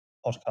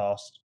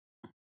podcast.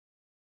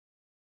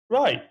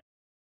 Right.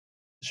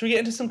 Should we get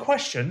into some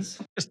questions?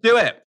 Let's do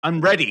it.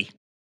 I'm ready.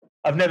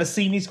 I've never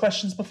seen these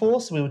questions before,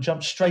 so we will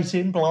jump straight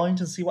in blind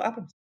and see what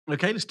happens.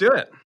 Okay, let's do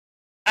it.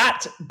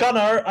 At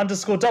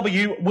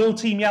Gunnar_W, will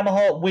Team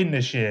Yamaha win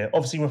this year?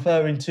 Obviously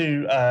referring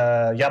to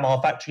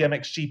Yamaha Factory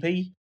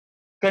MXGP.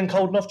 Glenn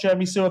Coldenoff,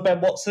 Jeremy Sewer, Ben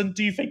Watson.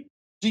 Do you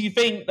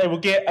think they will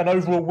get an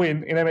overall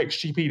win in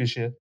MXGP this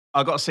year?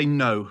 I've got to say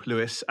no,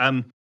 Lewis.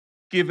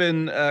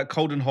 Given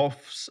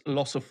Coldenhoff's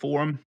loss of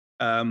form,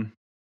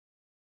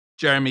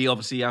 Jeremy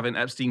obviously having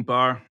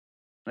Epstein-Barr,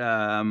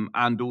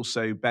 and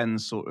also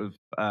Ben's sort of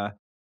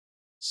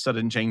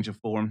sudden change of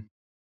form,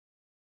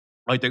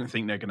 I don't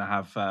think they're going to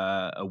have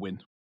a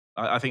win.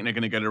 I think they're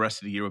going to go the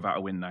rest of the year without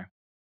a win now.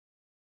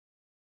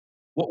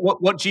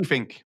 What do you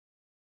think?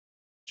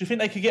 Do you think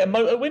they could get a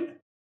moto win?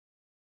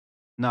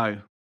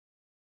 No.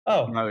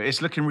 Oh. No,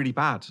 it's looking really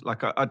bad.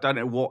 Like, I don't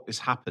know what has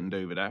happened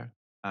over there.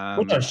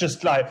 Well, no, it's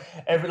just like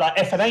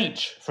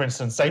F&H, for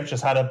instance, they've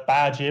just had a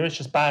bad year. It's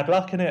just bad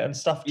luck in it and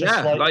stuff. Just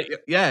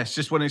it's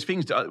just one of those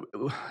things.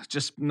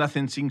 Just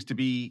nothing seems to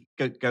be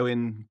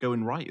going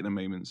right at the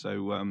moment.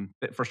 So a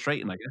bit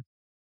frustrating, I guess.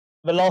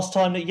 The last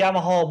time that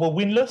Yamaha were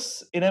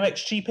winless in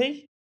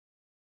MXGP?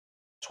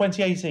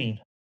 2018.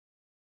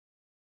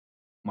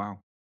 Wow.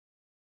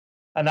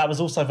 And that was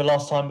also the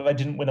last time that they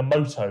didn't win a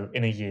moto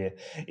in a year.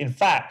 In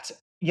fact,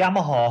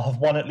 Yamaha have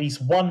won at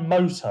least one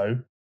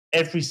moto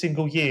every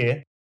single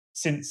year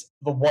since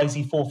the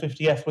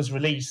YZ450F was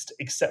released,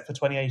 except for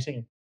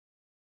 2018.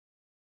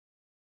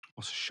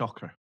 What's a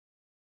shocker?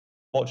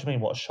 What do you mean,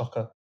 what a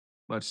shocker?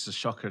 Well, it's a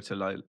shocker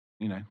to,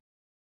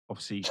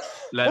 obviously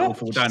let it all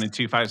fall down in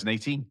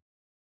 2018.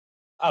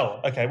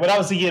 Oh, okay. Well, that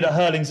was the year that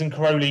Hurlings and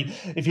Caroli,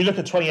 if you look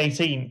at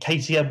 2018,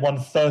 KTM won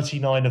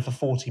 39 of the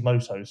 40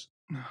 motos.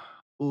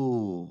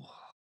 Ooh.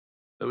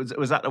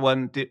 Was that the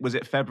one? Was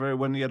it February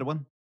when the other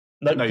one?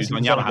 No, it was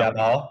on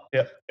Yamaha.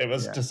 Yeah, it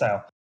was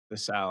Desau.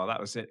 Desau, that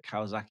was it.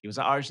 Kawasaki. Was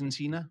that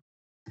Argentina?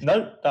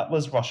 No, that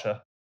was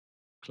Russia.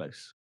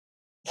 Close.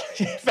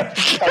 Very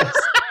close.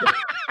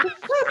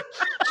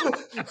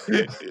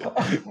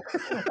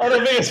 I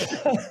don't think it's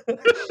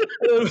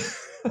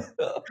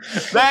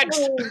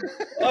next.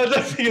 I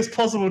don't think it's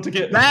possible to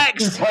get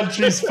next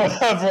countries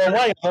further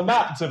away on the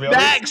map. To be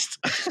honest,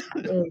 next.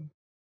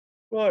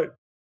 Right.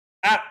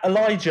 At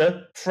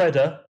Elijah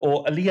Freda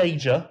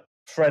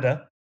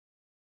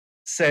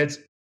said,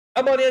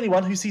 "Am I the only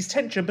one who sees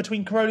tension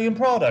between Caroli and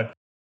Prado?"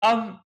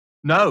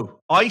 No,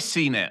 I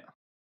seen it.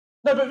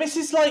 No, but this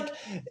is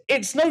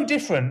it's no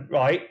different,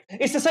 right?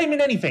 It's the same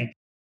in anything.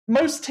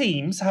 Most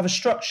teams have a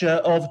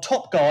structure of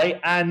top guy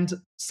and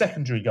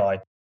secondary guy.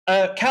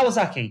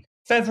 Kawasaki,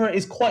 Federer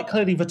is quite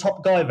clearly the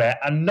top guy there,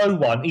 and no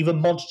one,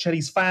 even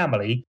Monticelli's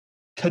family,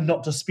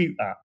 cannot dispute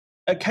that.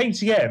 At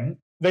KTM,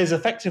 there's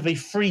effectively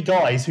three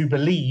guys who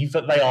believe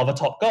that they are the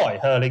top guy.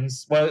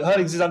 Hurlings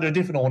is under a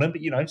different order,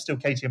 but, still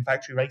KTM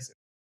factory racing.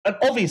 And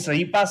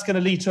obviously, that's going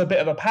to lead to a bit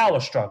of a power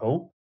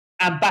struggle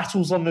and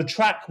battles on the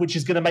track, which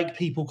is going to make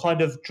people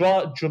kind of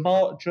dramatize.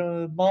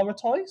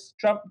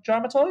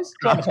 Dramatize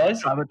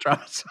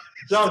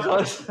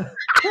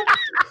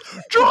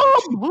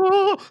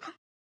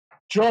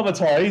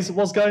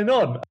what's going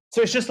on.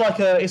 So it's just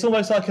it's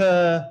almost like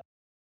a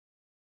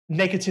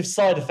negative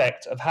side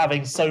effect of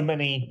having so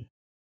many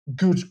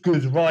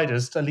good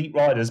riders, elite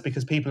riders,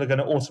 because people are going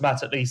to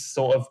automatically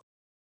sort of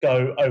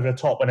go over the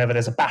top whenever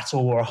there's a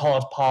battle or a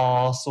hard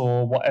pass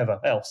or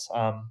whatever else.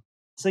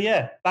 So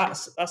yeah,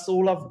 that's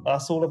all I've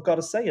got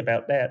to say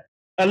about that.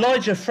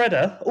 Elijah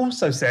Freda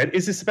also said,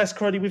 "Is this the best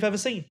Caroli we've ever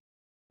seen?"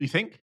 You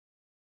think?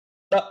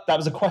 That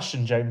was a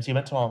question, James. You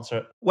meant to answer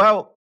it.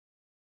 Well,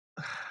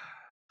 do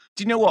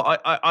you know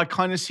what? I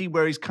kind of see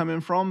where he's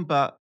coming from,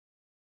 but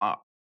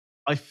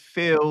I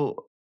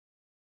feel,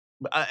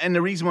 and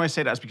the reason why I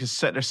say that is because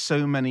there's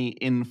so many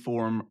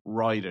in-form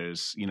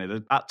riders.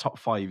 That top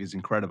five is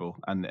incredible,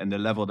 and the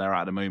level they're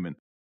at the moment.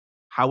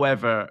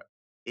 However,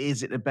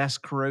 is it the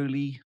best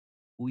Caroli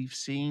we've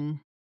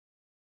seen?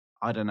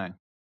 I don't know.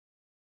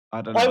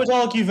 I would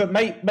argue that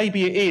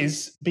maybe it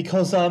is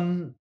because,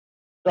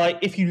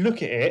 if you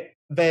look at it,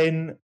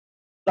 then,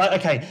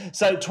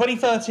 so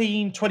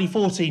 2013,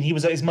 2014, he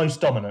was at his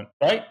most dominant,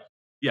 right?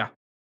 Yeah.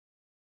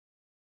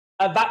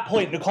 At that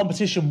point, the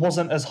competition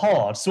wasn't as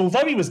hard. So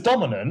although he was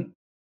dominant,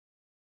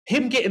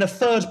 him getting a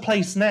third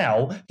place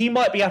now, he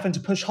might be having to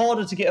push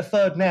harder to get a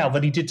third now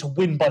than he did to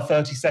win by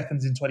 30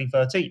 seconds in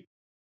 2013.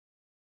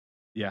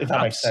 Yeah, if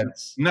that makes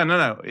sense.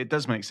 No, it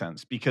does make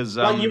sense because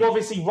you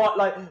obviously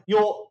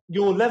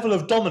your level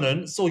of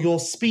dominance or your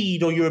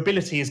speed or your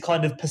ability is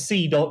kind of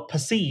perceived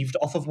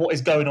off of what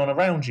is going on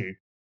around you.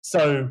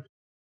 So,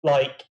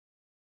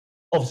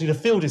 obviously the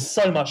field is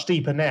so much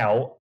deeper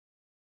now.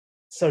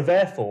 So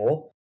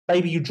therefore,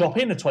 maybe you drop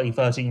in a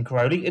 2013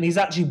 Caroli and he's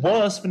actually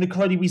worse than the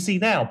Caroli we see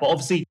now. But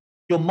obviously,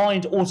 your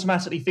mind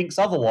automatically thinks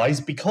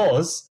otherwise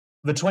because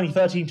the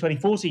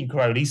 2013-2014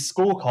 Caroli's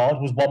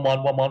scorecard was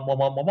 1-1, 1-1,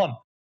 1-1, 1-1.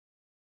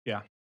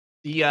 Yeah.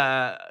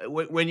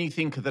 When you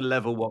think of the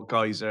level what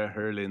Geyser,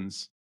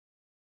 Herlings,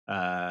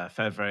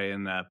 Fevre,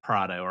 and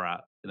Prado are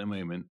at the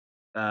moment,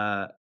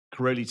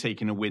 Cairoli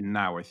taking a win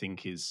now, I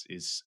think, is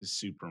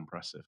super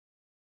impressive.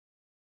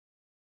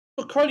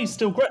 But Cairoli's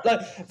still great.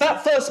 Like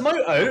that first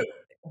moto.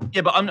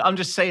 Yeah, but I'm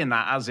just saying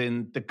that as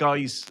in the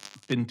guy's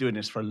been doing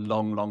this for a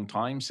long, long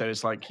time. So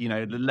it's like,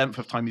 the length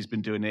of time he's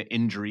been doing it,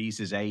 injuries,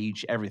 his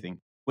age, everything.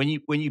 When you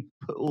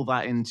put all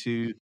that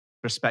into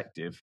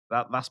perspective,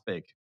 that's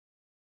big.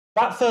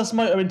 That first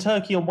moto in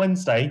Turkey on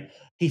Wednesday,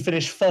 he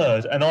finished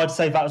third, and I'd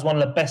say that was one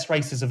of the best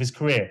races of his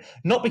career.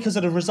 Not because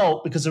of the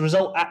result, because the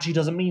result actually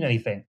doesn't mean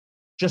anything.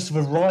 Just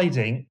the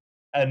riding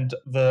and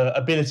the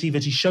ability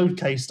that he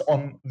showcased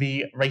on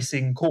the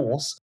racing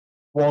course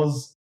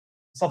was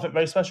something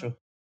very special.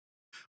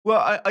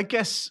 Well, I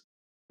guess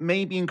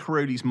maybe in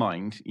Cairoli's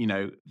mind,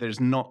 there's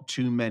not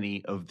too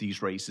many of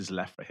these races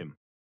left for him.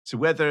 So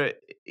whether,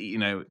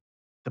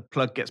 the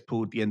plug gets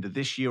pulled at the end of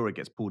this year or it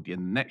gets pulled at the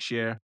end of next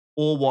year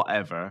or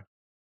whatever,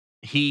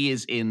 he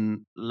is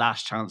in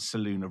last chance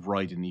saloon of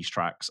riding these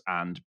tracks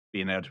and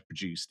being able to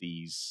produce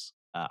these.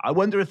 I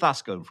wonder if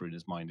that's going through in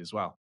his mind as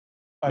well.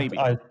 Maybe.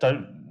 I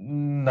don't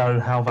know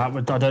how that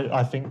would.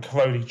 I think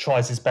Cairoli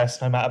tries his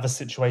best no matter the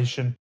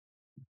situation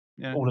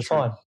all the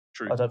time.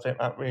 True. I don't think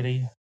that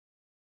really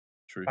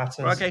matters.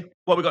 Okay,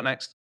 what we got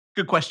next?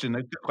 Good question,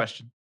 though. Good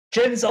question.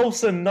 Jens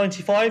Olsen,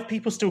 95.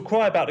 People still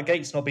cry about the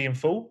gates not being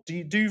full.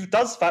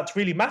 Does that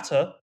really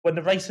matter when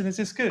the racing is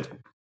this good?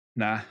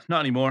 Nah,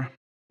 not anymore.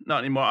 Not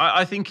anymore.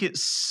 I think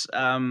it's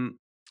a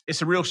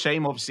real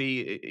shame,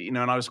 obviously, and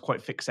I was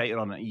quite fixated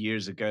on it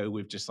years ago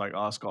with just like,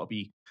 it's got to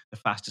be the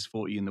fastest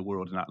 40 in the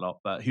world and that lot.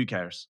 But who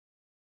cares?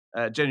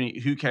 Generally,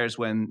 who cares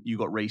when you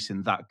got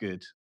racing that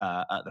good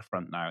at the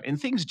front now? And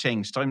things have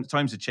changed.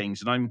 Times have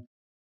changed, and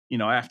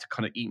I have to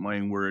kind of eat my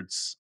own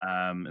words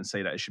and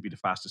say that it should be the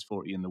fastest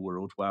 40 in the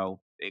world.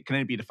 Well, it can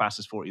only be the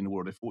fastest 40 in the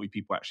world if 40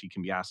 people actually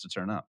can be asked to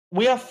turn up.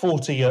 We have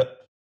 40 at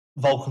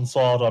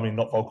Valkenswaard. I mean,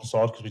 not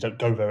Valkenswaard because we don't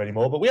go there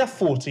anymore, but we have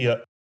 40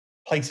 at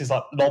places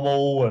like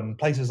Lommel and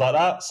places like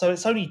that. So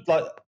it's only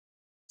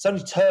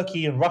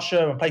Turkey and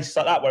Russia and places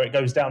like that where it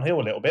goes downhill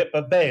a little bit.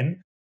 But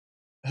then,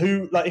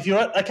 if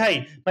you're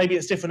maybe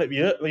it's different if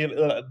you're,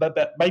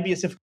 maybe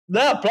it's different.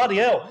 No, bloody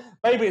hell.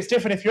 Maybe it's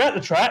different if you're at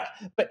the track,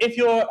 but if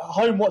you're at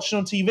home watching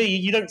on TV,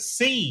 you don't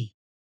see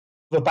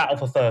the battle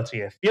for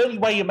 30th. The only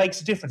way it makes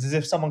a difference is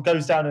if someone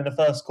goes down in the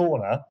first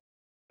corner,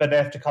 then they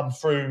have to come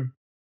through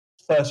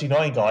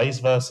 39 guys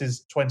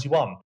versus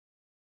 21.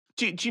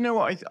 Do you know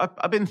what?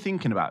 I've been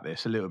thinking about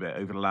this a little bit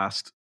over the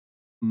last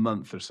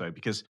month or so,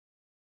 because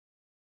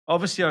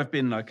obviously I've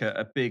been like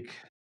a big...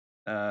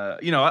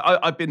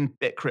 I've been a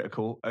bit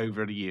critical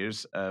over the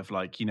years of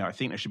I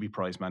think there should be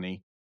prize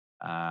money.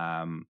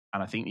 And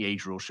I think the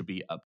age rule should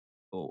be up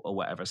or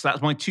whatever. So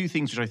that's my two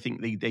things which I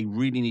think they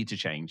really need to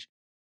change.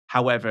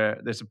 However,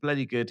 there's a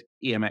bloody good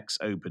EMX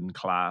Open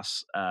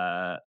class.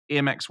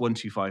 EMX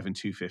 125 and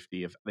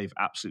 250, they've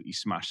absolutely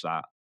smashed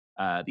that.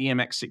 The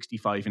EMX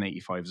 65 and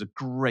 85 is a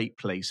great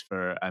place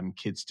for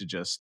kids to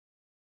just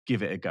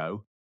give it a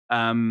go.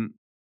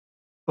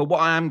 But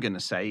what I am going to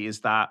say is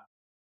that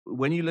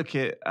when you look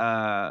at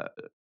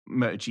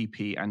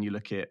MotoGP and you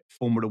look at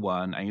Formula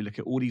One and you look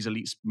at all these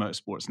elite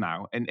motorsports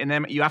now, and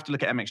you have to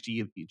look at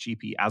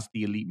MXGP as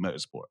the elite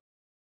motorsport.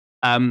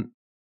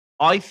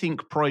 I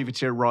think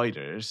privateer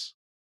riders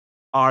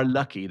are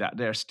lucky that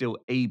they're still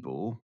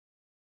able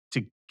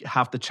to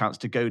have the chance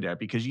to go there,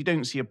 because you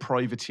don't see a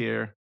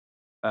privateer,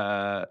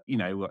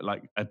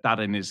 like a dad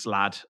and his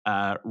lad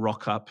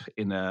rock up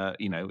in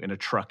a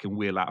truck and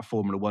wheel out a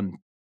Formula One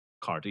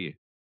car, do you?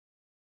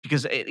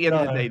 Because at the end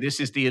of the day, this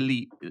is the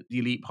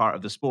elite part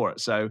of the sport.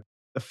 So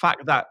the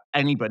fact that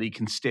anybody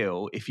can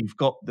still, if you've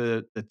got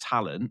the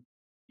talent,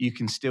 you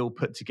can still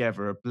put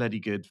together a bloody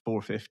good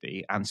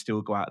 450 and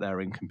still go out there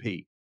and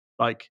compete.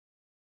 Like,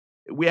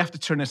 we have to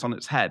turn this on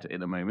its head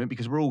in a moment,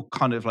 because we're all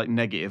kind of like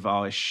negative.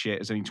 Oh, shit,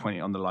 there's only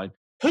 20 on the line.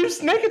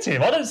 Who's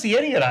negative? I don't see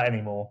any of that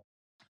anymore.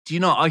 Do you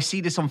know, I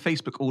see this on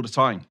Facebook all the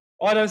time.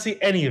 I don't see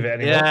any of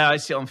it anymore. Yeah, I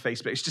see it on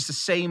Facebook. It's just the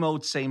same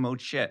old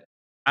shit.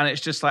 And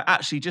it's just like,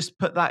 actually, just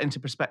put that into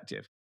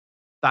perspective,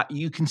 that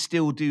you can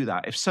still do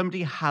that. If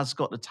somebody has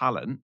got the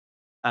talent,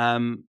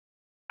 and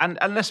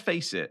let's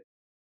face it,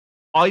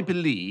 I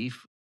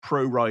believe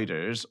pro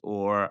riders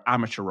or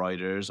amateur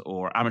riders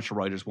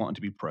wanting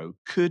to be pro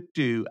could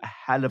do a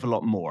hell of a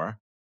lot more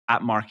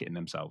at marketing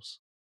themselves.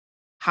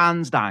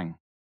 Hands down,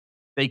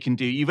 they can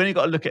do. You've only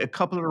got to look at a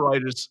couple of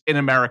riders in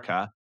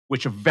America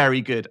which are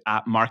very good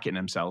at marketing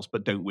themselves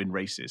but don't win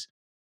races.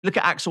 Look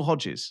at Axel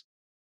Hodges.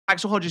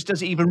 Axel Hodges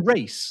doesn't even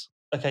race.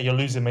 Okay, you're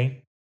losing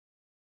me.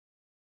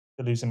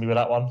 You're losing me with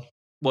that one.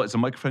 What, is the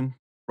microphone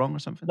wrong or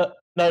something?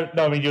 No,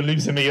 I mean, you're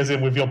losing me as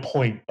in with your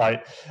point.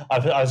 Like, I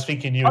was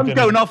thinking you were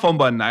going off on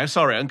one now.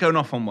 Sorry, I'm going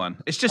off on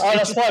one. It's just...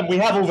 that's fine. We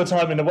have all the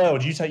time in the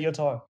world. You take your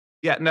time.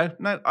 Yeah, no.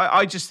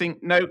 I just think,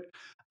 it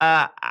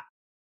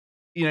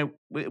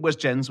was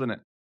Jens, wasn't it?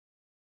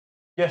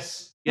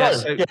 Yes. Yeah,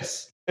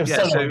 yes. It was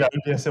so long ago.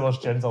 Yes, it was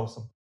Jens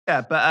Olsen.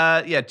 Yeah,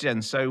 but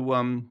Jens.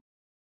 So,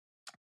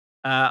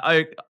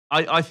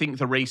 I think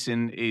the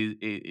racing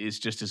is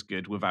just as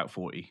good without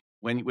 40.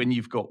 When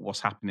you've got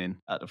what's happening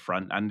at the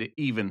front, and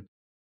even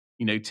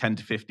 10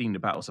 to 15, the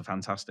battles are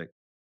fantastic.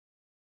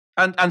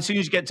 And as soon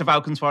as you get to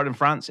Valkenswaard in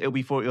France, it'll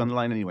be 40 on the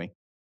line anyway.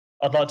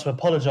 I'd like to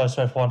apologise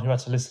to everyone who had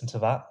to listen to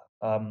that.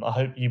 I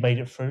hope you made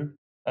it through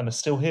and are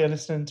still here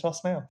listening to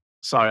us now.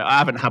 Sorry, I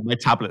haven't had my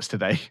tablets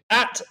today.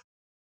 At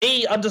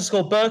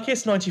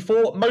E_Burkis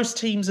 94, most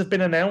teams have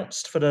been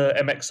announced for the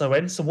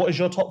MXON. So what is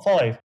your top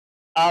 5?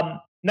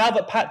 Now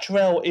that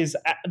Paturel is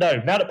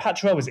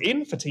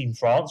in for Team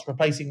France,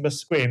 replacing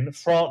Masquin,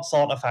 France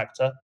aren't a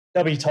factor.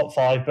 They'll be top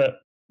 5, but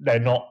they're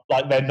not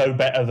they're no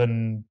better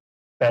than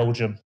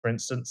Belgium, for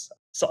instance.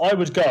 So I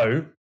would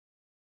go.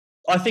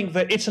 I think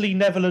that Italy,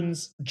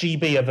 Netherlands,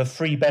 GB are the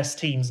 3 best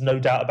teams, no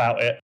doubt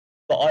about it.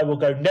 But I will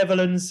go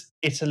Netherlands,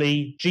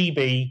 Italy,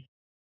 GB,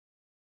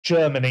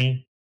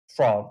 Germany,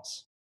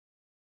 France.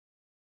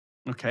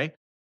 Okay.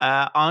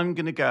 I'm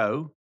going to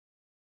go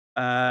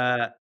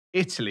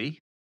Italy,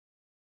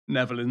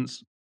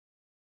 Netherlands,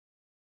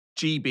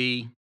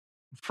 GB,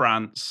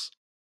 France,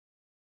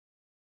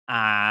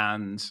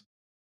 and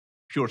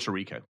Puerto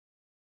Rico.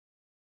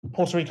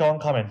 Puerto Rico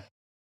aren't coming.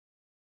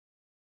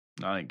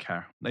 I don't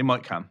care. They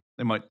might come.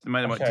 They might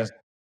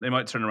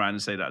turn around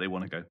and say that they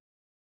want to go.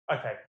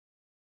 Okay.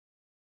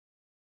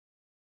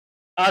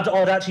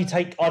 I'd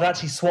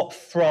actually swap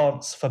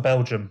France for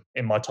Belgium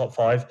in my top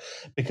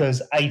 5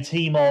 because a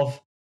team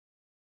of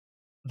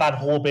Van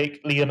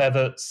Horbik, Liam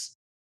Everts,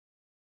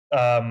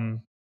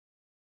 Van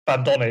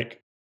Donnik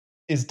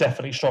is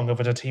definitely stronger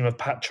than a team of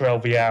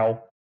Paturel,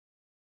 Vial,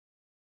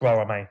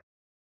 Guaramain.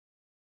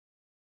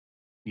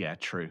 Yeah,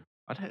 true.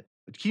 Can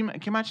you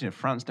imagine if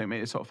France don't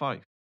make the top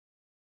 5?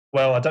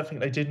 Well, I don't think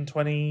they did in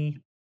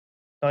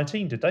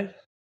 2019, did they?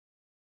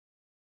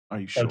 Are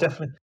you sure?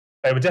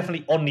 They were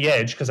definitely on the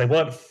edge because they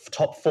weren't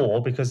top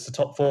 4 because the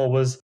top 4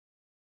 was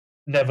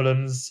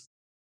Netherlands,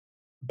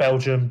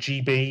 Belgium,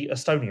 GB,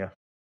 Estonia.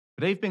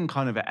 But they've been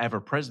kind of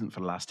ever present for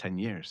the last 10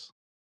 years.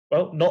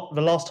 Well, not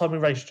the last time we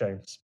raced,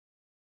 James.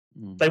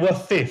 They were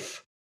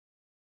 5th.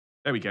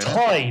 There we go.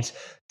 Tied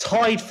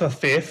for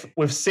 5th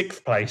with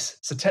 6th place.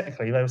 So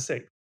technically they were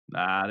 6th.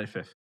 Nah, they're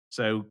 5th.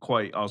 So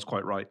I was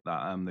quite right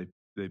that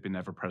they've been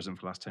ever present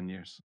for the last 10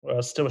 years. Well,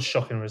 it's still a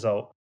shocking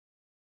result.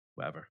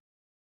 Whatever.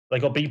 They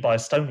got beat by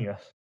Estonia.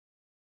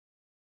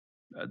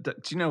 Do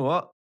you know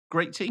what?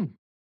 Great team.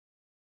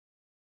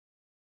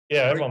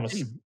 Yeah, everyone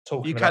was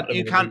talking about them.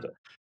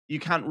 You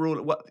can't rule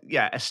it. What?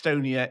 Yeah,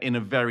 Estonia in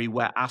a very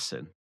wet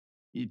Assen.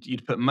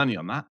 You'd put money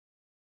on that.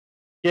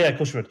 Yeah, of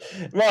course you would.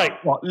 Right.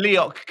 What?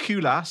 Leok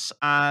Kulas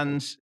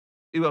and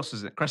who else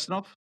is it?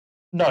 Krestanov?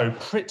 No,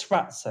 Prit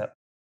Ratsep.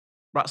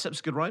 Ratsep's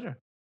a good rider.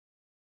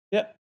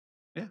 Yep.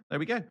 Yeah, there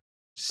we go.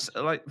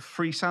 Like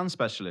 3 sound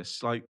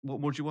specialists. Like, what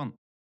more do you want?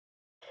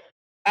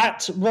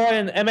 At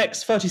Ryan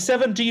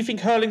MX37, do you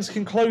think Hurlings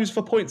can close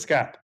for points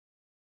gap?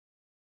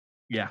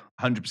 Yeah,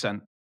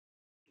 100%.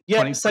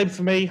 Yeah, same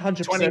for me, 100%.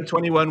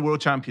 2021 world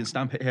champion,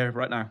 stamp it here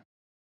right now.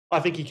 I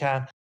think he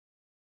can.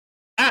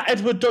 At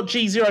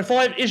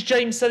Edward.G05, is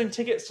James selling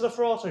tickets to the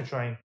Ferrato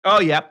train?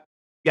 Oh, yep.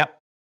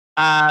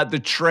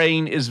 The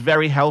train is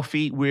very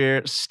healthy.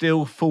 We're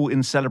still full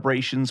in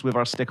celebrations with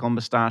our stick-on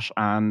moustache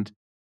and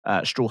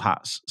straw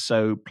hats.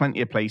 So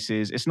plenty of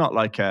places. It's not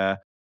like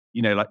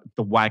like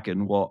the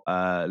wagon, what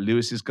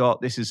Lewis has got.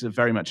 This is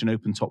very much an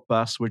open-top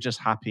bus. We're just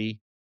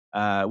happy.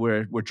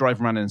 We're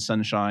driving around in the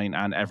sunshine,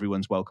 and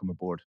everyone's welcome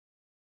aboard.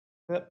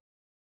 Yep.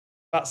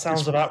 That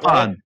sounds about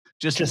fun. Right.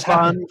 Just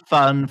fun.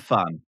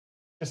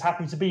 Just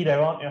happy to be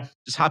there, aren't you?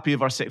 Just happy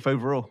with our 6th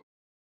overall.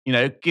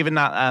 Given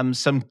that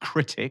some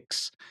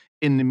critics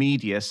in the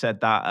media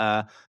said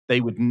that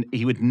he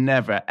would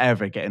never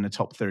ever get in the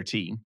top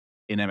 13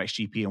 in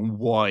MXGP, and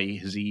why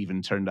has he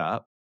even turned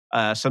up?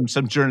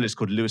 Some journalist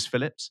called Lewis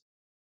Phillips.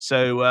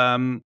 So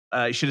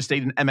he should have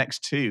stayed in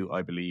MX2,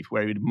 I believe,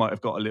 where he might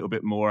have got a little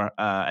bit more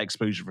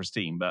exposure for his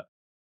team. But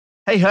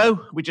hey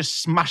ho, we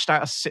just smashed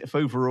out a 6th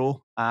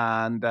overall,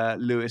 and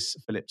Lewis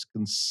Phillips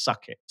can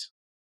suck it.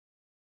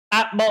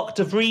 At Mark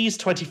DeVries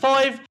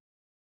 25,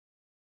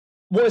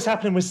 what is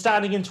happening with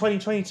standing in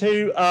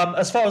 2022?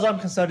 As far as I'm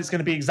concerned, it's going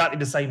to be exactly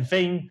the same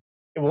thing.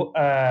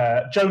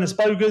 Jonas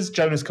Bogers.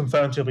 Jonas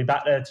confirmed he'll be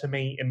back there to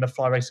me in the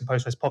Fly Racing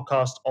Post Race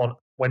podcast on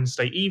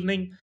Wednesday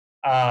evening.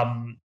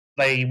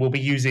 They will be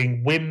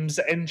using WIMS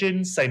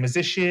engines, same as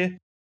this year.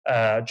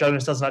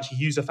 Jonas doesn't actually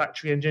use a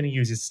factory engine. He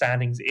uses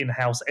Standing's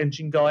in-house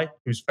engine guy,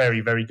 who's very,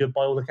 very good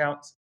by all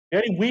accounts. The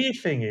only weird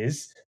thing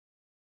is,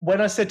 when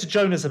I said to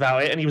Jonas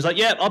about it, and he was like,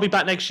 yeah, I'll be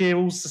back next year,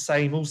 all's the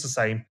same.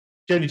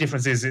 The only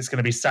difference is it's going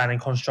to be Standing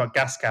Construct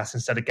Gas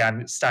instead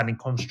of Standing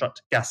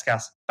Construct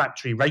Gas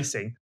factory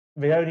racing.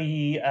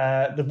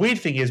 The weird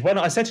thing is, when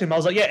I said to him, I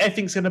was like, yeah,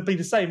 everything's going to be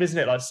the same, isn't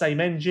it? Like,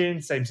 same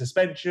engine, same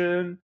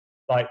suspension,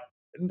 like,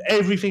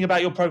 everything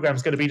about your program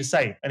is going to be the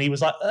same. And he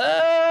was like,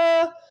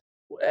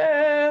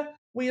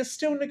 we are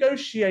still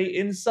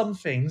negotiating some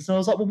things. And I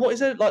was like, well, what is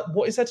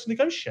there to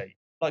negotiate?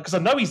 Like, because I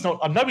know he's going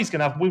to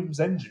have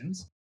WIMS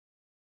engines.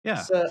 Yeah.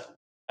 So,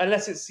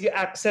 unless it's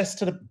access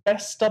to the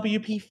best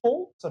WP4,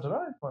 I don't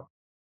know.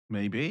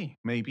 Maybe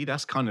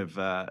that's kind of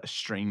a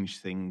strange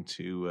thing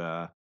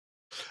to,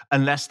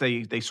 unless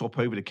they swap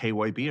over to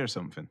KYB or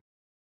something.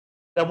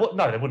 No,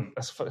 they wouldn't.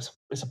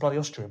 It's a bloody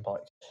Austrian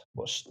bike.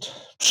 But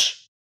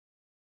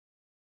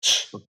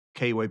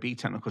KYB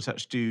Technical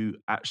Touch do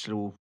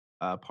actual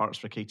parts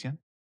for KTM.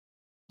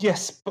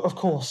 Yes, but of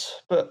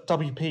course. But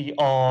WP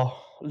are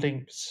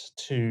linked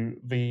to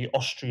the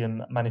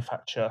Austrian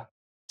manufacturer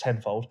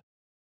Tenfold.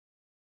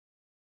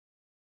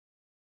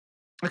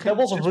 Okay, there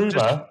was a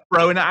rumor.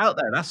 Throwing it out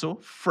there, that's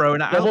all.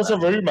 Throwing it out there. There was a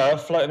rumor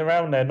floating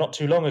around there not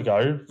too long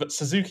ago that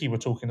Suzuki were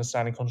talking to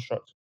Standing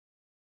Construct.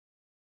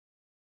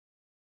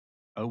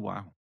 Oh,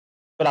 wow.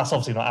 But that's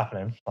obviously not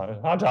happening.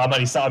 I'm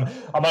only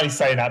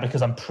saying that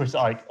because I'm pretty,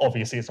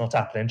 obviously it's not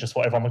happening, just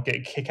what everyone would get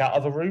a kick out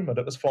of a rumor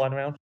that was flying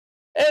around.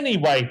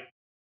 Anyway.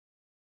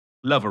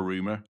 Love a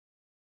rumor.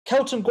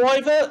 Kelton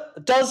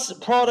Guyver, does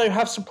Prado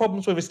have some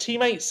problems with his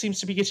teammates? Seems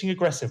to be getting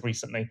aggressive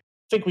recently. I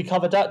think we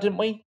covered that, didn't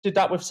we? Did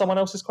that with someone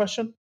else's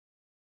question?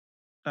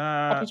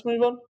 Happy to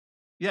move on?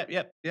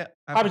 Yep.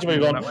 Happy to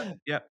move on.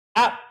 Yep.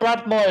 At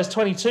Brad Myers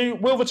 22,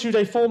 will the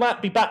 2-day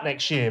format be back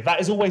next year? That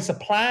is always a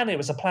plan. It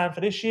was a plan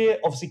for this year.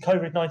 Obviously,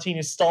 COVID-19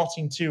 is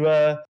starting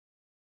to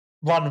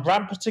run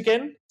rampant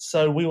again,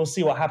 so we will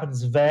see what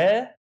happens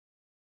there.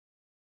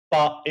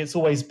 But it's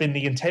always been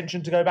the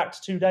intention to go back to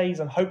 2 days,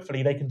 and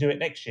hopefully they can do it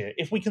next year.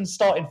 If we can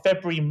start in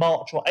February,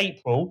 March, or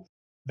April,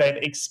 then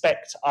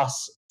expect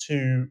us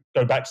to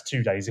go back to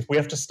 2 days. If we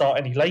have to start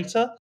any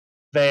later,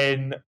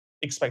 then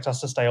expect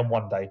us to stay on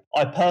 1 day.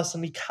 I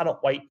personally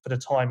cannot wait for the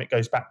time it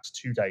goes back to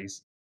 2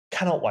 days.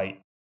 Cannot wait.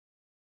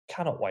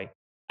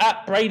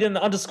 At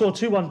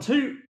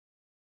Braden_212,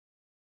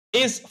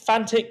 is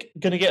Fantic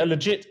going to get a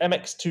legit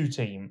MX2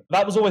 team?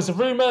 That was always a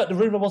rumour. The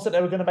rumour was that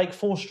they were going to make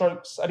 4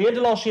 strokes. At the end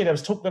of last year, there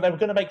was talk that they were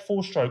going to make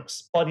 4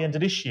 strokes by the end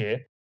of this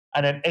year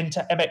and then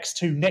enter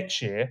MX2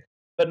 next year.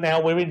 But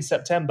now we're in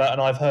September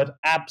and I've heard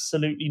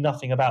absolutely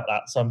nothing about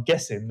that. So I'm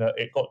guessing that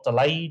it got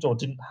delayed or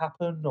didn't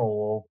happen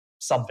or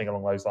something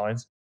along those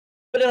lines.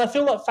 But then I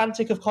feel like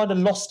Fantic have kind of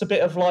lost a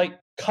bit of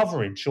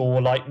coverage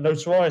or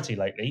notoriety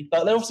lately.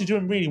 But they're obviously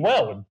doing really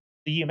well in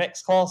the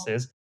EMX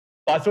classes.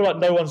 But I feel like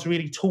no one's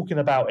really talking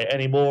about it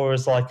anymore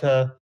as I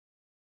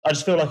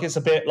just feel like it's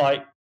a bit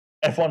like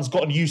everyone's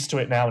gotten used to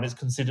it now and it's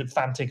considered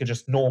Fantic are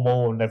just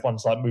normal and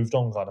everyone's moved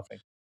on kind of thing.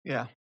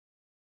 Yeah.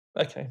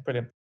 Okay,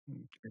 brilliant.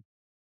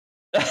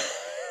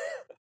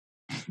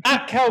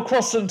 At Cal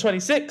Crossan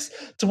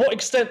 26, to what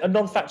extent are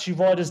non-factory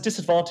riders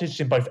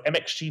disadvantaged in both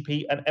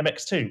MXGP and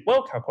MX2?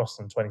 Well, Cal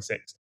Crossan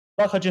 26,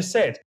 like I just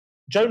said,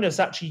 Jonas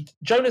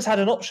had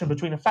an option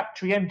between a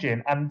factory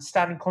engine and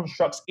Standing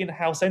Construct's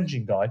in-house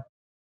engine guy.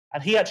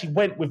 And he actually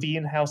went with the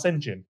in-house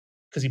engine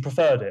because he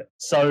preferred it.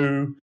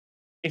 So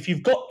if you're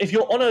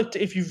on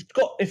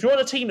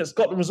a team that's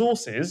got the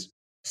resources,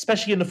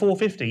 especially in the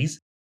 450s,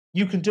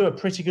 you can do a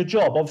pretty good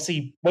job.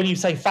 Obviously, when you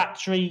say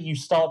factory, you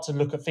start to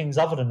look at things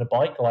other than the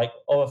bike,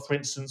 for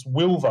instance,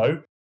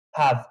 Wilvo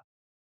have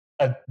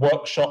a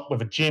workshop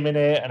with a gym in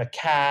it and a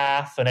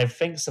CAF and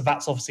everything. So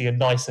that's obviously a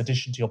nice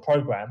addition to your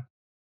program.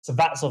 So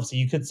that's obviously,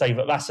 you could say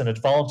that that's an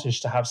advantage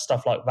to have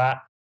stuff like that.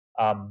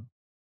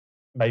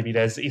 Maybe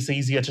it's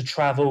easier to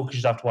travel because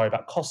you don't have to worry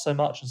about cost so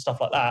much and stuff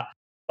like that.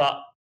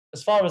 But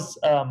as far as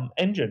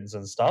engines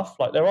and stuff,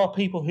 there are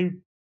people who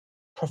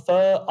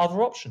prefer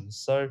other options.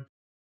 So,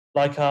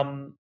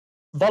 Wallenberg.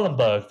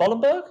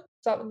 Wallenberg?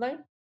 Is that the name?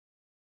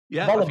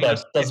 Yeah.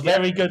 Wallenberg does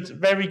very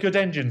good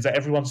engines that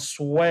everyone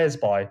swears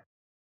by.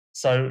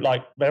 So,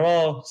 there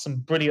are some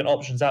brilliant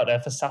options out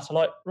there for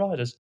satellite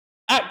riders.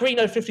 At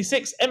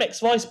Greeno56, MX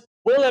Vice.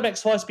 Will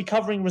MX Vice be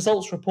covering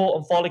results report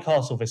on Farley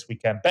Castle this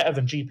weekend? Better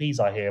than GPs,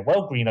 I hear.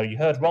 Well, Greeno, you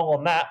heard wrong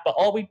on that, but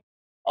are we,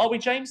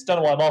 James? Don't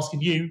know why I'm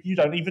asking you. You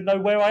don't even know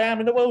where I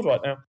am in the world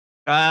right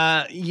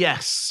now.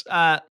 Yes.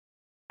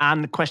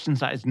 And the question to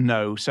that is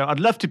no. So I'd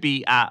love to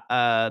be at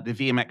the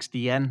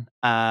VMXDN.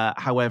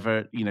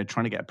 However,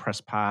 trying to get a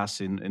press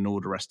pass and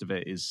all the rest of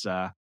it is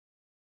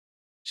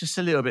just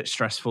a little bit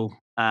stressful.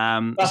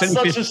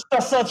 That's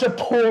such a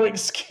poor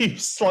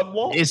excuse.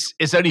 What?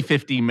 It's only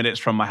 15 minutes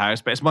from my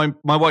house, but it's my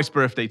wife's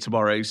birthday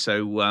tomorrow,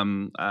 so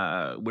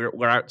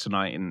we're out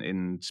tonight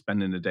and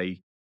spending the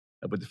day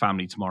with the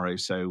family tomorrow.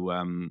 So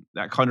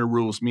that kind of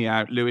rules me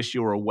out. Lewis,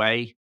 you're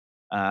away,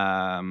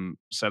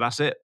 so that's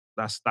it.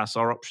 That's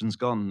our options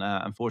gone.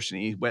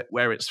 Unfortunately,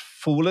 where it's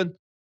fallen.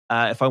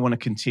 If I want to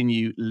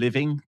continue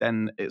living,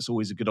 then it's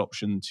always a good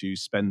option to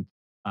spend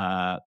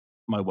my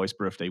wife's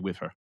birthday with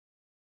her.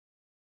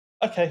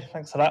 Okay,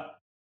 thanks for that.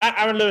 At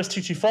Aaron Lewis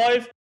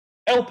 225,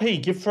 LP,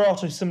 give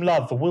Ferrato some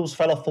love. The wheels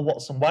fell off the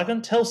Watson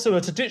wagon. Tell Sewer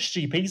to ditch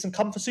GPs and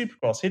come for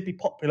Supercross. He'd be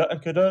popular and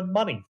could earn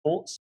money.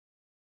 Thoughts?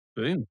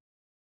 Boom.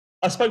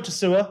 I spoke to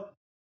Sewer,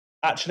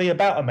 actually,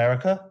 about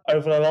America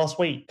over the last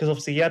week, because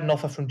obviously he had an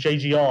offer from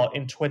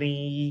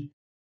JGR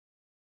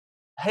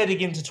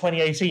heading into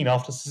 2018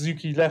 after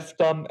Suzuki left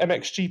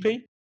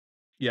MXGP.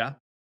 Yeah.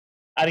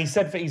 And he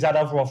said that he's had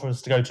other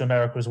offers to go to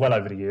America as well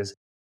over the years.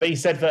 But he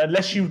said that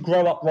unless you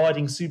grow up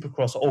riding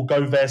Supercross or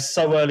go there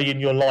so early in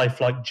your life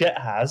like Jet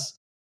has,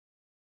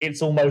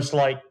 it's almost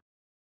like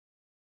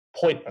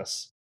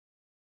pointless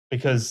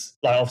because,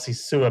 like, obviously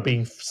Sewer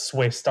being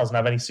Swiss doesn't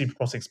have any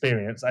Supercross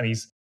experience, and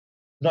he's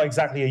not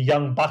exactly a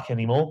young buck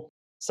anymore.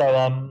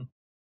 So,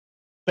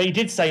 but he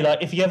did say,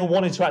 like, if he ever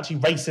wanted to actually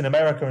race in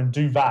America and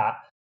do that,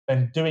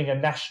 then doing a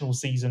national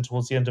season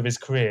towards the end of his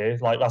career,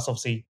 like, that's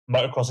obviously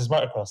motocross is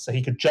motocross. So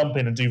he could jump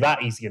in and do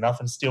that easy enough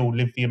and still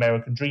live the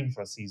American dream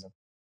for a season.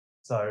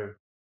 So,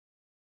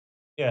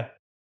 yeah,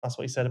 that's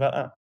what he said about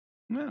that.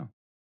 No.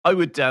 I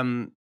would,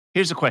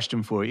 here's a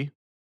question for you.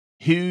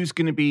 Who's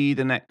going to be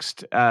the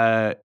next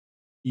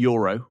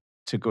Euro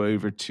to go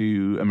over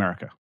to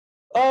America?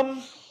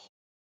 I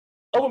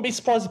wouldn't be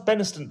surprised if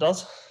Benistant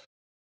does.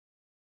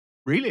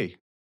 Really?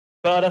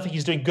 But I don't think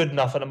he's doing good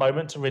enough at the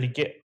moment to really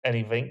get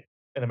anything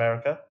in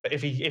America. But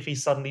if he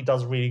suddenly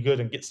does really good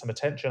and gets some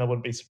attention, I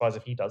wouldn't be surprised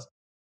if he does.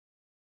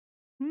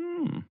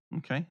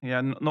 Okay.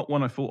 Yeah, not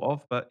one I thought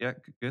of, but yeah,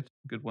 good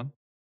one.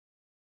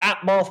 At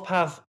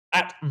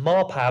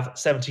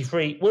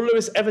Marpav73, will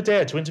Lewis ever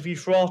dare to interview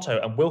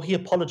Ferrato, and will he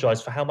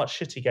apologise for how much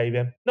shit he gave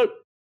him? No,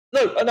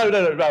 hold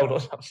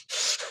on.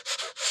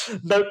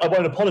 No, I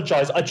won't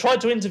apologise. I tried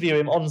to interview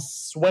him on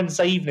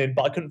Wednesday evening,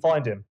 but I couldn't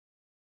find him.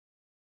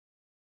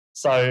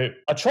 So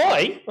I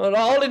try, and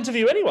I'll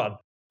interview anyone.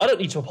 I don't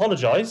need to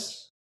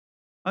apologise.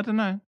 I don't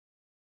know.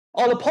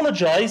 I'll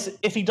apologise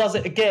if he does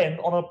it again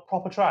on a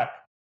proper track.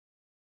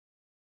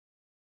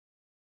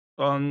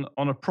 On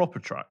a proper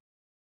track?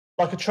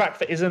 Like a track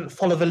that isn't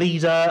follow the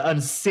leader and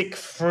 6th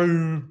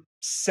through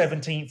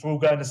 17th all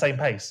going the same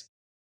pace.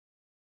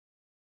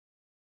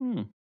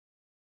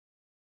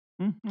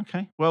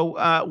 Okay. Well,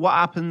 what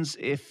happens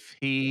if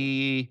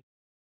he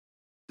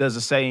does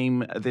the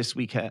same this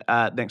weekend,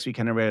 next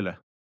weekend in Riola?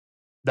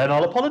 Then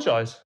I'll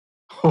apologise.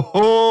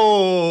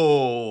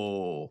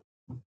 Oh,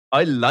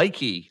 I like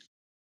he.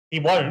 He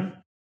won't.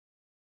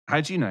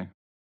 How do you know?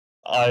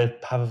 I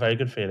have a very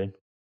good feeling.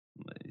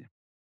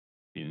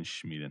 Feeling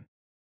schmealing.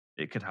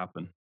 It could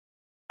happen.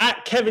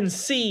 At Kevin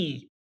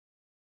C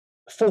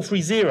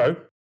 430,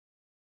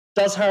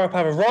 does Harrop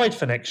have a ride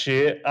for next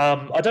year?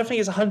 I don't think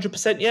it's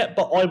 100% yet,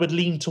 but I would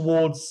lean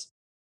towards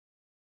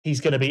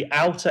he's going to be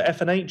out at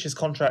F&H. His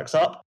contract's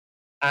up,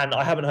 and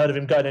I haven't heard of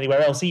him going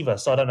anywhere else either,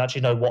 so I don't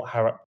actually know what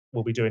Harrop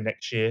will be doing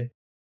next year.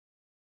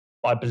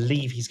 But I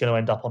believe he's going to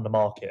end up on the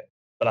market,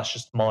 but that's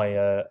just my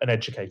an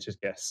educated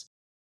guess.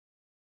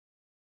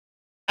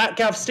 At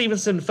Gav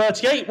Stevenson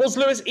 38, was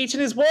Lewis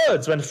eating his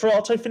words when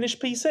Ferrato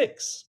finished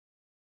P6?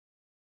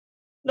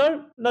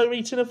 No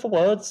eating of the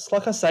words.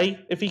 Like I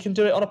say, if he can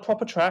do it on a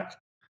proper track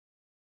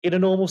in a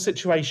normal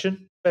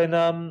situation, then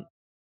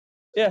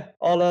yeah,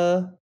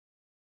 I'll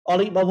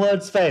eat my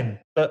words then.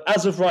 But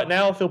as of right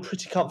now, I feel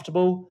pretty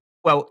comfortable.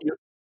 Well,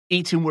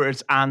 eating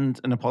words and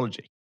an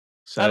apology.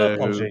 So an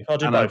apology. I'll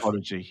do an both.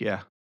 Apology,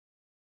 yeah.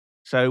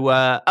 So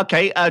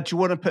okay, do you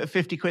want to put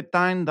 50 quid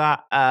down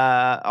that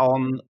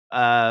on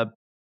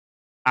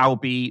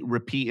Albie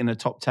repeating a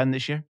top 10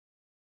 this year?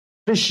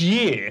 This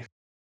year?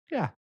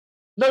 Yeah.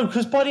 No,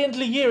 because by the end of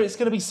the year, it's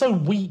going to be so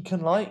weak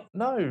and light.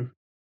 No.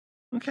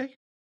 Okay.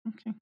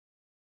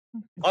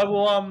 I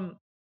will, do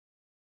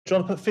you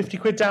want to put 50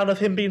 quid down of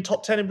him being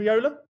top 10 in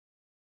Riola?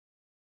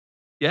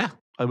 Yeah,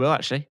 I will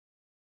actually.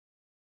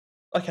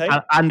 Okay.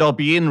 And I'll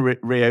be in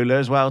Riola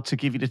as well to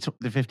give you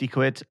the 50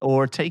 quid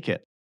or take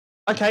it.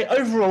 Okay,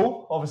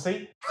 overall,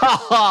 obviously.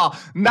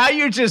 Now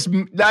you're just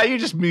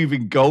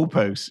moving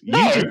goalposts.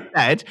 No.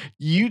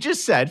 You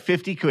just said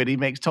 50 quid he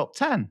makes top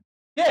 10.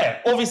 Yeah,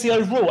 obviously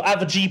overall at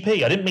the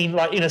GP. I didn't mean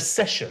like in a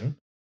session.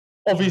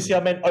 Obviously,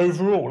 I meant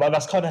overall. Like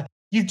that's kind of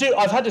you do.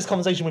 I've had this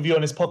conversation with you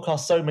on this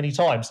podcast so many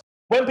times.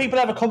 When people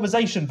have a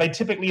conversation, they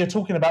typically are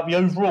talking about the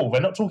overall.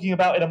 They're not talking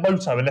about in a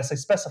moto unless they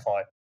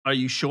specify. Are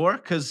you sure?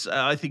 Because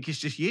I think it's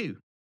just you.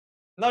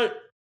 No.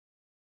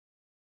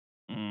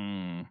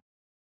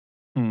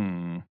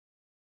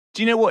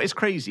 Do you know what is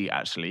crazy,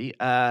 actually?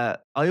 I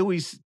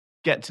always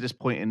get to this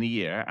point in the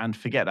year and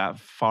forget that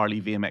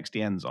Farley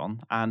VMXDN's on,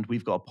 and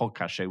we've got a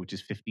podcast show which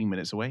is 15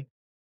 minutes away,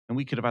 and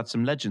we could have had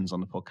some legends on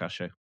the podcast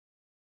show.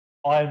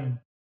 I'm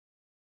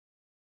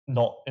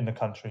not in the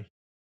country.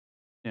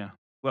 Yeah.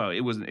 Well,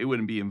 you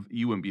wouldn't be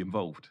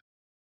involved.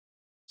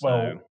 So.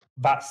 Well,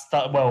 that's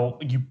that. Well,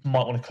 you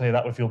might want to clear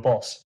that with your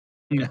boss.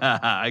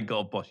 I got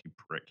a boss, you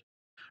prick.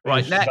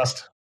 Right,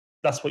 next.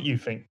 That's what you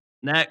think.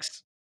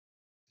 Next.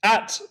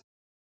 At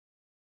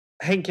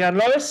Henke and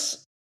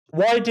Lois,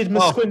 why did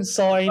Musquin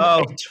sign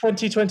a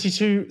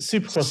 2022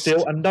 Supercross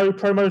deal and no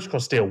Pro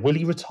Motocross deal? Will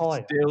he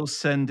retire? Still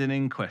sending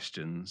in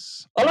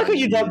questions. I like how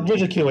you don't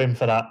ridicule him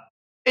for that.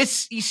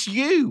 It's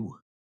you.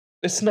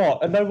 It's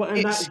not. And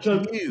it's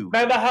you.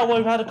 Remember how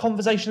we've had a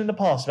conversation in the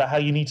past about how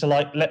you need to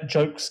like let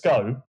jokes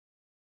go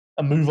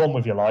and move on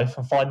with your life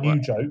and find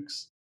new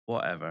jokes?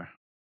 Whatever.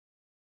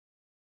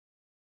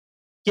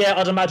 Yeah,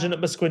 I'd imagine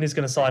that Musquin is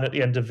going to sign at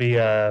the end of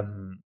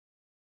the...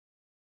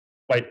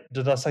 Wait,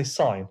 did I say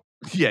sign?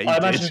 Yeah, you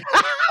did.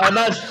 I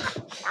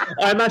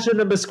imagine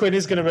that Musquin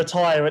is going to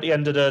retire at the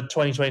end of the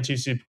 2022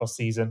 Supercross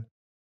season.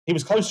 He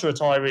was close to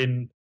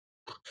retiring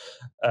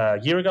a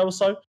year ago or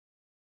so,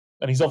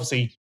 and he's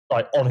obviously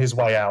like on his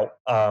way out.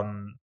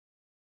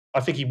 I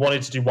think he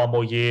wanted to do one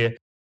more year.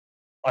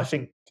 I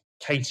think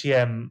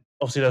KTM,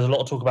 obviously there's a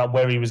lot of talk about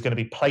where he was going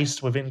to be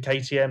placed within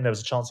KTM. There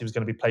was a chance he was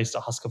going to be placed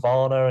at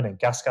Husqvarna, and then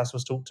Gas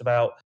was talked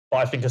about. But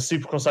I think a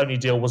Supercross only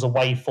deal was a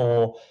way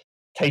for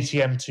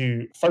KTM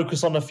to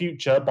focus on the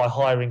future by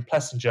hiring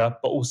Plessinger,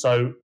 but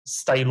also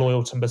stay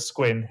loyal to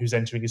Musquin, who's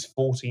entering his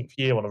 14th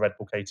year on a Red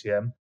Bull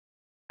KTM,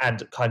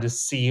 and kind of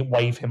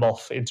wave him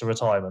off into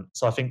retirement.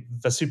 So I think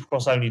the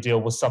Supercross only deal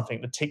was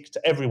something that ticked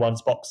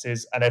everyone's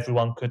boxes, and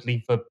everyone could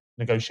leave the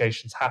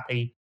negotiations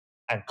happy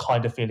and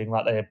kind of feeling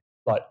like they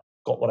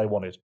got what they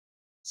wanted.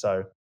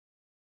 So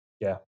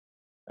yeah,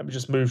 let me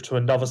just move to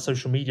another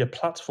social media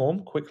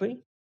platform quickly,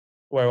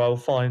 where I'll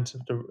find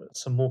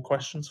some more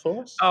questions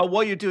for us.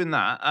 While you're doing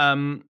that,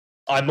 I'm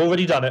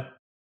already done it.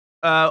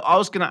 I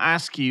was going to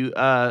ask you.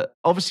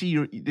 Obviously,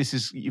 you're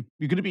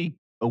going to be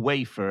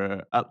away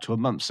for up to a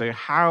month. So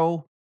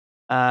how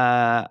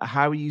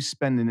are you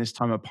spending this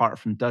time apart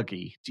from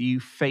Dougie? Do you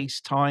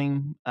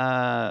FaceTime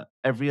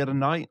every other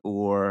night,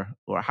 or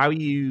how are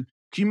you?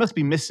 Because you must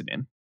be missing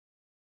him.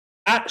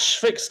 At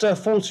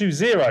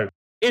Schvixter420.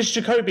 Is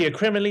Jacoby a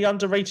criminally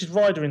underrated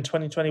rider in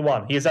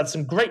 2021? He has had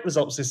some great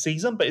results this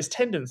season, but his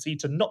tendency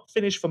to not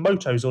finish for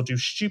motos or do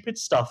stupid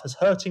stuff has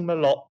hurting him a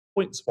lot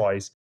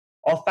points-wise.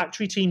 Are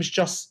factory teams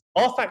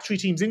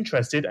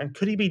interested, and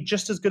could he be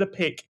just as good a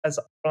pick as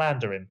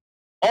Vlanderen?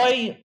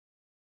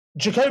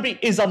 Jacoby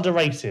is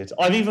underrated.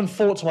 I've even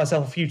thought to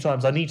myself a few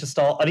times, I need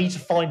to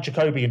find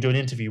Jacoby and do an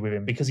interview with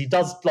him, because he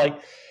does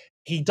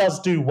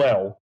do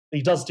well.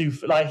 He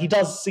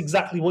does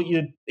exactly what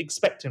you'd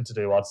expect him to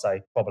do, I'd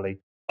say, probably.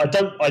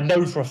 I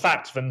know for a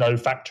fact that no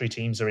factory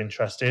teams are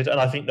interested, and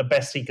I think the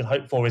best he can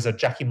hope for is a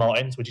Jackie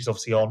Martins, which is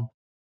obviously on,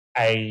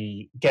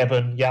 a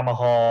Gebbon,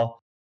 Yamaha,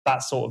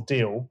 that sort of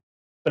deal.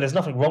 But there's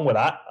nothing wrong with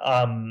that.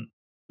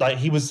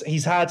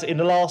 He's had in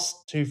the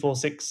last 2, 4,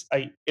 6,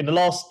 8, in the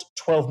last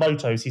 12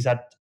 motos, he's had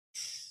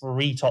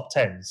 3 top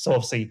 10s. So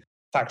obviously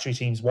factory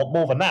teams want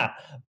more than that.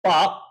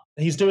 But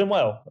he's doing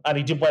well, and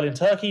he did well in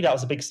Turkey. That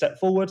was a big step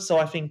forward. So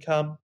I think,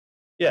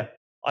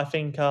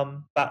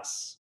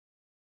 that's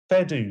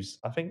fair dues.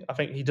 I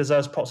think he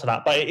deserves props for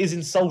that. But it is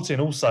insulting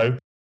also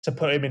to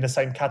put him in the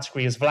same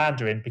category as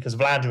Vlanderen, because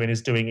Vlanderen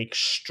is doing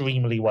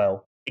extremely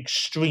well.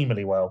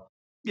 Extremely well.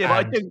 Yeah, but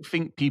I don't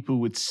think people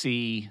would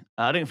see.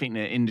 I don't think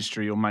the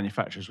industry or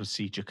manufacturers would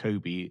see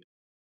Jacoby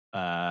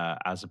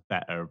as a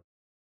better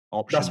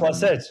option. That's what I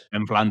said.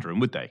 Than Vlanderen,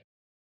 would they?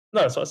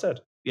 No, that's what I said.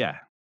 Yeah,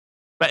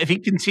 but if he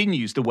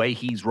continues the way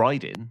he's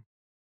riding,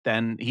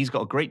 then he's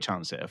got a great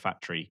chance at a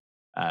factory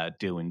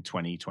deal in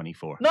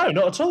 2024. No,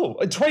 not at all.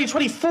 In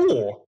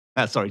 2024.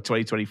 Sorry,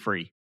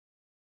 2023.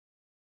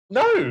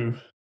 No. Do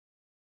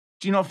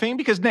you not think?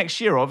 Because next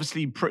year,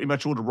 obviously, pretty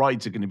much all the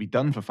rides are going to be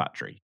done for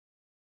factory.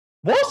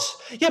 What?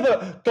 Yeah,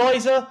 but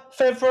Geyser,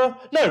 Febvre...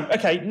 No,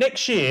 okay,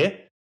 next year,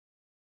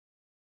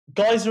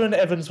 Geyser and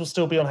Evans will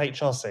still be on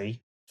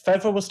HRC.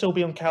 Febvre will still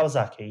be on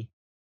Kawasaki.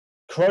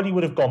 Crowley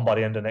would have gone by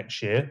the end of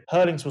next year.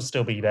 Hurlings will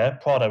still be there.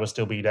 Prado will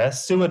still be there.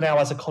 Sewer now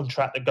has a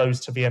contract that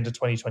goes to the end of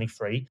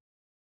 2023.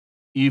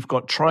 You've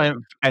got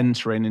Triumph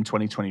entering in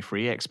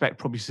 2023. Expect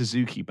probably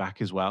Suzuki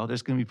back as well.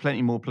 There's going to be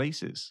plenty more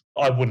places.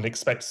 I wouldn't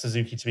expect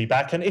Suzuki to be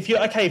back. And if you're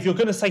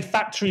going to say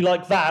factory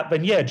like that,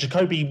 then yeah,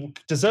 Jacoby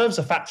deserves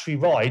a factory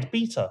ride.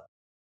 Beat her.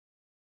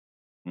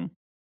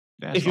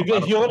 Yeah, if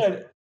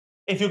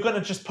you're going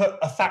to just put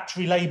a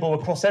factory label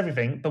across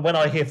everything, but when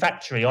I hear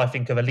factory, I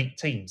think of elite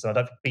teams. And I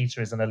don't think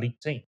Beta is an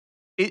elite team.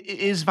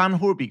 Is Van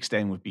Hoorbeek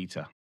staying with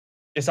Beta?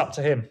 It's up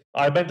to him.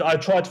 I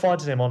tried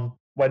finding him on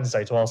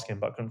Wednesday to ask him,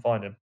 but I couldn't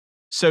find him.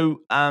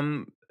 So,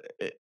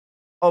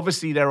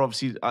 obviously,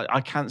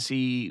 I can't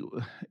see.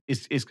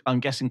 I'm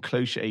guessing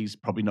Clocher is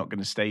probably not going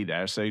to stay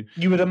there. So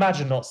you would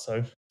imagine not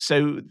so.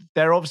 So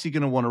they're obviously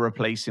going to want to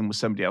replace him with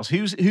somebody else.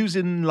 Who's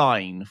in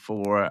line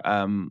for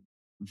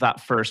that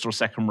first or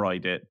second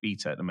ride at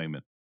Beta at the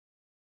moment?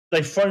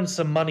 They've thrown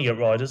some money at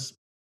riders.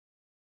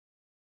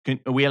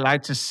 Are we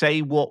allowed to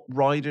say what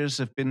riders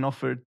have been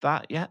offered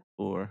that yet,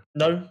 or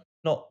no?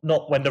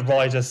 Not when the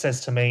rider says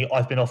to me,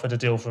 "I've been offered a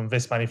deal from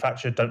this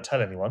manufacturer. Don't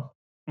tell anyone."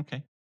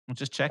 Okay, I'm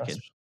just checking.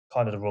 That's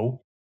kind of the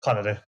rule, kind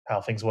of how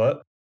things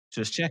work.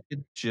 Just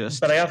checking.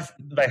 But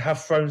they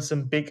have thrown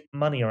some big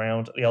money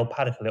around the old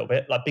paddock a little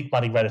bit, like big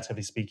money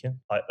relatively speaking.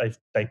 Like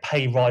they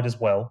pay riders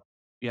well.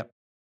 Yep,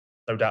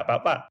 no doubt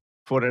about that.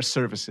 For their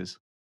services.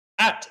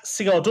 At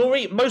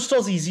Sigardori, most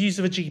Aussies use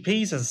the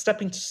GPs as a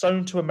stepping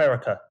stone to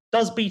America.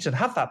 Does Beaton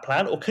have that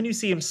plan, or can you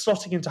see him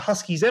slotting into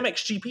Husky's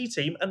MXGP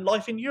team and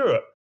life in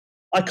Europe?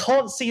 I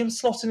can't see him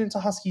slotting into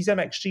Husky's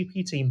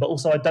MXGP team, but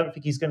also I don't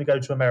think he's going to go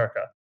to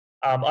America.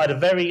 I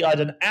had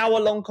an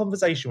hour-long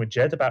conversation with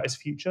Jed about his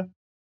future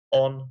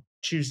on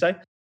Tuesday,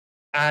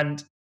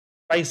 and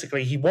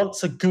basically he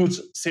wants a good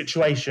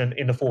situation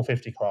in the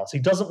 450 class. He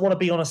doesn't want to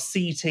be on a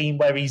C team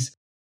where he's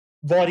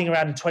riding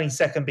around in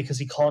 22nd because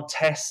he can't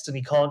test and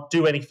he can't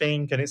do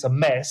anything and it's a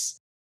mess.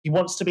 He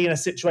wants to be in a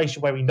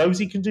situation where he knows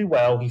he can do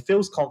well, he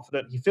feels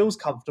confident, he feels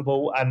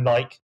comfortable, and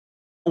like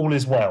all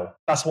is well.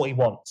 That's what he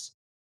wants.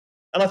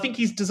 And I think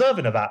he's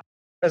deserving of that.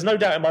 There's no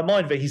doubt in my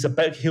mind that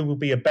he will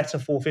be a better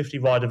 450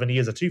 rider than he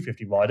is a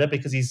 250 rider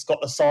because he's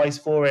got the size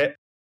for it.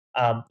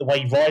 The way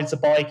he rides a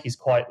bike, he's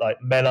quite like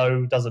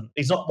mellow.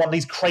 He's not one of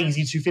these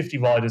crazy 250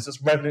 riders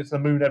that's revving it to the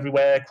moon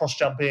everywhere, cross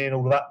jumping,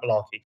 all of that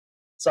malarkey.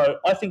 So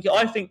I think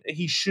that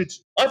he should.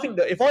 I think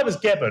that if I was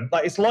Gebben,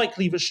 like it's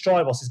likely that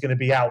Strybos is going to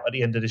be out at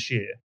the end of this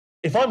year.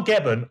 If I'm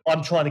Gebben,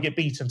 I'm trying to get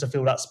beaten to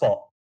fill that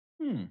spot.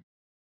 You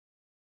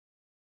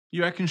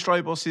reckon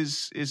Strybos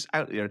is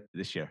out there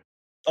this year?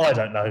 I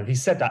don't know. He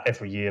said that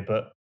every year,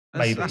 but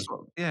maybe.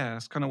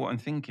 That's kind of what I'm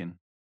thinking.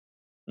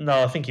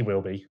 No, I think he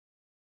will be.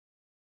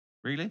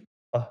 Really?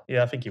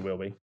 Yeah, I think he will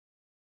be.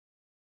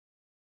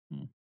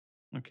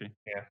 Okay.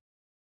 Yeah.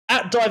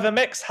 At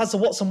DiverMex, has the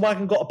Watson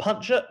wagon got a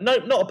puncher? No,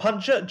 not a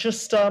puncher.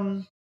 Just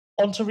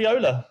onto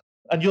Riola,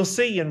 and you'll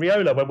see in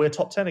Riola when we're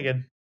top 10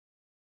 again,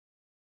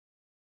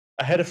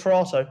 ahead of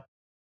Ferrato.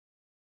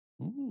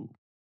 Ooh,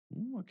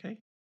 okay.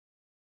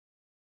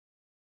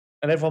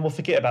 And everyone will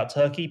forget about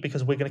Turkey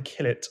because we're going to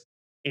kill it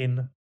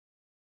in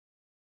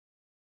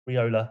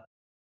Riola.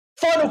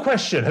 Final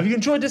question. Have you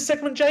enjoyed this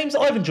segment, James?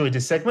 I've enjoyed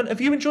this segment. Have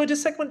you enjoyed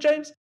this segment,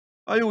 James?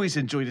 I always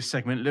enjoy this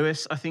segment,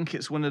 Lewis. I think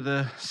it's one of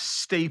the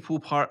staple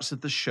parts of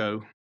the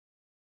show.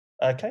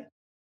 Okay.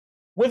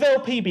 With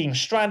LP being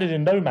stranded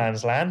in no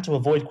man's land to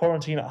avoid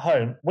quarantine at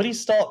home, will he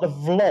start the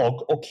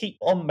vlog or keep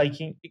on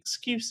making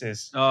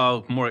excuses?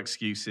 Oh, more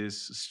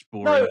excuses. It's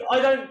boring. No,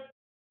 I don't.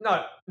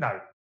 No.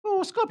 Oh,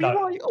 it's got to be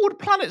right. All the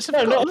planets have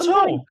got not to at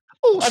align. all.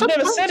 Oh, I've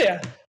never said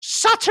it.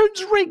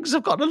 Saturn's rings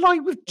have got to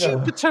align with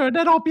Jupiter, and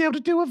then I'll be able to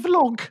do a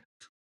vlog.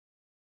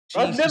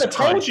 I've never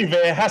told you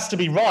that it has to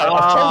be right.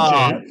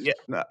 I've told you.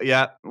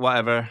 Yeah,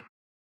 whatever.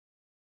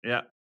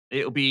 Yeah,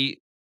 it'll be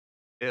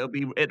at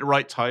the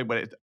right time when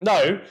it.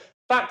 No,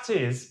 fact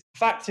is,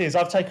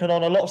 I've taken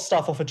on a lot of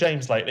stuff off of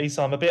James lately,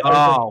 so I'm a bit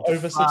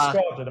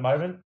oversubscribed at the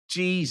moment.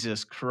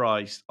 Jesus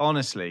Christ!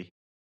 Honestly,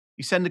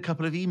 you send a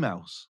couple of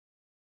emails.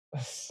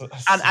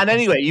 And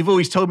anyway, you've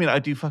always told me that I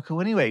do fuck all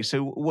anyway.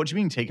 So what do you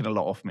mean taking a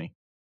lot off me?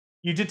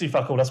 You did do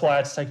fuck all. That's why I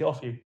had to take it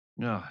off you.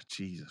 Oh,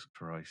 Jesus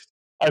Christ!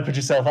 Opened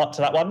yourself up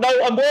to that one. No,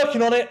 I'm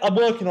working on it.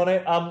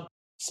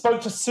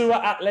 Spoke to Sewer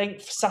at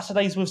length.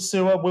 Saturdays with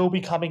Sewer will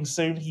be coming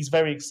soon. He's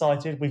very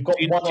excited. We've got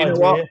one idea. You know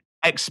what?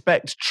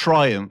 Expect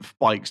Triumph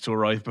bikes to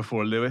arrive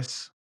before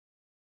Lewis.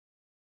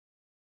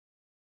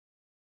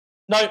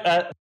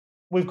 No,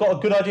 we've got a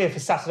good idea for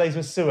Saturdays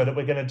with Sewer that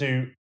we're going to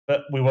do.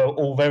 But we were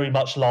all very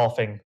much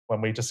laughing when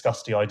we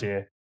discussed the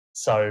idea.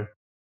 So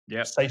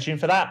stay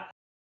tuned for that.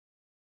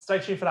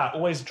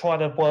 Always trying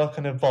to work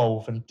and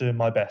evolve and doing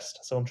my best.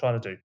 That's what I'm trying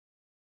to do.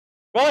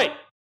 Right.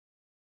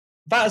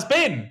 That has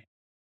been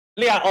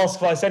Liat Ask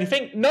If I Said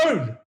Anything.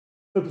 Known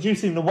for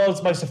producing the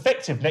world's most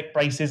effective neck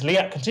braces,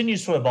 Liat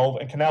continues to evolve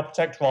and can now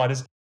protect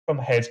riders from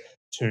head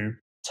to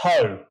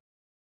toe.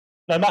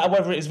 No matter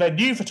whether it is their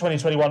new for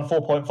 2021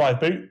 4.5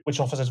 boot, which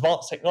offers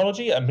advanced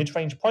technology at a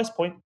mid-range price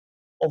point,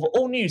 or the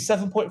all-new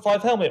 7.5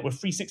 helmet with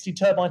 360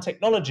 turbine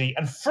technology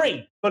and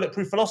free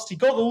bulletproof velocity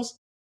goggles,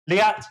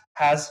 Liat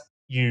has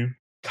you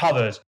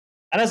covered.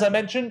 And as I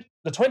mentioned,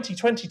 the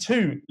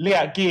 2022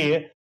 Liat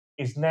gear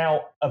is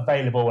now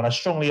available, and I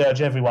strongly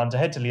urge everyone to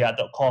head to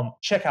liat.com,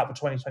 check out the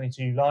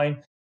 2022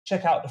 line,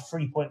 check out the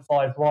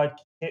 3.5 ride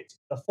kit,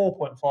 the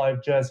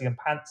 4.5 jersey and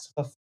pants,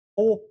 the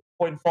 4.5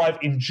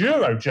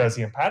 enduro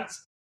jersey and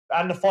pants,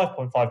 and the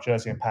 5.5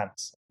 jersey and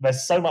pants.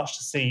 There's so much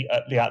to see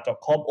at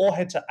liat.com, or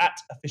head to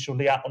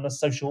 @officialliat on the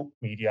social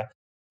media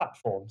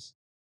platforms.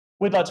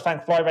 We'd like to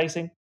thank Fly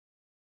Racing,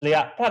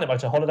 Liat, Planet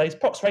Motor Holidays,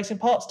 Prox Racing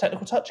Parts,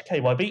 Technical Touch,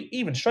 KYB,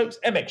 Even Strokes,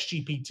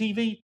 MXGP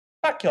TV,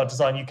 Backyard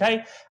Design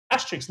UK,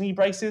 Asterix Knee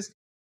Braces,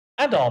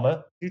 and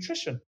Armour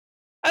Nutrition.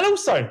 And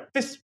also,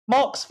 this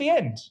marks the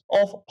end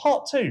of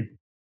part 2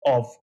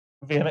 of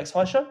the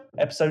MX5 Show,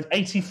 episode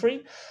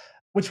 83,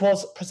 which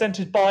was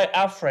presented by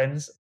our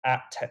friends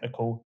at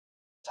Technical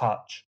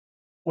Touch.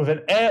 With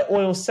an air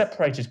oil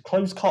separated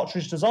closed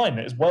cartridge design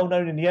that is well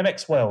known in the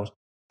MX world,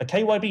 the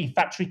KYB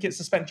factory kit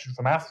suspension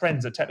from our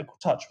friends at Technical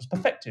Touch was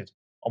perfected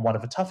on one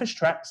of the toughest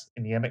tracks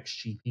in the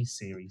MXGP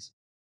series.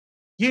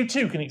 You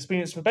too can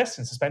experience the best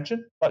in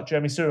suspension, like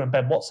Jeremy Sewer and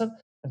Ben Watson,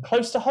 and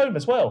close to home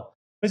as well.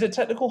 Visit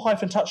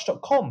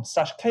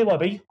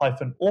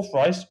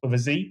technical-touch.com/KYB-authorized with a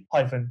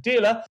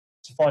Z-dealer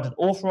to find an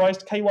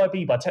authorized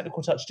KYB by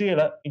Technical Touch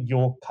dealer in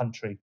your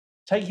country.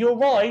 Take your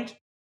ride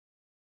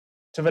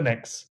to the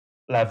next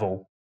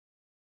level.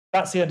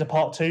 That's the end of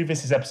part 2.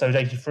 This is episode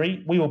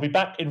 83. We will be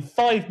back in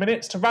 5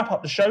 minutes to wrap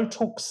up the show,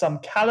 talk some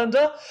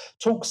calendar,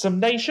 talk some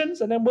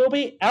nations, and then we'll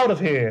be out of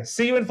here.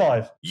 See you in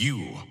 5.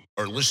 You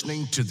are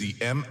listening to the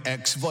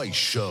MX Vice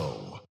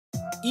Show.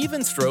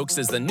 Even Strokes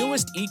is the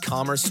newest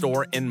e-commerce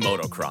store in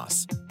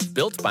motocross.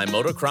 Built by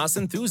motocross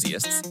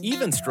enthusiasts,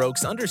 Even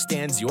Strokes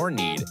understands your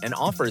need and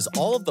offers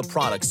all of the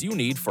products you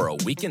need for a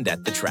weekend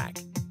at the track.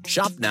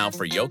 Shop now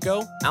for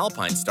Yoko,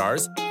 Alpine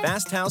Stars,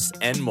 Fast House,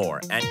 and more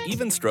at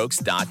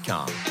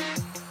evenstrokes.com.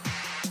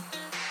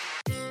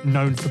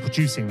 Known for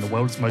producing the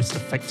world's most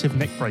effective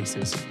neck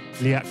braces,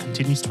 Liat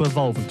continues to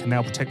evolve and can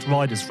now protect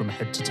riders from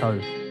head to toe.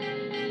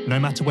 No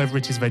matter whether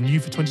it is their new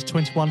for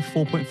 2021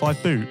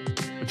 4.5 boot,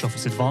 which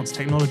offers advanced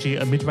technology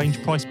at a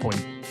mid-range price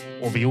point,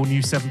 or the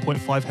all-new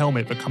 7.5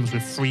 helmet that comes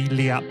with 3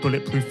 Leatt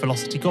bulletproof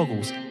velocity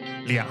goggles,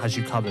 Leatt has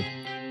you covered.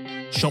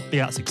 Shop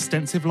Leatt's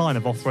extensive line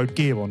of off-road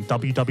gear on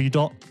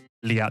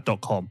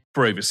www.leatt.com.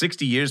 For over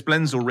 60 years,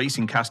 Blendzall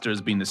Racing Caster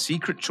has been the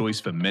secret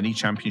choice for many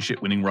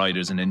championship-winning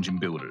riders and engine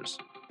builders.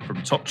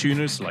 From top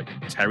tuners like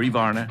Terry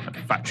Varner and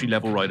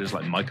factory-level riders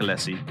like Michael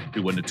Lessie,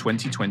 who won the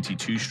 2020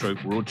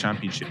 two-stroke World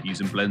Championship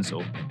using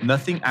Blendzall,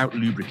 nothing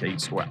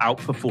out-lubricates or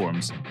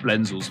outperforms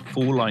Blendzall's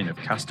full line of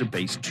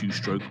caster-based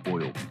two-stroke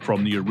oil.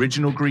 From the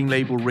original Green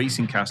Label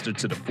Racing Caster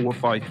to the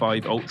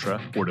 455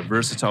 Ultra or the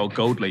versatile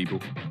Gold Label,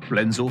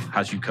 Blendzall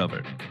has you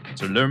covered.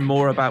 To learn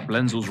more about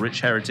Blendzall's rich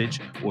heritage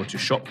or to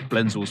shop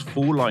Blendzall's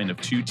full line of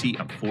 2T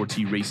and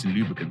 4T racing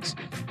lubricants,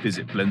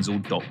 visit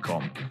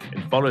Blendzall.com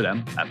and follow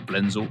them at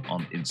Blendzall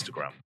on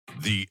Instagram.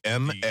 The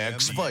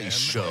MX Vice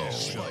Show.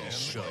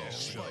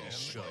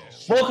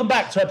 Welcome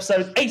back to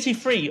episode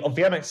 83 of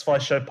the MX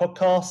Vice Show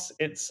podcast.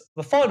 It's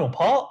the final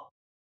part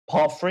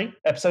 3,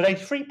 episode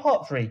 83,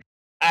 part 3.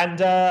 And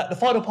the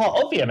final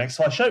part of the MX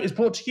Vice Show is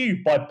brought to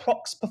you by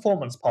Prox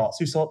Performance Parts,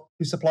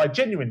 who supply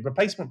genuine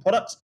replacement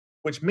products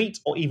which meet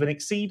or even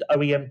exceed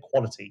OEM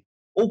quality.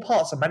 All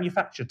parts are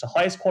manufactured to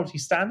highest quality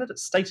standard at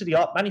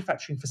state-of-the-art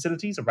manufacturing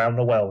facilities around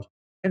the world.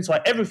 Hence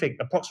why everything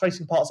that Prox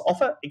Racing Parts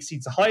offer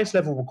exceeds the highest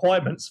level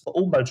requirements for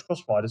all motocross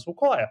riders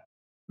require.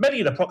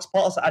 Many of the Prox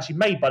parts are actually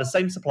made by the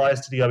same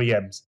suppliers to the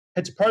OEMs.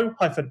 Head to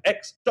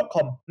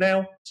pro-x.com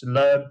now to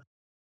learn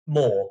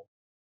more.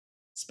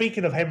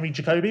 Speaking of Henry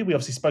Jacoby, we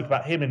obviously spoke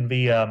about him in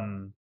the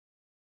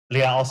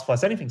Leatt Ask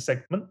Us Anything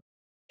segment.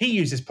 He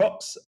uses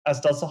Prox,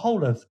 as does the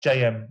whole of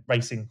JM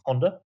Racing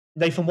Honda.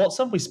 Nathan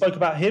Watson, we spoke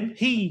about him.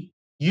 He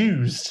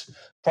used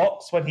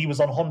Prox when he was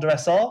on Honda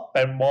SR.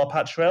 Benoit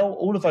Patrel,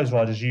 all of those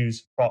riders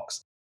use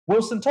Prox.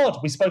 Wilson Todd,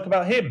 we spoke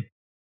about him.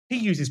 He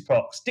uses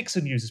Prox.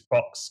 Dixon uses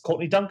Prox.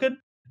 Courtney Duncan,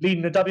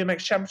 leading the WMX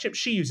Championship,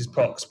 she uses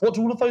Prox. What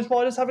do all of those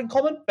riders have in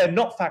common? They're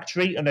not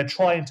factory and they're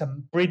trying to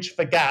bridge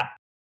the gap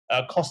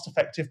at a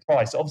cost-effective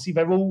price. Obviously,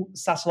 they're all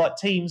satellite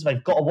teams.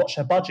 They've got to watch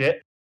their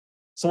budget.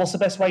 So what's the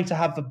best way to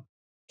have a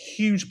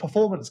huge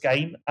performance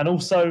gain and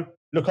also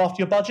look after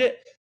your budget?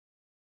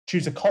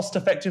 Choose a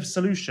cost-effective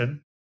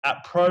solution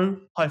at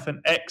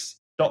pro-x.com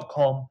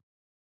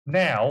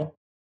now,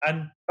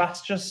 and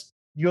that's just,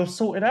 you're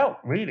sorted out,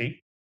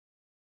 really.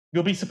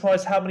 You'll be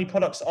surprised how many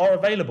products are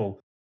available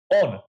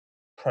on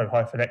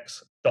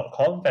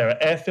pro-x.com. There are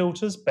air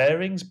filters,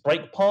 bearings,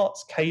 brake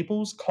parts,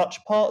 cables,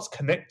 clutch parts,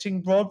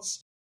 connecting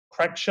rods,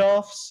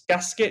 crankshafts,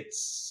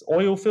 gaskets,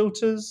 oil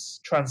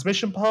filters,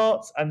 transmission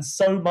parts, and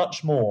so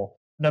much more.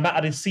 No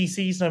matter the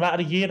CCs, no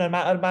matter the year, no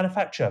matter the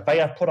manufacturer, they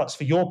have products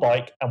for your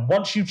bike. And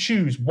once you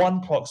choose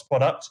one Prox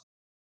product,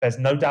 there's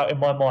no doubt in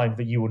my mind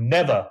that you will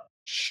never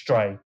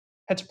stray.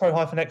 Head to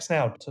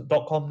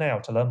pro-x.com now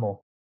to learn more.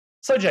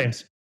 So,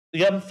 James, are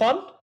you having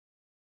fun?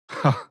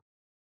 Do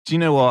you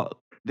know what?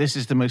 This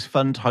is the most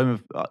fun time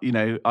of,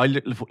 I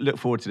look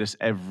forward to this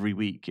every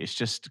week. It's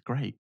just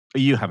great. Are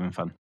you having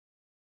fun?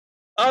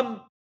 I'd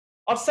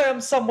say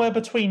I'm somewhere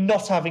between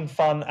not having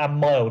fun and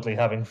mildly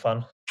having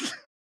fun.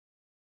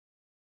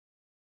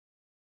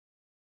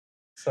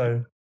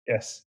 So,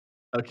 yes.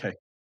 Okay.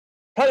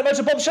 Planet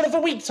Motor Bombshell of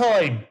the Week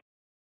time.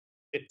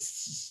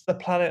 It's the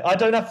planet. I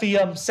don't have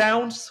the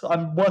sound.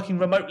 I'm working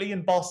remotely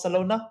in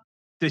Barcelona.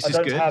 This is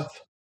good.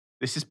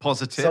 This is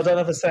positive. So I don't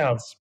have the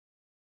sounds.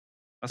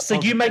 That's so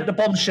positive. You make the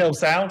bombshell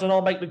sound and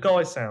I'll make the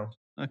guy sound.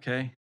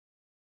 Okay.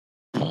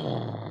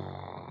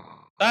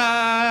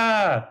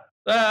 Ah!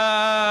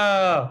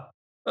 Ah!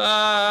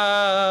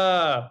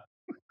 Ah!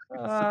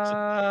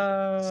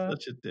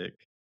 Such a dick.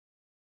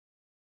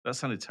 That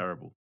sounded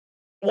terrible.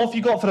 What have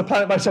you got for the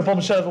Planet Motor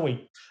Bombshell of the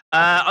Week?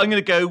 I'm going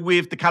to go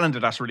with the calendar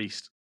that's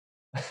released.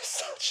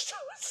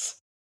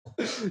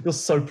 You're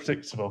so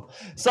predictable.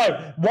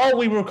 So, while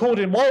we were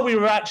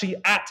actually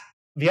at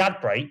the ad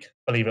break,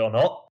 believe it or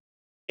not,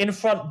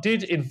 Infront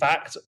did, in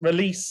fact,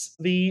 release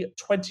the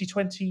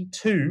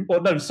 2022...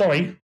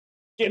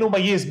 getting all my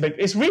years mixed.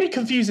 It's really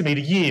confusing me,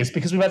 the years,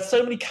 because we've had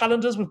so many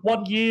calendars with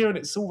 1 year, and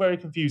it's all very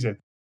confusing.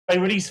 They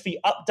released the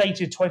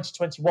updated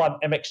 2021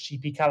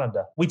 MXGP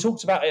calendar. We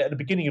talked about it at the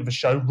beginning of the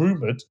show,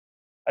 rumoured,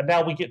 and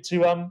now we get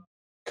to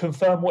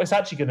confirm what it's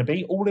actually going to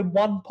be, all in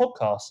one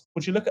podcast.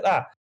 Would you look at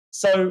that?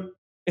 So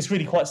it's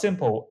really quite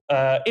simple.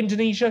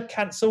 Indonesia,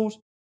 cancelled.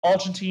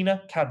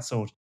 Argentina,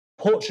 cancelled.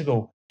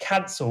 Portugal,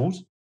 cancelled.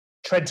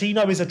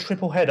 Trentino is a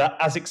triple header,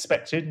 as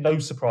expected. No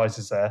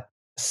surprises there.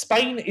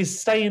 Spain is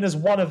staying as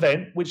one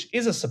event, which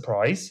is a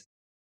surprise.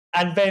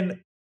 And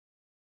then,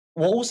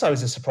 what also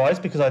is a surprise,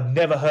 because I'd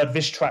never heard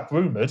this track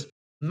rumoured,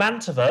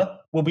 Mantova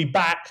will be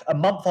back a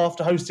month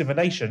after hosting the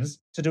Nations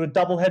to do a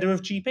double header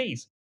of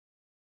GPs.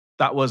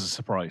 That was a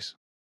surprise.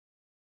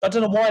 I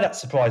don't know why that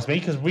surprised me,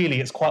 because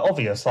really it's quite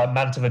obvious. Like,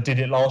 Mantova did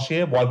it last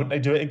year. Why wouldn't they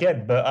do it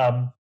again? But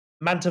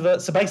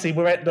Mantova... So basically,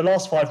 the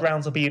last 5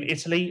 rounds will be in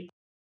Italy.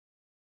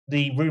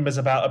 The rumours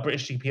about a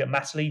British GP at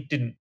Matterley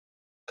didn't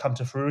come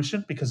to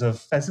fruition because of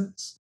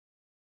pheasants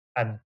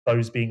and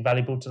those being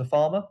valuable to the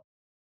farmer.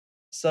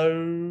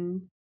 So,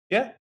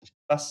 yeah,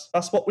 that's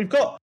what we've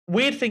got.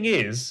 Weird thing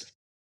is,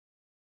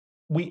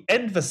 we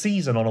end the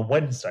season on a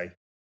Wednesday.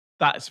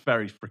 That's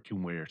very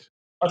freaking weird.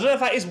 I don't know if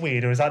that is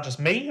weird, or is that just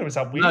me, or is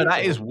that weird? No,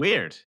 that is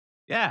weird.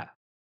 Yeah.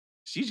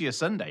 It's usually a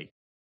Sunday.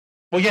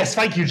 Well, yes,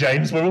 thank you,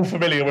 James. We're all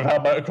familiar with how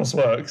motocross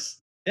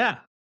works. Yeah.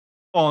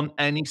 On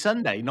any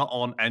Sunday, not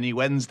on any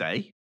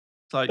Wednesday.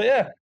 It's like, but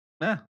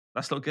yeah,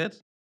 that's not good.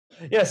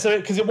 Yeah, so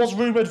because it was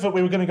rumoured that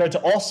we were going to go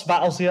to Oss,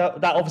 that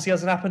obviously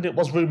hasn't happened. It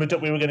was rumoured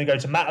that we were going to go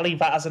to Matterley,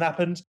 that hasn't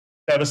happened.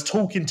 There was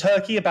talk in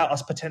Turkey about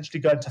us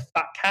potentially going to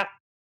Fat Cat.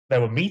 There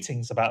were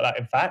meetings about that,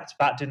 in fact.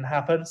 That didn't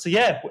happen. So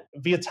yeah,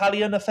 the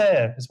Italian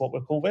affair is what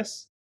we'll call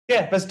this.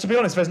 Yeah, to be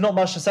honest, there's not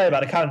much to say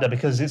about the calendar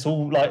because it's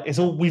all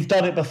we've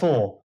done it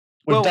before.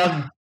 We've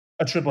done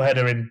a triple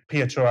header in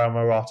Pietro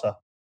Amarata.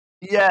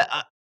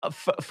 Yeah,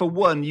 for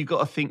one, you got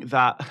to think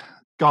that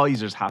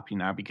Geyser's happy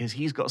now because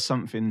he's got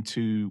something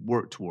to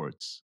work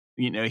towards.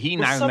 You know, he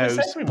now knows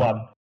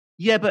everyone.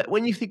 Yeah, but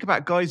when you think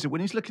about Geyser,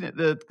 when he's looking at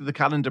the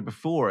calendar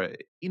before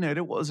it, you know,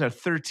 what was there,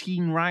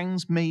 13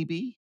 rounds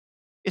maybe?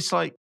 It's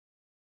like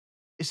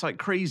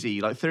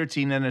crazy, like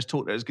 13. And there's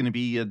talk there's going to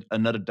be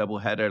another double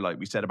header, like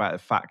we said about a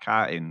Fat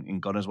Cat in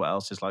God knows what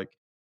else. It's like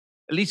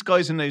at least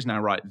Geyser knows now,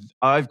 right?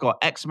 I've got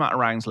X amount of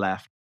rounds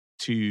left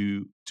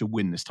to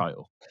win this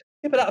title.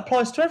 Yeah, but that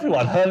applies to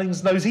everyone.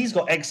 Herlings knows he's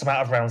got X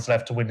amount of rounds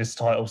left to win this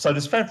title. So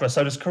does Febvre,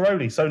 so does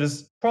Caroli, so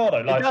does Prado.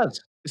 It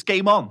does. It's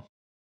game on.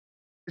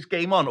 It's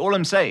game on. All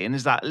I'm saying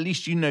is that at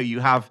least you know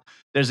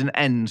there's an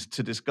end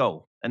to this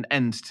goal, an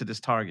end to this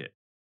target.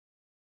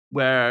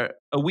 Where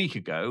a week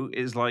ago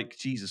is like,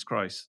 Jesus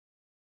Christ,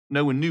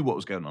 no one knew what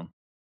was going on.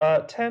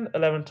 10,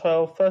 11,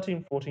 12,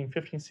 13, 14,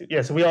 15, 16.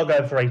 Yeah, so we are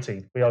going for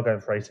 18. We are going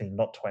for 18,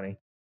 not 20.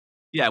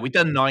 Yeah, we've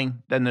done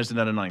 9, then there's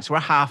another 9. So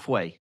we're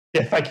halfway.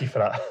 Yeah, thank you for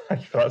that.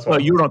 Thank you for that as well.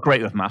 You're not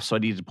great with maths, so I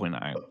needed to point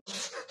that out.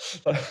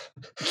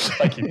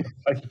 Thank you.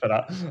 Thank you for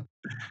that.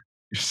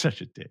 You're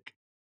such a dick.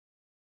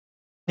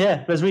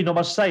 Yeah, there's really not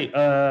much to say.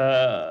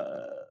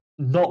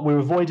 We're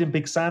avoiding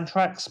big sand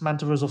tracks.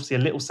 Mantova is obviously a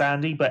little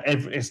sandy, but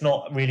it's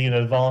not really an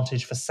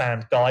advantage for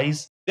sand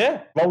guys.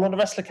 Yeah, roll on the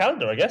rest of the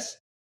calendar, I guess.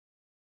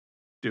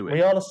 Do it.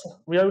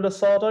 Riola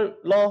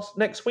Sardo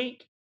next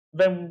week,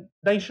 then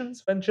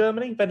Nations, then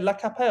Germany, then La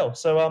Capelle.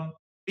 So, are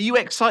you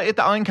excited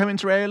that I'm coming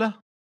to Riola?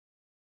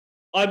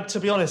 To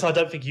be honest, I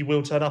don't think you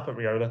will turn up at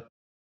Riola.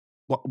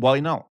 Why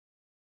not?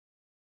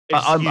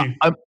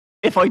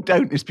 If I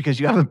don't, it's because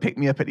you haven't picked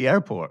me up at the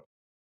airport.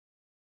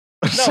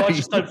 No, I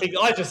just don't think.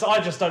 I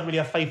just don't really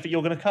have faith that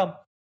you're going to come.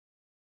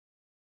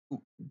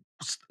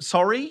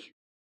 Sorry?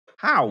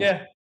 How?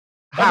 Yeah.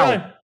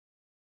 How?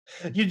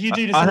 You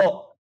do this a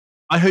lot.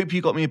 I hope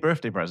you got me a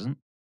birthday present.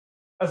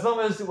 As long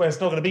as it's not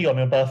going to be on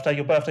your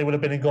birthday would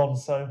have been gone,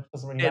 so it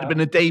doesn't really matter. It'd have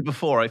been a day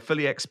before. I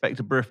fully expect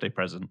a birthday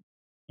present.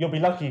 You'll be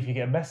lucky if you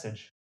get a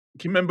message.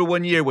 Do you remember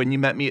one year when you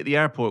met me at the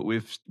airport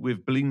with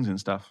balloons and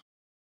stuff?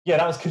 Yeah,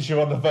 that was because you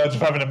were on the verge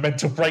of having a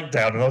mental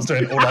breakdown and I was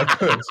doing all I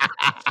could.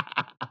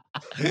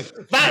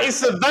 That is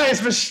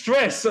the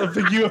stress of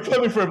you are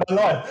coming through in my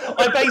life.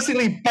 I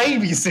basically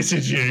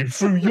babysitted you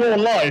through your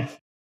life.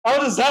 How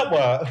does that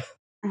work?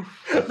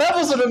 That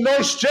wasn't a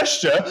nice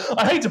gesture.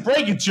 I hate to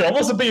break it to you. I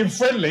wasn't being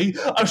friendly.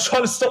 I was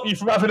trying to stop you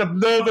from having a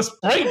nervous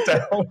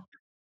breakdown.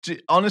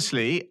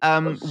 Honestly,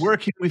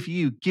 working with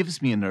you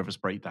gives me a nervous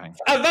breakdown.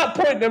 At that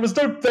point, there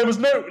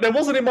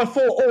wasn't in my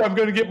thought, oh, I'm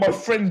going to get my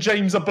friend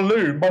James a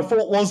balloon. My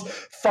thought was,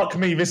 fuck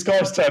me, this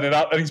guy's turning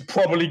up and he's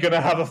probably going to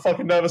have a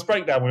fucking nervous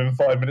breakdown within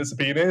 5 minutes of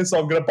being here, so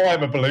I'm going to buy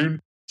him a balloon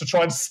to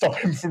try and stop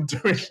him from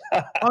doing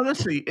that.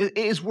 Honestly, it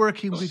is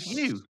working with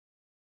you.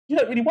 You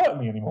don't really work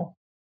with me anymore.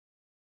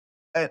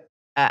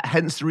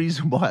 Hence the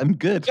reason why I'm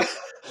good.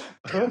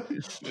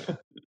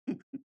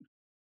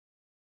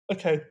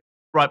 Okay.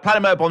 Right,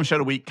 Planet Motor Bombshell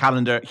of the Week,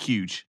 calendar,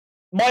 huge.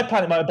 My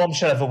Planet Motor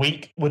Bombshell of the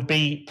Week would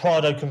be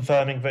Prado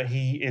confirming that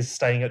he is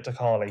staying at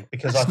Dakali.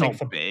 Because that's I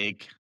think not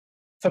big.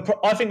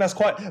 I think that's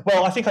quite...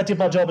 Well, I think I did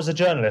my job as a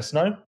journalist,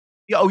 no?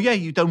 Yeah, oh yeah,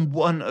 you've done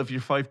one of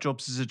your 5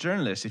 jobs as a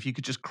journalist. If you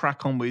could just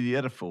crack on with the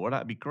other 4,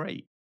 that'd be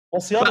great.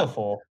 What's the other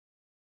 4?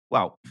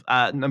 Well,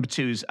 number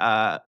 2 is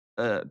a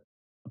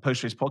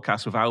post-race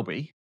podcast with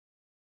Albie.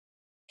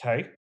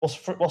 Okay. What's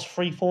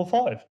 3, 4,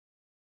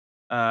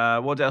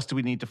 5? What else do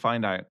we need to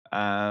find out?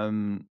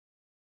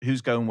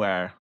 Who's going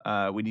where?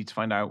 We need to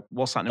find out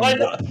what's happening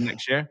with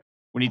next year.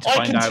 We need to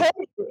find out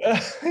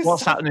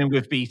what's happening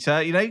with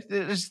Beta. You know,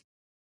 there's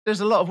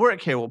a lot of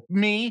work here. What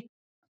me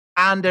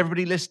and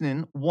everybody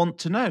listening want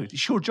to know.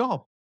 It's your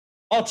job.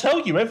 I'll tell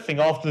you everything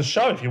after the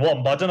show if you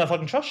want, but I don't know if I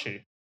can trust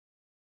you.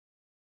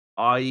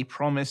 I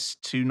promise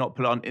to not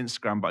put it on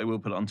Instagram, but I will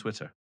put it on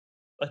Twitter.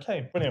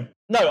 Okay, brilliant.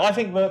 No, I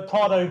think that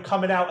Prado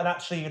coming out and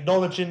actually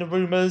acknowledging the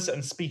rumours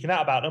and speaking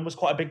out about them was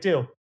quite a big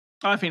deal.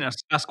 I think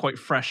that's quite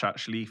fresh,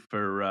 actually,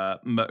 for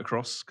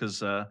motocross,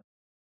 because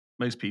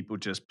most people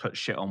just put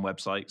shit on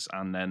websites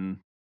and then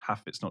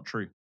half of it's not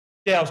true.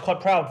 Yeah, I was quite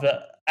proud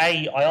that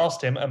A, I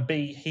asked him, and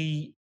B,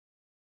 he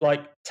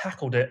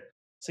tackled it.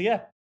 So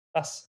yeah,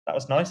 that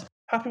was nice.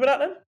 Happy with that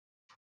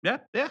then?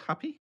 Yeah,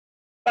 happy.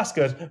 That's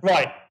good.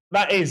 Right,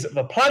 that is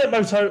the Planet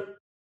Moto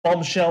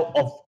bombshell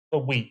of the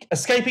week.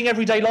 Escaping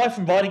everyday life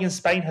and riding in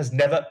Spain has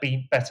never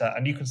been better,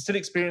 and you can still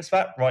experience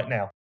that right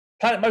now.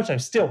 Planet Moto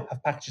still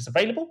have packages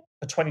available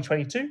for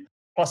 2022,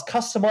 plus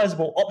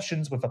customizable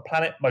options with the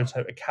Planet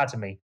Moto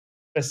Academy.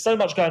 There's so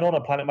much going on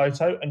at Planet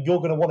Moto, and you're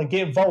going to want to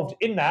get involved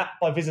in that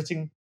by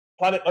visiting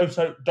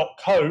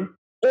planetmoto.co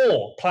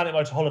or Planet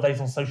Moto Holidays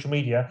on social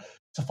media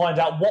to find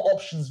out what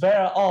options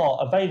there are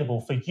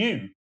available for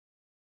you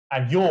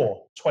and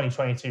your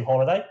 2022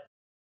 holiday.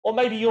 Or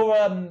maybe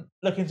you're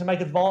looking to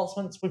make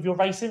advancements with your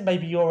racing.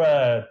 Maybe you're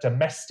a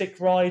domestic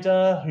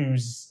rider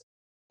who's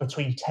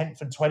between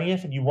 10th and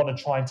 20th and you want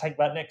to try and take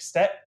that next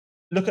step.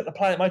 Look at the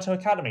Planet Moto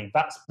Academy.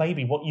 That's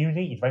maybe what you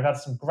need. They've had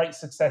some great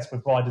success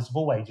with riders of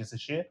all ages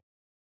this year.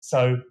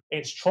 So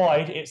it's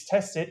tried, it's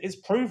tested, it's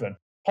proven.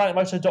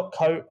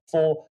 planetmoto.co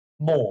for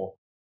more.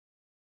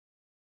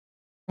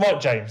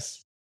 Right,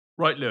 James.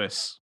 Right,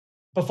 Lewis.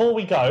 Before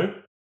we go,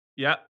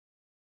 yeah,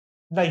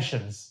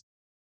 nations.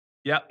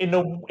 Yeah. In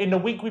the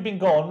week we've been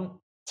gone,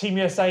 Team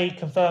USA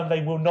confirmed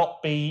they will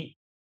not be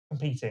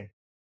competing.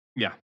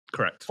 Yeah,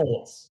 correct.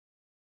 Thoughts?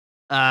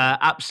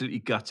 Absolutely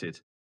gutted.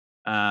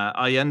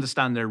 I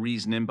understand their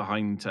reasoning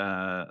behind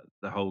the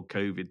whole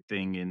COVID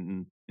thing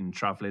in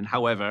traveling.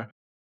 However,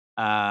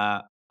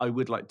 I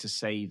would like to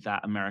say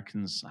that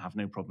Americans have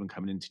no problem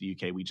coming into the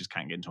UK. We just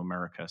can't get into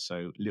America, so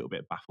a little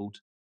bit baffled.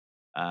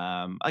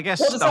 I guess.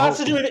 What does that have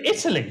to do with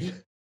Italy?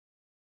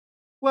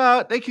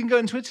 Well, they can go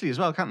into Italy as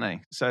well, can't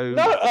they? So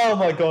no. Oh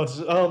my god.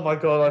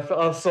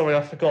 I'm sorry,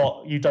 I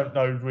forgot. You don't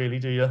know, really,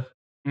 do you?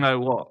 No,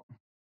 what?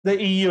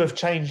 The EU have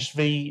changed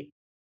the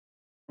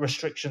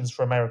restrictions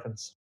for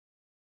Americans.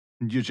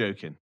 You're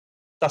joking.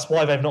 That's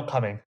why they're not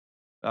coming.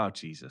 Oh,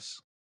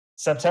 Jesus.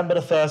 September the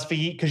 1st,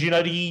 because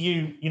the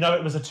EU,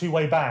 it was a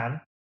two-way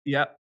ban.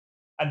 Yeah.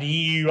 And the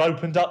EU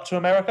opened up to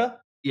America.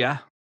 Yeah.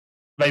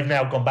 They've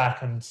now gone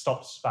back and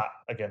stopped that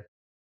again.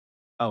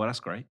 Oh, well, that's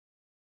great.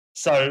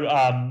 So,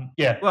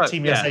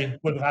 Team USA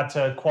would have had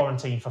to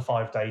quarantine for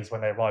 5 days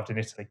when they arrived in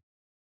Italy.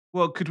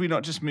 Well, could we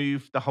not just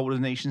move the whole of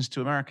the nations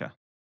to America?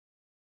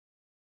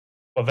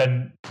 Well,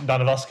 then none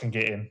of us can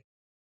get in.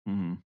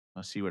 Mm-hmm.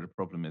 I see where the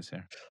problem is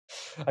here.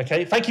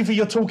 Okay, thank you for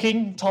your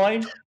talking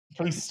time.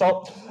 Please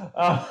stop.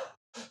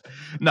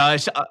 No,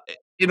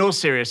 in all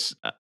serious,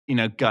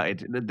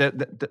 gutted.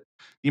 The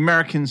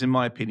Americans, in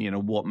my opinion, are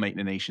what make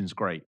the nations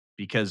great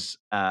because,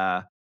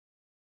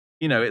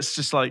 it's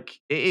just like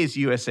it is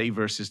USA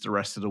versus the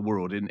rest of the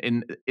world.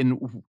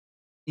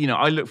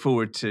 I look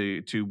forward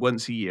to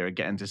once a year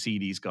getting to see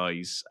these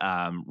guys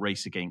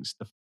race against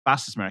the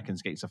fastest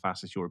Americans against the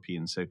fastest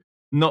Europeans. So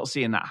not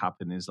seeing that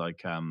happen is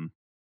like,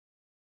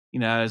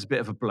 it's a bit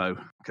of a blow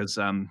because,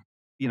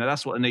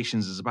 that's what the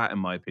nations is about, in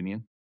my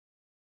opinion.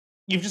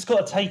 You've just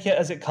got to take it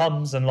as it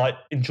comes and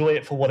enjoy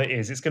it for what it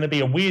is. It's going to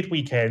be a weird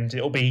weekend.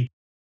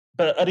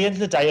 But at the end of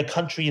the day, a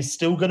country is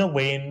still going to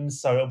win.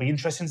 So it'll be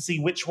interesting to see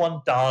which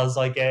one does,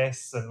 I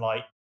guess. And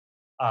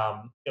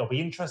it'll be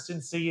interesting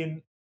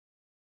seeing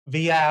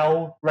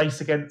Vial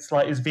race against,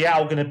 is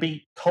Vial going to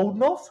beat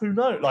Koldenhoff? Who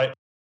knows?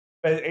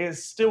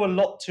 It's still a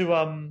lot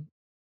to,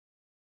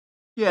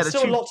 yeah,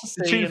 still a lot to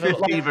see.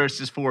 250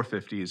 versus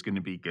 450 is going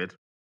to be good.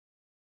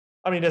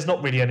 I mean, there's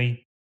not really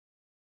any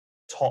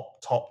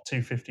top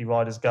 250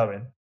 riders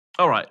going.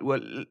 All right. Well,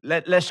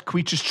 can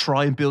we just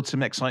try and build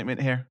some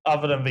excitement here?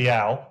 Other than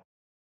Vial.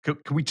 Can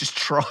we just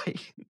try?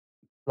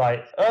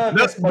 No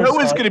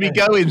one's going to be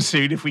going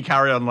soon if we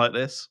carry on like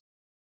this.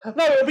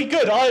 No, it'll be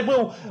good. I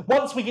will.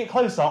 Once we get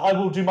closer, I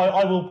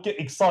will get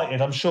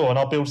excited, I'm sure, and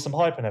I'll build some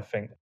hype and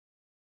everything.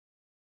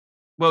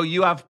 Well,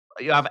 you have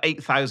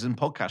 8,000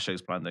 podcast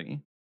shows planned, don't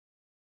you?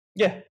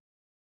 Yeah.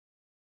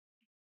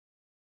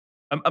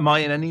 Am I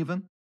in any of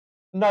them?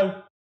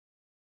 No.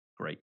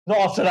 Great. Not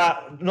after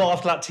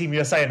that Team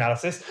USA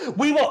analysis.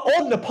 We were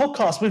on the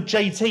podcast with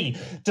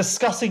JT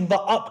discussing the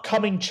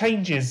upcoming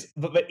changes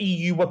that the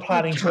EU were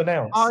planning to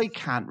announce. I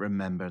can't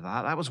remember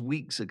that. That was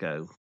weeks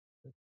ago.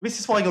 This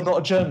is why you're not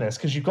a journalist,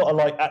 because you've got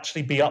to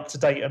actually be up to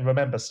date and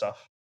remember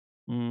stuff.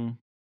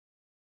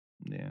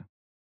 Yeah.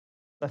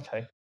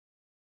 Okay.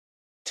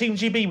 Team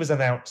GB was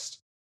announced.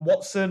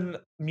 Watson,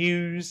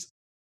 Muse,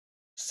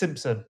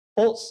 Simpson.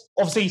 Thoughts?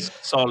 Obviously,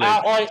 solid.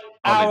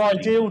 Our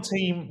ideal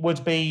team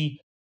would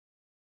be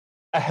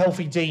a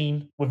healthy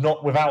Dean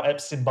without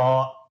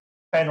Epstein-Barr,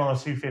 Ben on a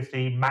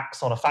 250,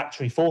 Max on a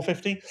factory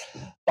 450.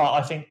 But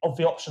I think of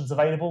the options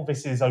available,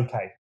 this is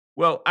okay.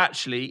 Well,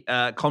 actually,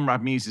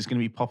 Conrad Muse is going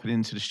to be popping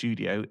into the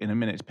studio in a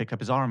minute to pick up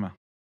his armour,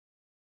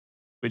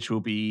 which we'll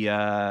be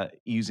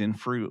using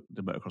through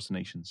the Motocross the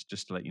Nations,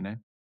 just to let you know.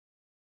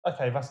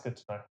 Okay, that's good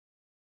to know.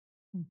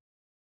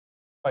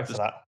 Thanks for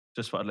that.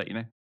 Just thought I'd let you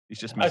know. He's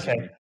just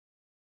messaging me.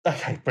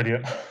 Okay,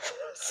 brilliant.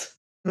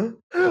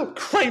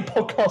 Great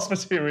podcast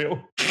material.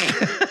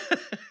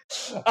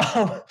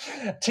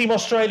 Team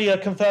Australia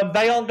confirmed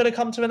they aren't going to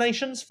come to the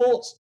Nations.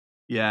 Thoughts?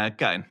 Yeah,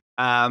 going.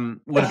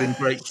 Would have been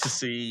great to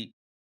see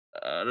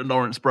the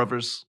Lawrence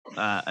brothers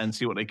and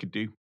see what they could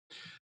do.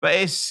 But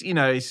it's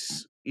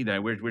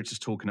we're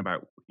just talking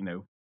about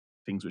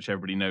things which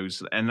everybody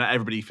knows, and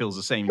everybody feels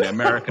the same.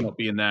 America not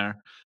being there,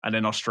 and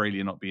then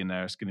Australia not being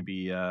there. It's going to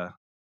be.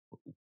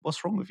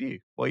 What's wrong with you?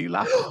 Why are you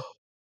laughing?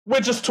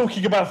 We're just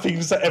talking about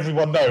things that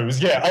everyone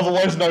knows. Yeah,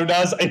 otherwise known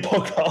as a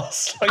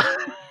podcast.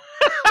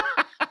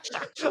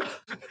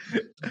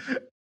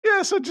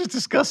 Yeah, so just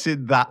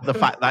discussing the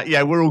fact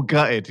that we're all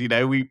gutted.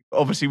 We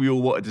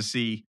all wanted to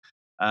see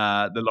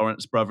the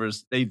Lawrence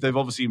brothers. They've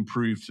obviously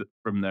improved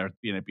from their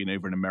being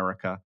over in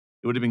America.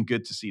 It would have been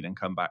good to see them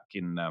come back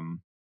in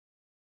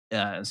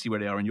and see where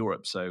they are in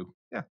Europe. So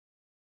yeah,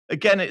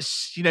 again,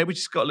 it's we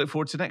just got to look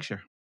forward to next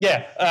year.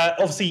 Yeah,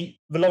 obviously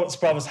the Lawrence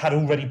brothers had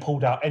already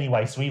pulled out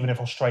anyway, so even if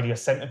Australia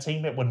sent a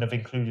team, it wouldn't have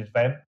included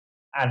them.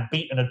 And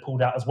Beaton had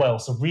pulled out as well.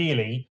 So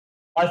really,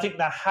 I think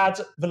that had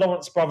the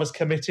Lawrence brothers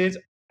committed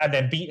and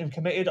then Beaton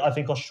committed, I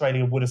think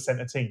Australia would have sent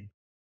a team.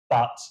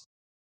 But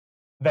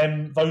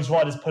then those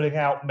riders pulling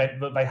out meant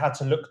that they had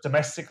to look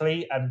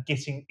domestically, and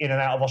getting in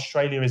and out of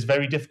Australia is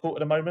very difficult at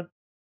the moment.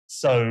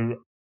 So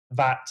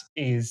that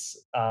is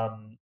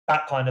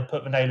that kind of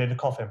put the nail in the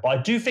coffin. But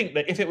I do think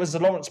that if it was the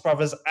Lawrence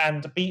brothers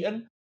and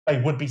Beaton, they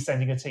would be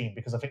sending a team,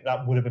 because I think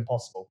that would have been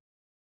possible.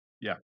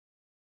 Yeah.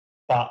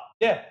 But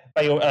yeah,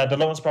 the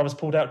Lawrence brothers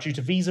pulled out due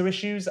to visa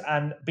issues,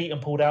 and Beaton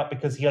pulled out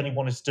because he only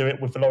wanted to do it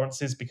with the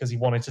Lawrences because he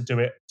wanted to do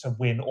it to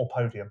win or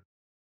podium,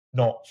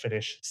 not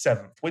finish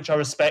 7th, which I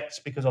respect,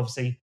 because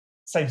obviously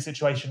same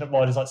situation that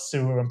riders like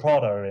Sewer and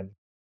Prado are in.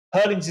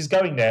 Herlings is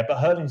going there, but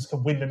Herlings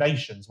can win the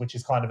nations, which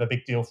is kind of a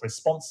big deal for his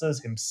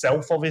sponsors,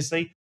 himself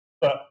obviously.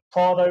 But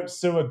Prado,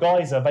 Sewer,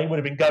 Geyser, they would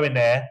have been going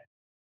there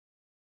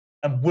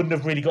and wouldn't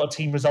have really got a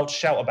team result to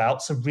shout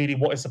about. So really,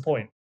 what is the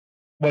point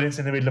when it's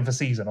in the middle of the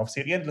season?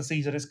 Obviously, at the end of the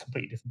season, it's a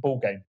completely different ball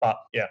game. But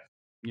yeah.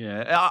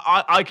 Yeah,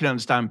 I can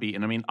understand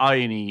Beaton. I mean,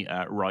 I only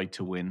ride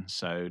to win,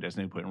 so there's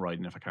no point in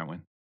riding if I can't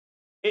win.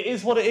 It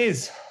is what it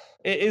is.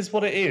 It is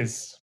what it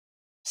is.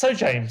 So,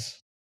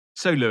 James.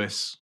 So,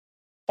 Lewis.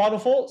 Final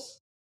thoughts?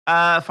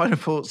 Final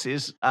thoughts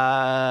is,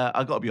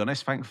 I've got to be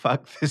honest, thank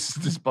fuck this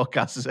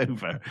podcast is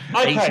over.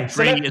 Okay, 83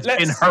 so it's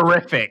been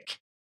horrific.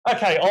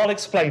 Okay, I'll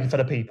explain for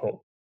the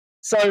people.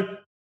 So,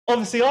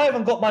 obviously, I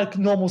haven't got my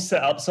normal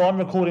setup, so I'm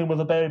recording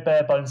with a very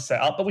bare bones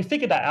setup, but we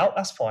figured that out.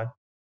 That's fine.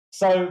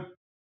 So,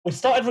 we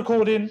started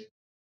recording,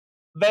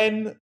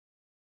 then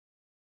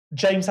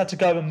James had to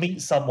go and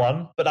meet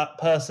someone, but that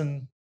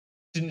person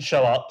didn't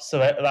show up, so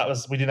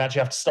we didn't actually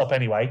have to stop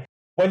anyway.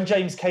 When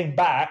James came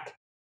back,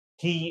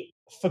 he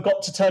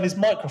forgot to turn his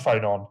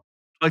microphone on.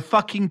 I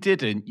fucking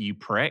didn't, you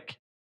prick.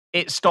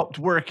 It stopped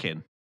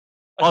working.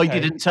 Okay. I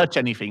didn't touch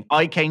anything.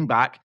 I came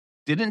back,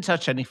 didn't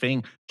touch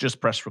anything, just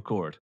press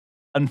record.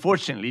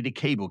 Unfortunately, the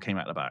cable came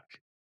out the back.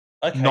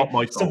 Okay. Not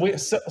my fault.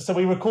 So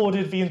we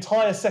recorded the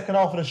entire second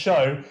half of the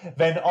show,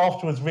 then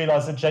afterwards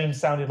realised that James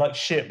sounded like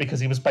shit because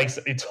he was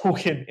basically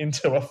talking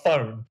into a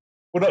phone.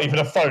 Well, not even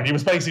a phone. He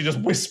was basically just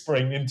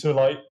whispering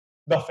into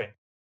nothing.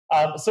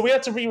 So we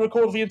had to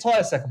re-record the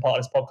entire second part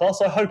of this podcast.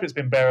 So I hope it's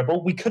been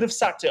bearable. We could have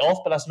sacked it off,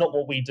 but that's not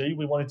what we do.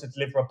 We wanted to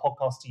deliver a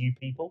podcast to you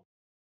people.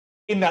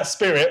 In that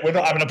spirit, we're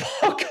not having a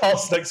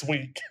podcast next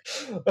week.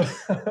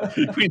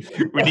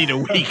 we need a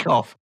week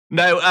off.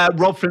 No,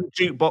 Rob from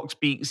Jukebox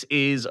Beats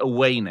is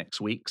away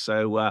next week.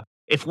 So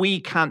if we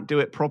can't do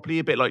it properly,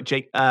 a bit like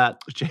Jake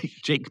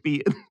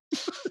Beaton.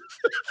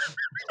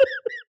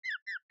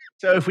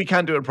 So if we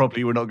can't do it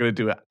properly, we're not going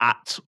to do it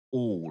at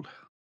all.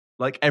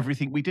 Like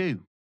everything we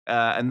do.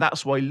 And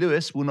that's why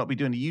Lewis will not be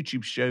doing a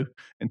YouTube show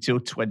until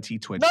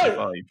 2025.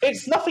 No,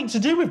 it's nothing to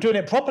do with doing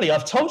it properly.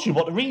 I've told you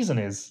what the reason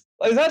is.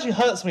 It actually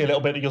hurts me a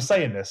little bit that you're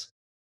saying this.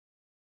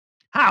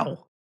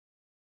 How?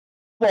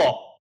 What?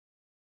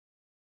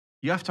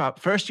 You have to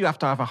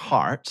have a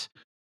heart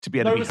to be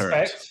able to be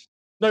hurt.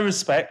 No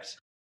respect.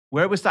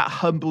 Where was that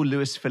humble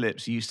Lewis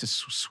Phillips who used to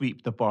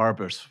sweep the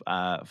barber's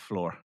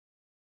floor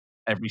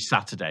every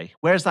Saturday?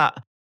 Where's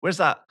that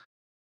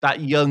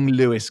young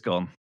Lewis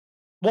gone?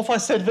 What if I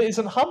said that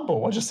isn't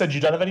humble? I just said you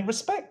don't have any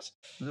respect.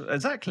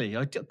 Exactly.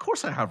 Of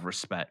course I have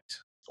respect.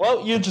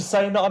 Well, you're just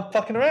saying that I'm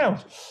fucking around.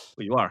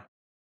 Well, you are.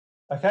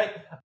 Okay.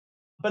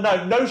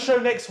 But no show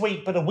next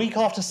week, but a week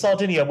after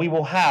Sardinia, we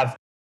will have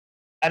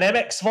an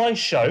MX Vice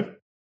show.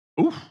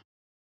 Oof.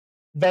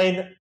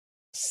 Then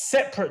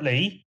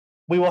separately,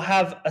 we will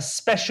have a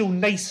special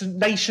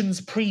Nations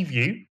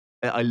preview.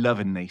 I love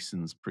a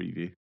Nations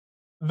preview.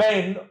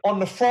 Then on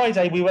the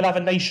Friday, we will have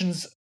a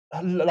Nations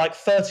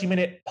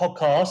 30-minute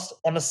podcast.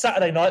 On a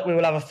Saturday night, we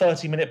will have a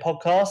 30-minute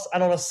podcast.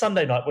 And on a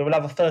Sunday night, we will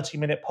have a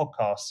 30-minute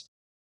podcast.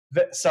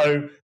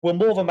 So we'll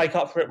more than make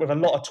up for it with a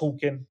lot of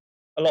talking,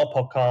 a lot of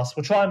podcasts.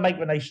 We'll try and make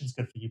the Nations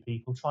good for you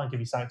people. Try and give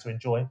you something to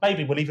enjoy.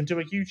 Maybe we'll even do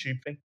a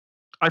YouTube thing.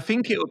 I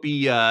think it'll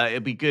be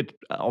good.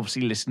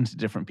 Obviously, listen to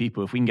different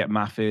people. If we can get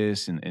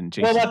Mathis and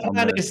Jason. Well, my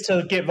plan is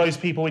to get those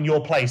people in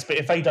your place. But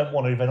if they don't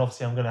want to, then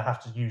obviously I'm going to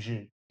have to use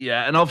you.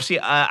 Yeah, and obviously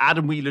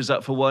Adam Wheeler's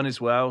up for one as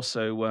well.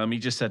 So he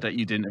just said that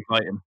you didn't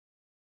invite him.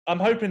 I'm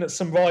hoping that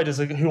some riders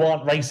who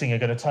aren't racing are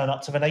going to turn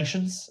up to the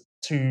Nations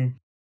to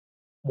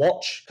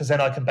watch, because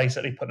then I can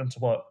basically put them to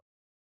work.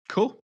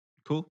 Cool.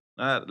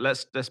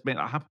 Let's make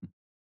that happen.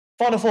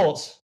 Final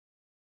thoughts.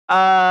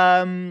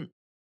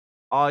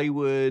 I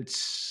would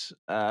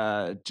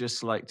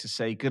just like to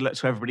say good luck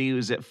to everybody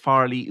who's at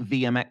Farley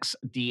VMX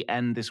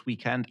DN this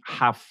weekend.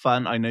 Have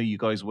fun. I know you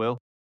guys will.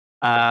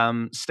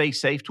 Stay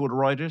safe to all the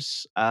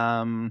riders.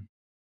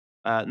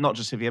 Not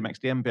just at VMX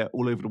DN, but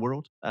all over the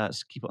world.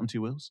 So keep it on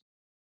two wheels.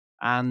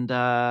 And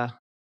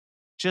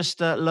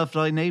just love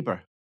thy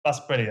neighbour.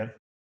 That's brilliant.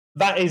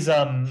 That is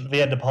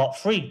the end of part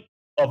 3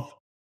 of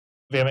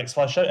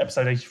VMX5 Show,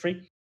 episode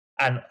 83.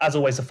 And as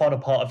always, the final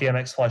part of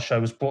VMX5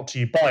 Show was brought to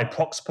you by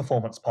Prox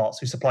Performance Parts,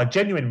 who supply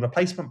genuine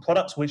replacement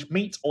products which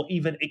meet or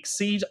even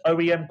exceed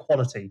OEM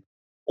quality.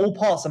 All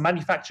parts are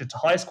manufactured to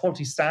highest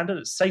quality standard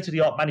at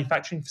state-of-the-art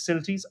manufacturing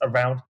facilities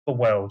around the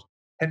world.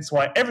 Hence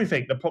why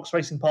everything that Prox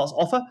Racing Parts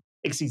offer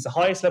exceeds the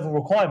highest level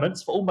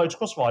requirements for all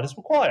motocross riders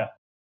require.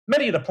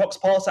 Many of the Prox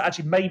parts are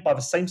actually made by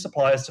the same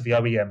suppliers to the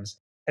OEMs.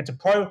 Head to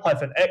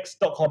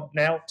pro-x.com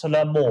now to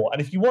learn more.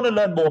 And if you want to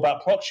learn more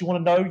about Prox, you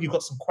want to know, you've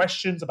got some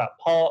questions about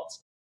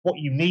parts, what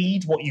you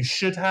need, what you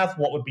should have,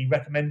 what would be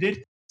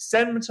recommended,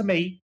 send them to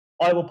me.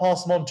 I will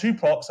pass them on to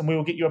Prox and we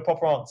will get you a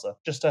proper answer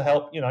just to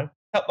help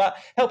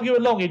you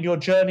along in your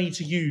journey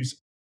to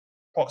use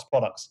Prox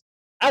products.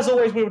 As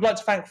always, we would like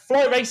to thank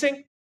Fly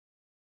Racing.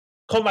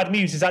 Conrad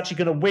Muse is actually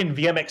going to win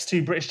the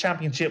MX2 British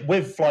Championship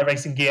with Fly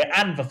Racing gear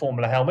and the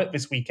Formula helmet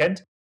this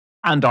weekend.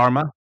 And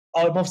armour.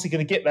 I'm obviously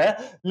going to get there.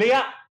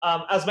 Liat,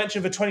 as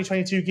mentioned, the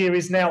 2022 gear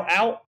is now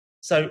out.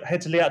 So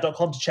head to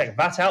liat.com to check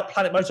that out.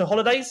 Planet Moto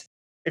Holidays.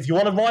 If you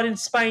want to ride in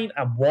Spain,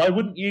 and why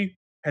wouldn't you,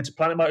 head to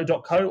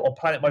planetmoto.co or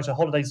Planet Moto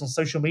Holidays on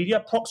social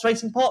media. Prox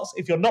Racing Parts.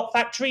 If you're not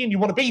factory and you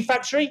want to be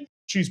factory,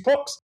 choose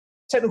Prox.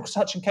 Technical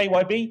Touch and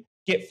KYB.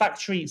 Get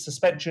factory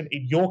suspension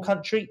in your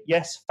country.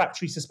 Yes,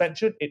 factory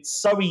suspension.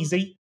 It's so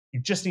easy. You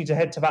just need to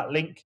head to that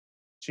link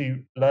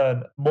to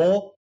learn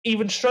more.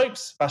 Even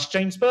Strokes, that's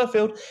James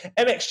Burfield.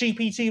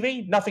 MXGP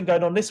TV, nothing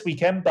going on this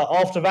weekend, but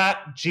after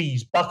that,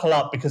 geez, buckle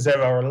up because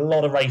there are a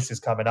lot of races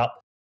coming up.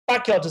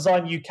 Backyard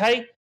Design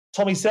UK,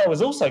 Tommy Sell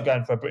is also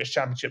going for a British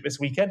Championship this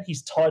weekend.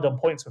 He's tied on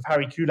points with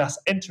Harry Kulas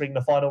entering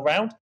the final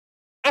round.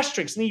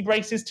 Asterix knee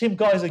braces, Tim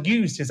Geiser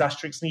used his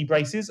Asterix knee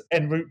braces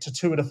en route to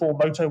 2 of the 4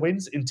 moto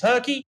wins in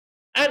Turkey.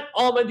 And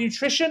Armour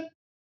Nutrition,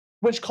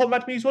 which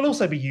Conrad Muse will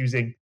also be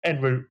using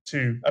en route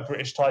to a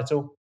British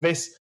title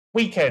this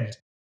weekend.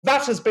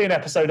 That has been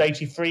episode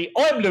 83.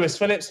 I'm Lewis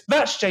Phillips.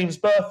 That's James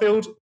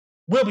Burfield.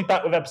 We'll be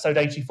back with episode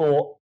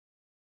 84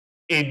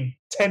 in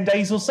 10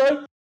 days or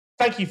so.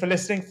 Thank you for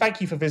listening. Thank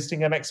you for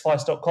visiting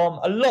mxvice.com.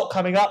 A lot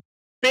coming up.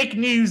 Big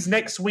news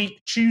next week,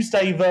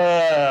 Tuesday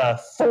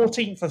the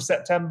 14th of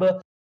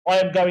September. I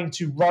am going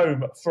to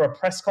Rome for a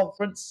press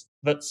conference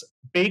that's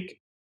big.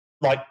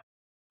 Like,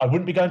 I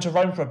wouldn't be going to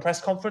Rome for a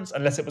press conference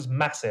unless it was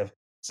massive.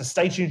 So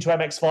stay tuned to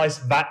MX Vice,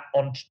 that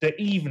on the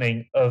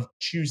evening of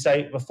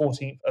Tuesday, the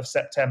 14th of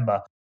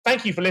September.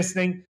 Thank you for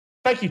listening.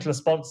 Thank you to the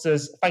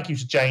sponsors. Thank you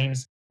to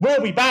James. We'll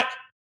be back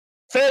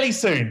fairly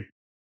soon.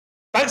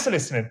 Thanks for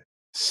listening.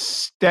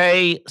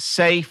 Stay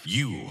safe.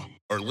 You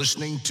are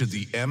listening to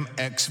the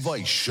MX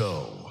Vice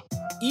Show.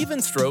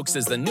 Even Strokes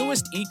is the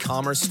newest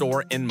e-commerce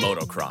store in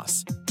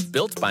motocross.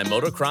 Built by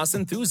motocross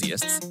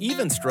enthusiasts,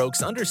 Even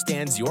Strokes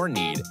understands your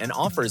need and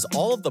offers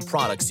all of the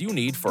products you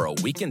need for a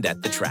weekend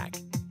at the track.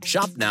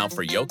 Shop now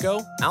for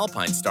Yoko,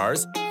 Alpine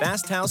Stars,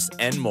 Fast House,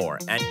 and more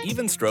at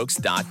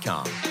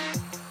evenstrokes.com.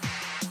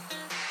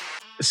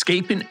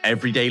 Escaping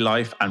everyday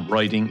life and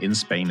riding in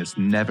Spain has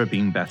never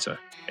been better,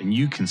 and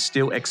you can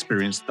still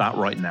experience that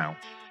right now.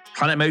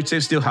 Planet Moto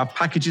still have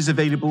packages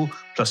available,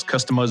 plus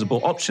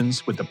customizable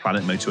options with the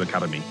Planet Moto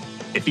Academy.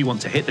 If you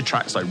want to hit the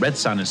tracks like Red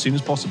Sand as soon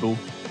as possible,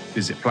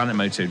 visit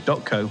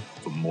planetmoto.co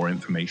for more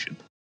information.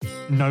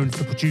 Known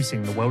for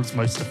producing the world's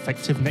most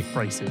effective neck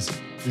braces,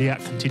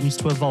 Liat continues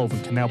to evolve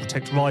and can now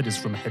protect riders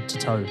from head to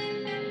toe.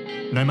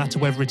 No matter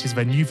whether it is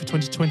their new for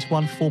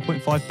 2021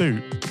 4.5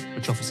 boot,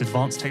 which offers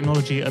advanced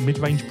technology at a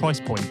mid-range price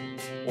point,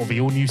 or the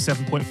all-new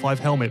 7.5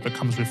 helmet that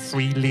comes with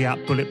 3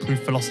 Liat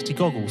bulletproof Velocity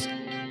goggles,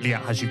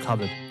 Liat has you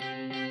covered.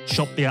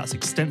 Shop Liat's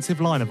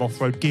extensive line of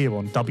off-road gear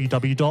on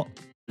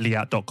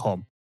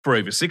www.liat.com. For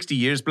over 60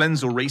 years,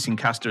 Blendzall Racing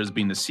Caster has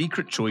been the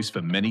secret choice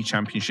for many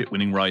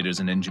championship-winning riders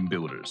and engine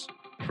builders.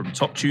 From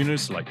top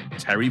tuners like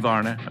Terry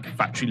Varner and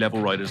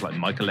factory-level riders like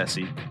Michael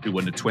Lessie, who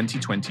won the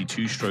 2020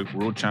 two-stroke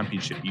World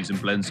Championship using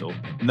Blendzall,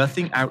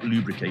 nothing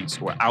out-lubricates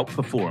or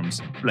outperforms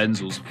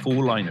Blendzall's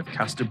full line of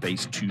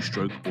caster-based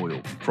two-stroke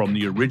oil. From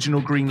the original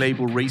Green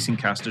Label Racing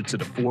Caster to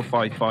the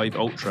 455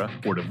 Ultra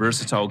or the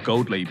versatile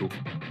Gold Label,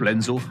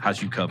 Blendzall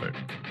has you covered.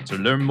 To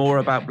learn more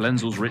about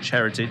Blendzall's rich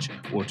heritage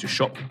or to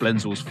shop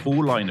Blendzall's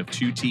full line of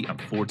 2T and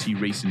 4T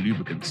racing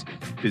lubricants,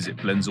 visit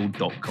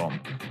blendzall.com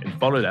and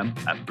follow them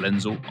at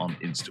Blendzall on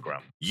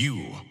Instagram.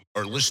 You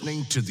are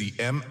listening to the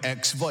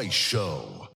MX Vice Show.